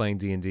was playing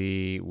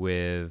D&D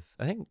with,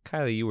 I think,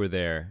 Kylie, you were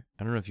there.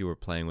 I don't know if you were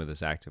playing with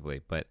us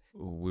actively, but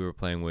we were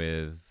playing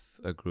with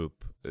a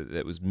group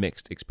that was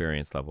mixed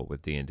experience level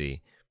with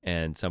D&D,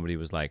 and somebody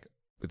was like,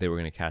 they were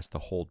going to cast the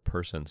hold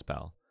person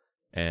spell,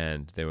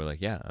 and they were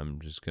like, yeah, I'm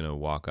just going to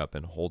walk up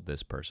and hold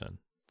this person.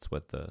 That's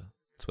what the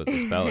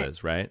spell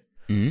is, right?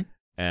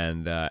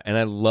 And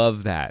I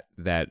love that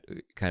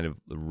kind of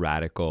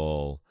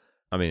radical,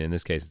 I mean, in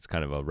this case, it's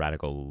kind of a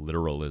radical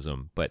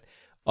literalism, but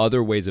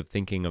other ways of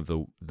thinking of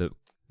the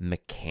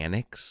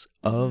mechanics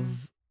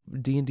of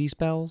D&D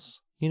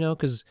spells, you know,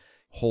 because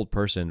hold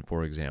person,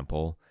 for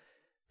example,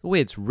 the way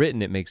it's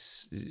written, it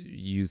makes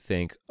you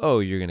think, oh,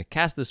 you're going to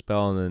cast the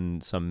spell and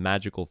then some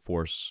magical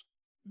force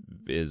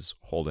is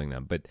holding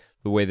them. But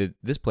the way that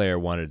this player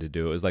wanted to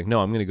do it was like, no,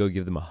 I'm going to go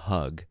give them a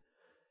hug,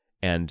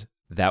 and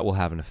that will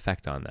have an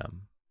effect on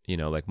them. You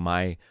know, like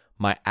my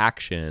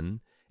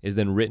action is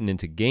then written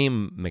into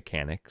game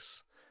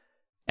mechanics,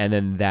 and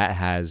then that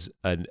has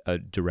a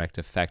direct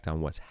effect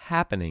on what's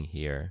happening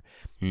here.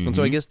 And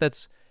so I guess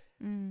that's,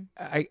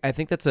 I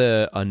think that's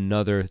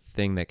another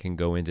thing that can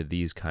go into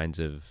these kinds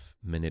of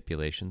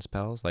manipulation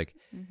spells. Like,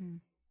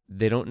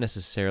 they don't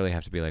necessarily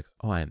have to be like,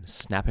 oh, I'm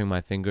snapping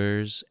my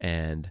fingers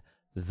and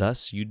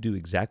thus you do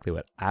exactly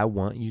what I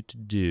want you to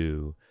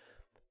do.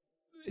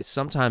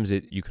 Sometimes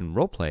you can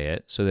role play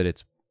it so that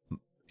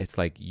it's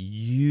like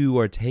you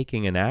are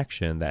taking an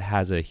action that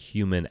has a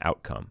human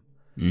outcome.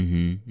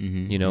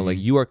 You know, like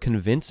you are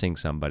convincing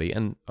somebody,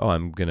 and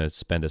I'm gonna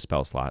spend a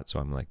spell slot, so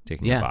I'm like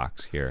taking a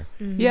box here.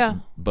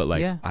 But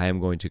like I am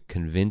going to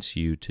convince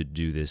you to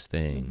do this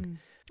thing,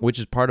 which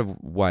is part of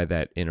why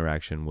that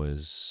interaction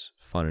was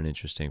fun and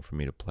interesting for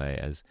me to play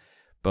as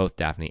both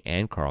Daphne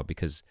and Carl,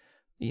 because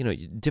you know,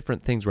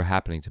 different things were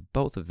happening to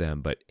both of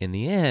them, but in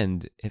the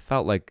end it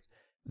felt like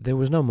there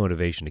was no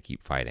motivation to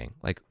keep fighting.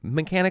 Like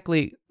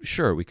mechanically,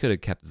 sure, we could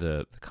have kept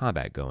the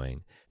combat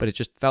going, but it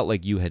just felt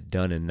like you had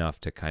done enough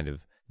to kind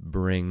of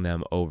bring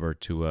them over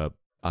to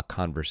a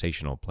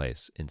conversational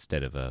place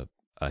instead of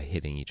a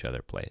hitting each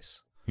other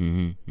place.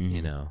 You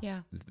know?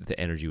 Yeah. The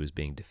energy was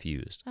being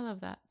diffused. I love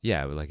that.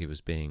 Yeah, like it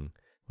was being,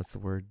 what's the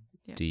word?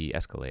 Yeah.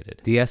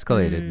 De-escalated.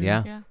 De-escalated,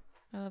 yeah. Yeah,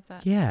 I love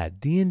that. Yeah,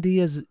 D&D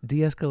is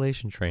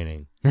de-escalation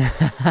training.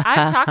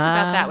 I've talked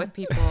about that with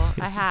people.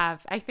 I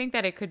have. I think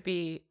that it could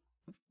be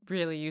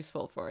really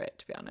useful for it,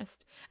 to be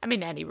honest. I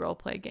mean, any role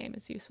play game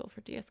is useful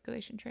for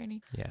de-escalation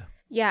training.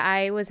 Yeah,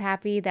 I was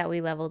happy that we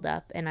leveled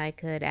up and I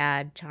could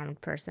add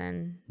Charmed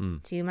Person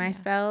to my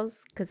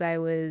spells, because I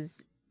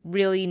was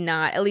really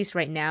not, at least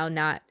right now,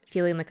 not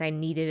feeling like I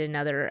needed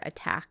another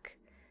attack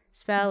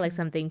spell, like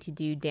something to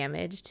do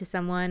damage to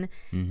someone.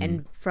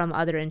 And from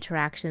other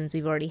interactions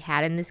we've already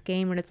had in this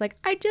game, when it's like,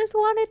 I just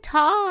want to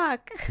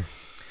talk.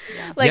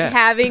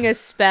 Having a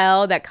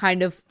spell that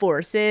kind of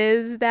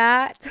forces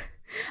that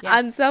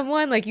on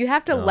someone, like you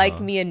have to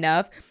like me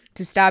enough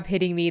to stop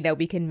hitting me that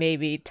we can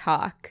maybe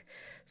talk.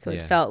 So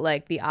it felt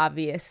like the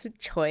obvious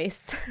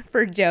choice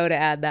for Joe to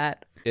add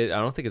that. I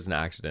don't think it's an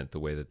accident the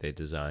way that they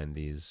design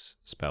these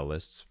spell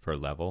lists for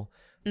level,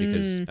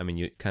 because I mean,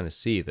 you kind of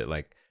see that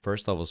like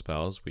first level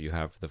spells, what you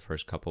have for the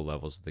first couple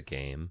levels of the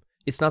game,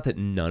 it's not that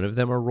none of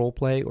them are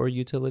roleplay or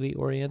utility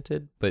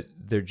oriented, but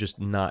they're just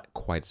not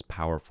quite as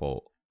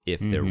powerful if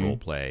they're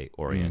roleplay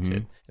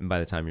oriented. And by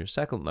the time you're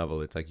second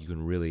level, it's like you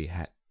can really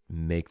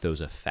make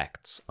those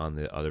effects on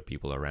the other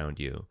people around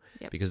you,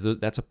 because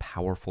that's a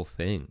powerful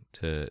thing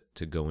to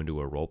go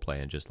into a role play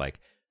and just like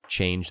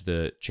change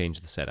the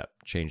setup,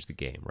 change the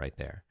game right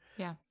there.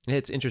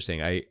 It's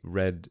interesting. I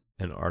read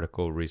an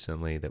article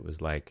recently that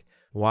was like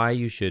why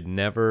you should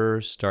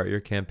never start your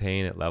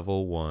campaign at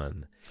level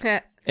 1.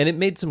 And it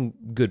made some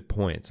good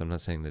points. I'm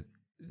not saying that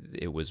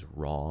it was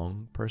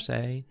wrong per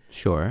se,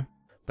 Sure.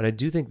 but I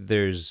do think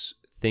there's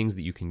things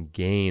that you can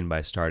gain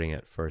by starting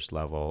at first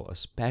level,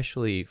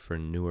 especially for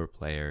newer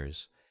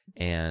players.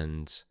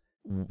 And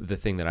the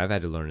thing that I've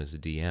had to learn as a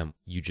DM,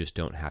 you just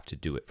don't have to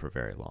do it for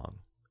very long.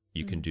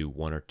 You can do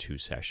 1 or 2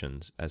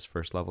 sessions as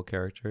first level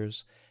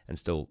characters and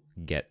still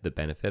get the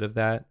benefit of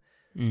that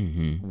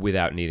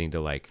without needing to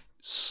like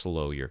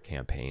slow your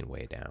campaign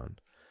way down.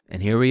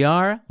 And here we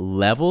are,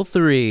 level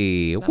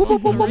 3. Level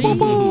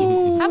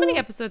 3. How many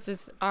episodes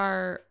is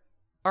our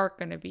arc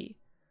going to be?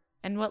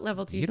 And what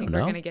level do you think we're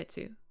going to get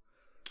to?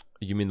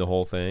 You mean the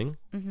whole thing?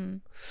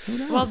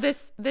 Well,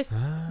 this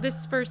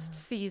first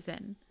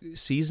season.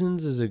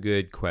 Seasons is a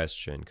good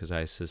question, because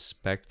I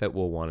suspect that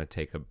we'll want to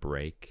take a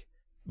break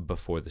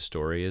before the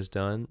story is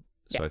done.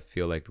 So I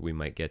feel like we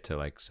might get to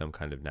like some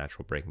kind of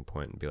natural breaking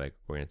point and be like,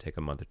 we're going to take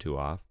a month or 2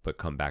 off, but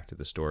come back to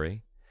the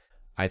story.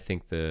 I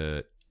think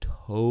the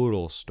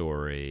total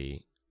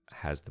story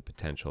has the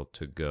potential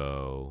to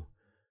go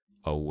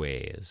a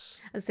ways.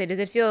 Let's say, does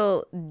it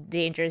feel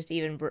dangerous to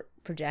even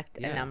project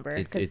a number?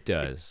 It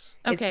does.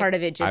 Is part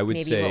of it just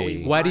maybe say, what we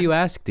want? Why do you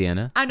ask,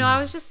 Deanna? I know.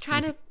 I was just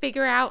trying to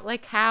figure out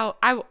like how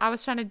I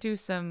was trying to do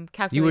some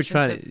calculations. You were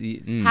trying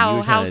to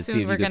how see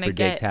soon if we're you going could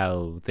to predict get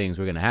how things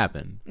were going to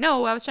happen.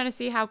 No, I was trying to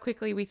see how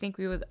quickly we think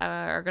we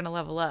are going to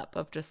level up.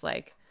 Of just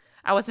like,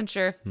 I wasn't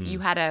sure if you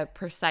had a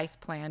precise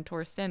plan,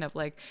 Torsten, of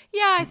like,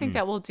 I think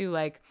that we'll do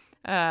like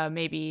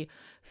maybe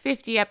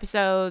 50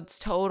 episodes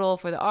total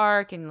for the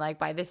arc, and like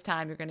by this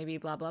time you're going to be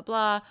blah blah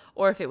blah,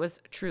 or if it was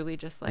truly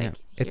just like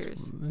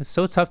it's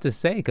so tough to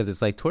say, because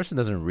it's like Torsten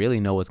doesn't really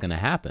know what's going to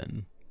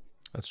happen.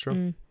 That's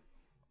true.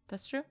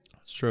 That's true.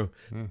 That's true.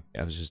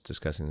 I was just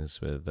discussing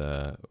this with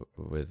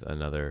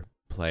another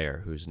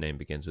player whose name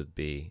begins with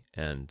B,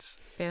 and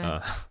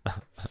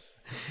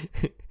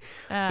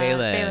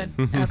Balin.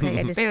 Okay,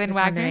 I just Balin wanted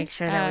Wagner. to make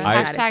sure that we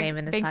Hashtag, got his name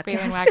in this thanks, podcast.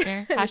 Balin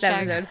Wagner. This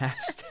episode.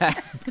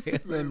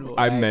 Hashtag Balin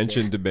I Wagner.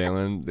 mentioned to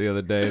Balin the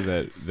other day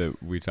that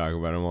we talk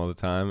about him all the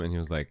time, and he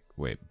was like,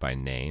 wait, by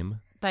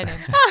name? By name.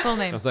 Full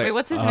name. I was like, Wait,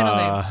 what's his middle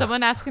name?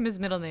 Someone ask him his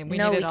middle name. We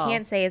No, need we it all.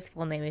 can't say his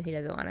full name if he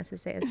doesn't want us to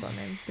say his full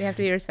name. We have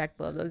to be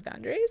respectful of those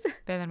boundaries.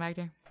 Balin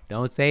Wagner.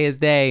 Don't say his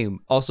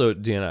name. Also,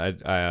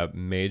 Deanna, I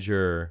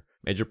major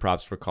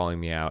props for calling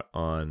me out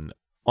on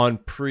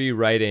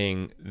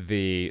pre-writing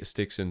the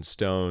sticks and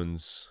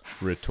stones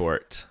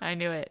retort. I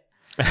knew it.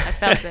 I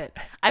felt it.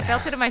 I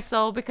felt it in my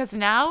soul because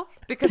now,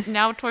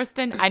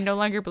 Torsten, I no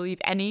longer believe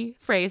any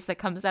phrase that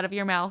comes out of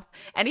your mouth.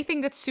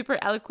 Anything that's super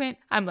eloquent,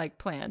 I'm like,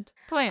 planned.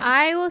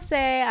 I will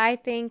say, I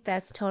think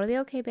that's totally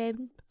okay, babe.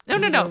 No.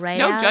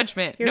 No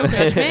judgment. No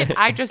judgment.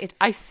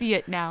 I see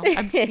it now.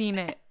 I'm seeing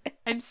it.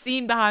 I'm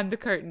seeing behind the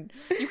curtain.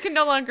 You can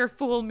no longer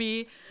fool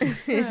me.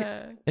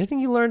 Anything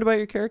you learned about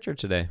your character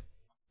today?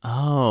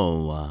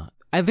 Oh,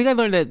 I think I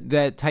learned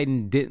that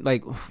Titan didn't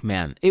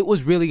man, it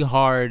was really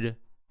hard.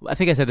 I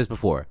think I said this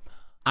before.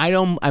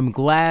 I'm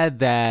glad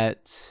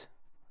that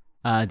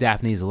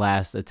Daphne's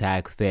last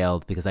attack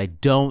failed because I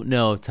don't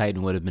know if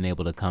Titan would have been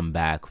able to come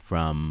back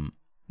from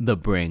the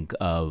brink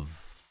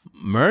of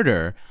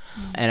murder.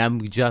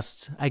 And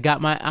I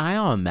got my eye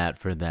on that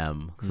for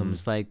them because I'm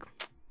just like,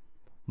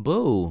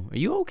 boo, are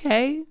you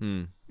okay?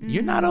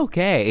 You're not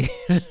okay.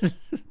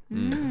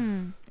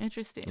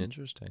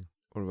 Interesting.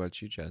 What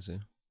about you,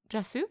 Jasu?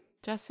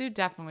 Jasu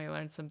definitely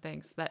learned some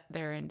things that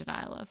they're in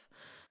denial of.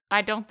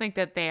 I don't think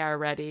that they are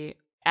ready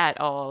at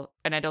all,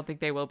 and I don't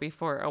think they will be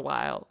for a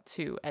while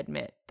to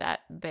admit that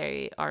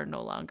they are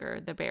no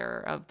longer the bearer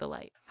of the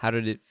light. How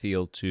did it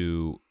feel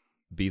to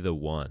be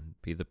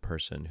the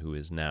person who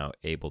is now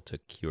able to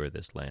cure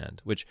this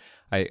land? Which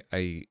I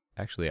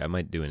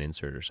might do an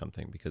insert or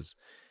something, because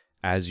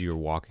as you're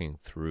walking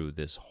through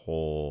this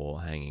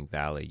whole hanging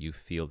valley, you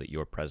feel that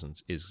your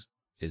presence is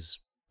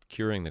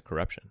curing the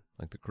corruption.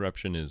 Like the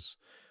corruption is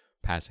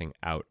passing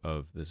out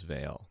of this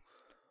veil.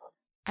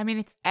 I mean,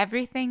 it's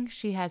everything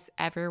she has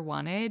ever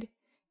wanted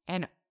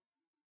and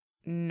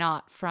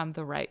not from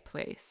the right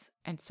place.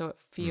 And so it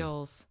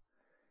feels,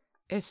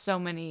 there's so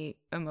many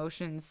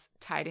emotions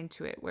tied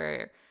into it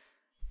where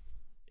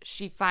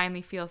she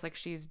finally feels like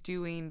she's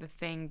doing the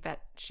thing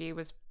that she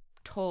was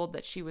told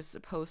that she was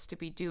supposed to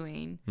be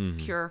doing,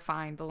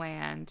 purifying the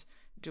land,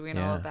 doing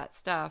all of that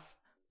stuff.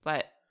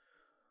 But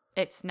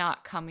it's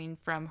not coming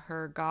from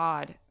her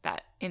God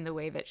that in the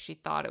way that she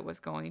thought it was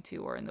going to,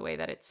 or in the way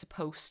that it's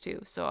supposed to.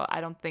 So I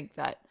don't think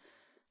that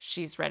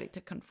she's ready to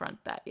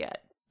confront that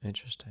yet.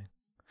 Interesting.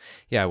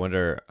 Yeah, I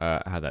wonder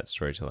how that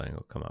storytelling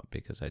will come up,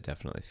 because I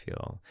definitely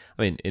feel,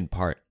 I mean, in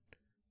part,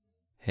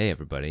 hey,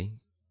 everybody,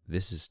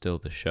 this is still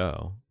the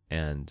show.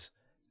 And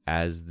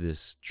as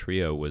this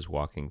trio was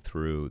walking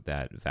through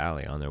that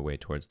valley on their way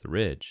towards the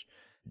ridge,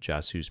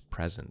 Jasu's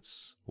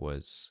presence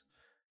was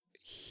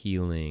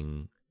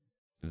healing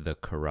the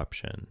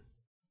corruption.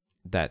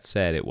 That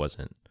said, it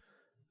wasn't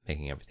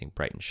making everything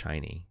bright and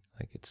shiny.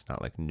 Like, it's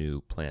not like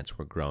new plants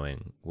were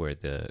growing where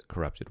the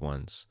corrupted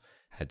ones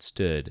had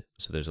stood.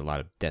 So there's a lot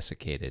of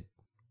desiccated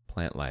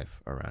plant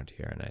life around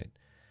here, and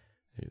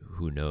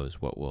who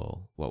knows what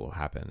will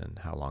happen and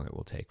how long it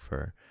will take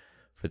for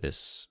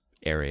this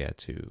area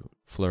to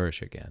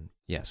flourish again.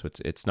 Yeah, so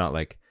it's not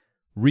like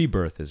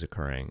rebirth is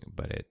occurring,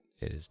 but it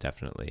is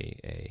definitely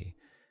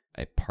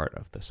a part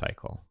of the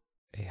cycle,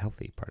 a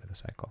healthy part of the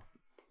cycle.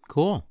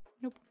 Cool.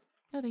 Nope.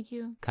 No, thank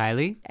you.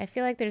 Kylie? I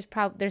feel like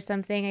there's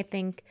something, I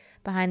think,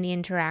 behind the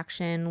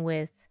interaction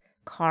with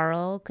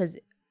Carl, because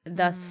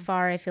thus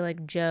far I feel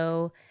like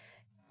Joe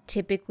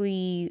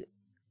typically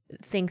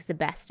thinks the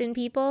best in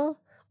people,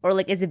 or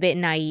like is a bit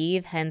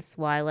naive, hence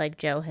why like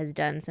Joe has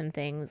done some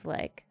things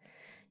like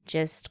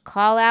just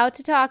call out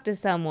to talk to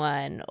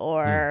someone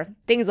or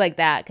things like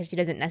that, because she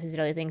doesn't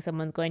necessarily think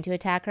someone's going to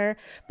attack her.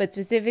 But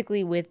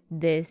specifically with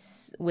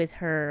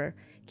her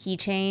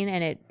keychain,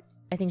 and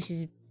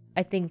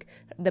I think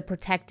the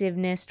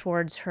protectiveness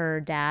towards her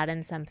dad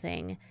and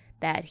something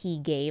that he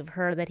gave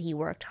her that he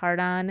worked hard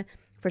on,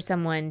 for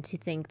someone to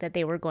think that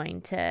they were going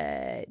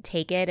to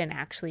take it and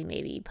actually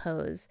maybe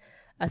pose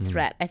a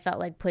threat, I felt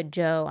like put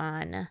Joe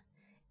on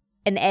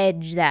an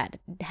edge that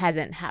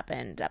hasn't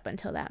happened up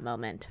until that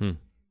moment.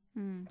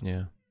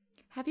 Yeah.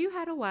 Have you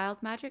had a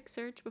wild magic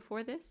surge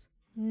before this?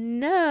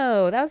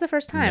 No, that was the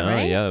first time,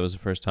 right? Yeah, that was the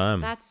first time.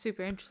 That's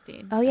super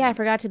interesting. Oh yeah, I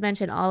forgot to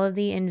mention all of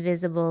the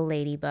invisible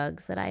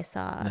ladybugs that I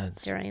saw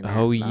during that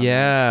moment.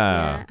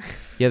 Yeah,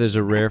 there's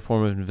a rare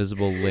form of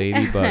invisible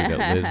ladybug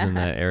that lives in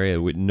that area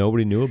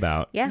nobody knew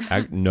about.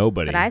 Yeah.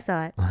 Nobody. But I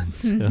saw it.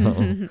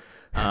 Until...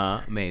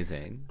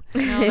 Amazing.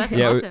 No, that's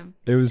awesome.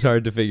 It was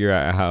hard to figure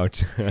out how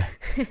to...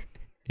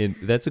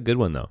 That's a good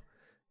one, though.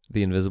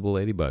 The invisible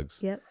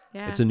ladybugs. Yep.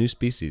 Yeah. It's a new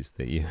species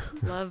that you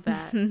love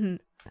that.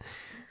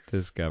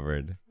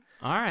 discovered.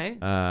 All right.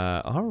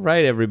 All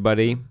right,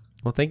 everybody.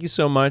 Well, thank you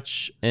so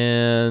much,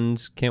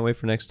 and can't wait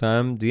for next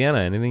time. Deanna,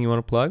 anything you want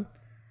to plug?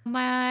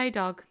 My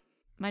dog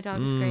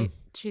is great.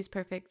 She's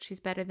perfect. She's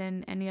better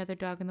than any other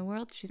dog in the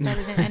world. She's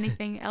better than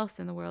anything else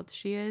in the world.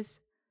 She is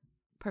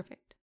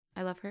perfect.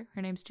 I love her.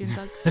 Her name's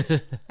Junebug.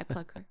 I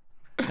plug her.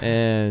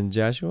 And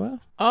Joshua?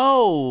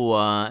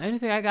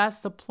 Anything I got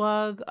to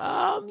plug?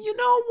 You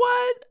know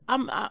what?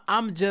 I'm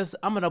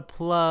gonna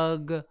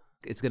plug.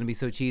 It's gonna be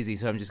so cheesy,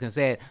 so I'm just gonna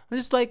say it. I'm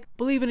just like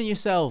believing in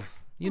yourself.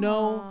 You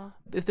know,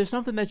 if there's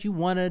something that you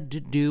want to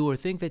do or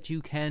think that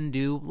you can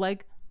do,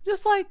 like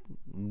just like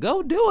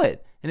go do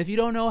it. And if you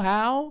don't know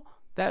how,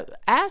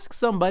 ask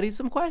somebody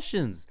some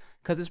questions,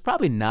 because it's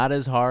probably not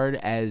as hard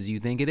as you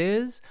think it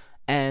is,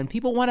 and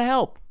people want to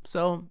help.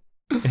 So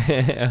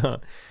all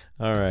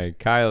right,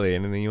 Kylie,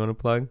 anything you want to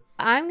plug?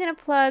 I'm going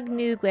to plug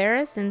New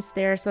Glarus since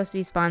they're supposed to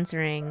be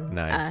sponsoring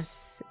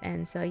us.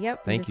 And so,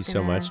 yep. Thank you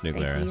so much, New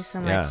Glarus. Thank you so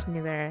much,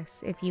 New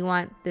Glarus. If you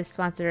want this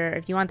plug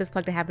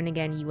to happen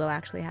again, you will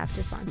actually have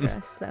to sponsor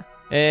us, though.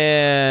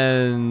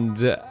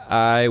 And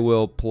I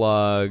will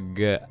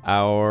plug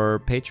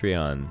our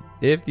Patreon.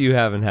 If you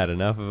haven't had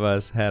enough of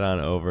us, head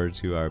on over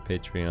to our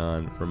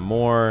Patreon for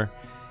more.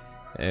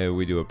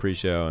 We do a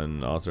pre-show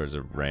and all sorts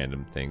of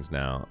random things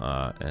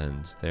now.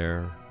 And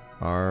there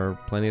are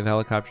plenty of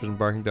helicopters and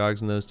barking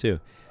dogs in those too.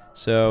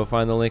 So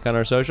find the link on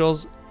our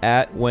socials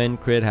at When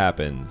Crit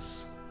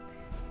Happens.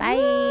 Bye.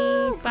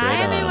 Bye,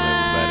 everyone.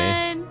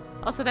 Everybody.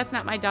 Also, that's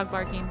not my dog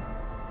barking.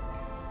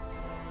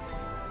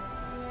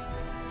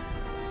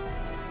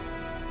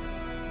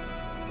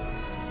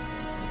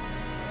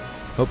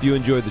 Hope you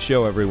enjoyed the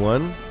show,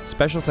 everyone.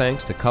 Special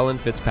thanks to Cullen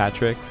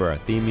Fitzpatrick for our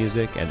theme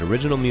music and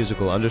original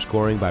musical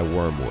underscoring by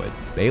Wormwood,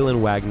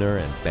 Balin Wagner,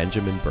 and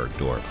Benjamin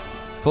Bergdorf.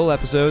 Full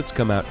episodes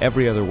come out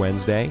every other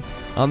Wednesday.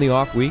 On the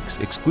off weeks,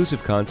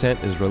 exclusive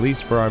content is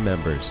released for our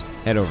members.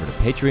 Head over to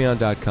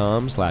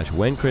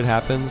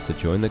patreon.com/whencrithappens to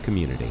join the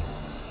community.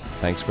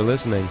 Thanks for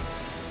listening.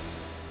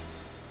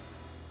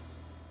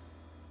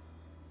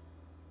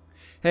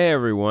 Hey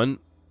everyone.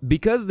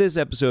 Because this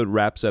episode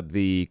wraps up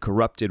the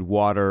Corrupted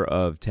Water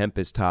of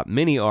Tempest Top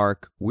mini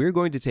arc, we're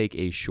going to take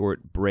a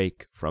short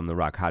break from the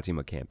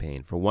Rakhatima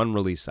campaign for one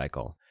release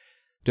cycle.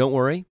 Don't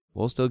worry,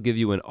 we'll still give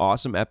you an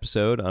awesome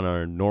episode on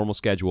our normal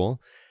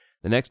schedule.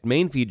 The next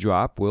main feed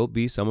drop will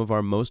be some of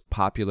our most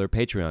popular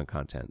Patreon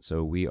content,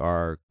 so we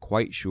are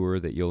quite sure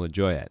that you'll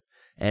enjoy it.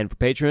 And for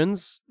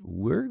patrons,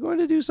 we're going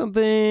to do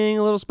something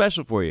a little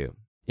special for you.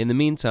 In the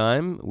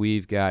meantime,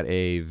 we've got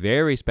a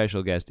very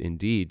special guest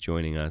indeed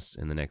joining us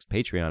in the next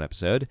Patreon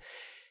episode.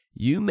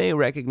 You may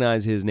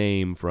recognize his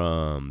name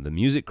from the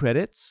music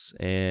credits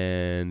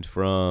and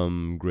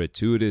from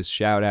gratuitous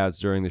shout-outs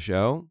during the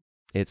show.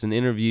 It's an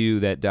interview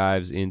that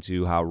dives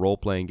into how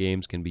role-playing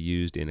games can be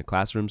used in a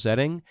classroom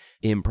setting,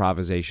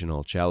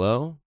 improvisational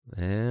cello,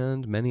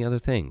 and many other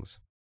things.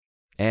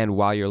 And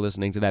while you're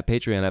listening to that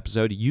Patreon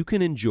episode, you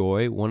can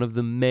enjoy one of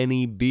the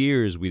many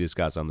beers we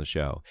discuss on the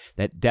show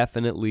that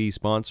definitely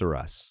sponsor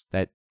us,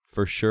 that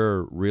for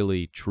sure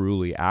really,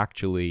 truly,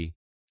 actually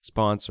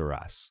sponsor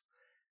us.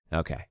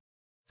 Okay.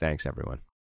 Thanks, everyone.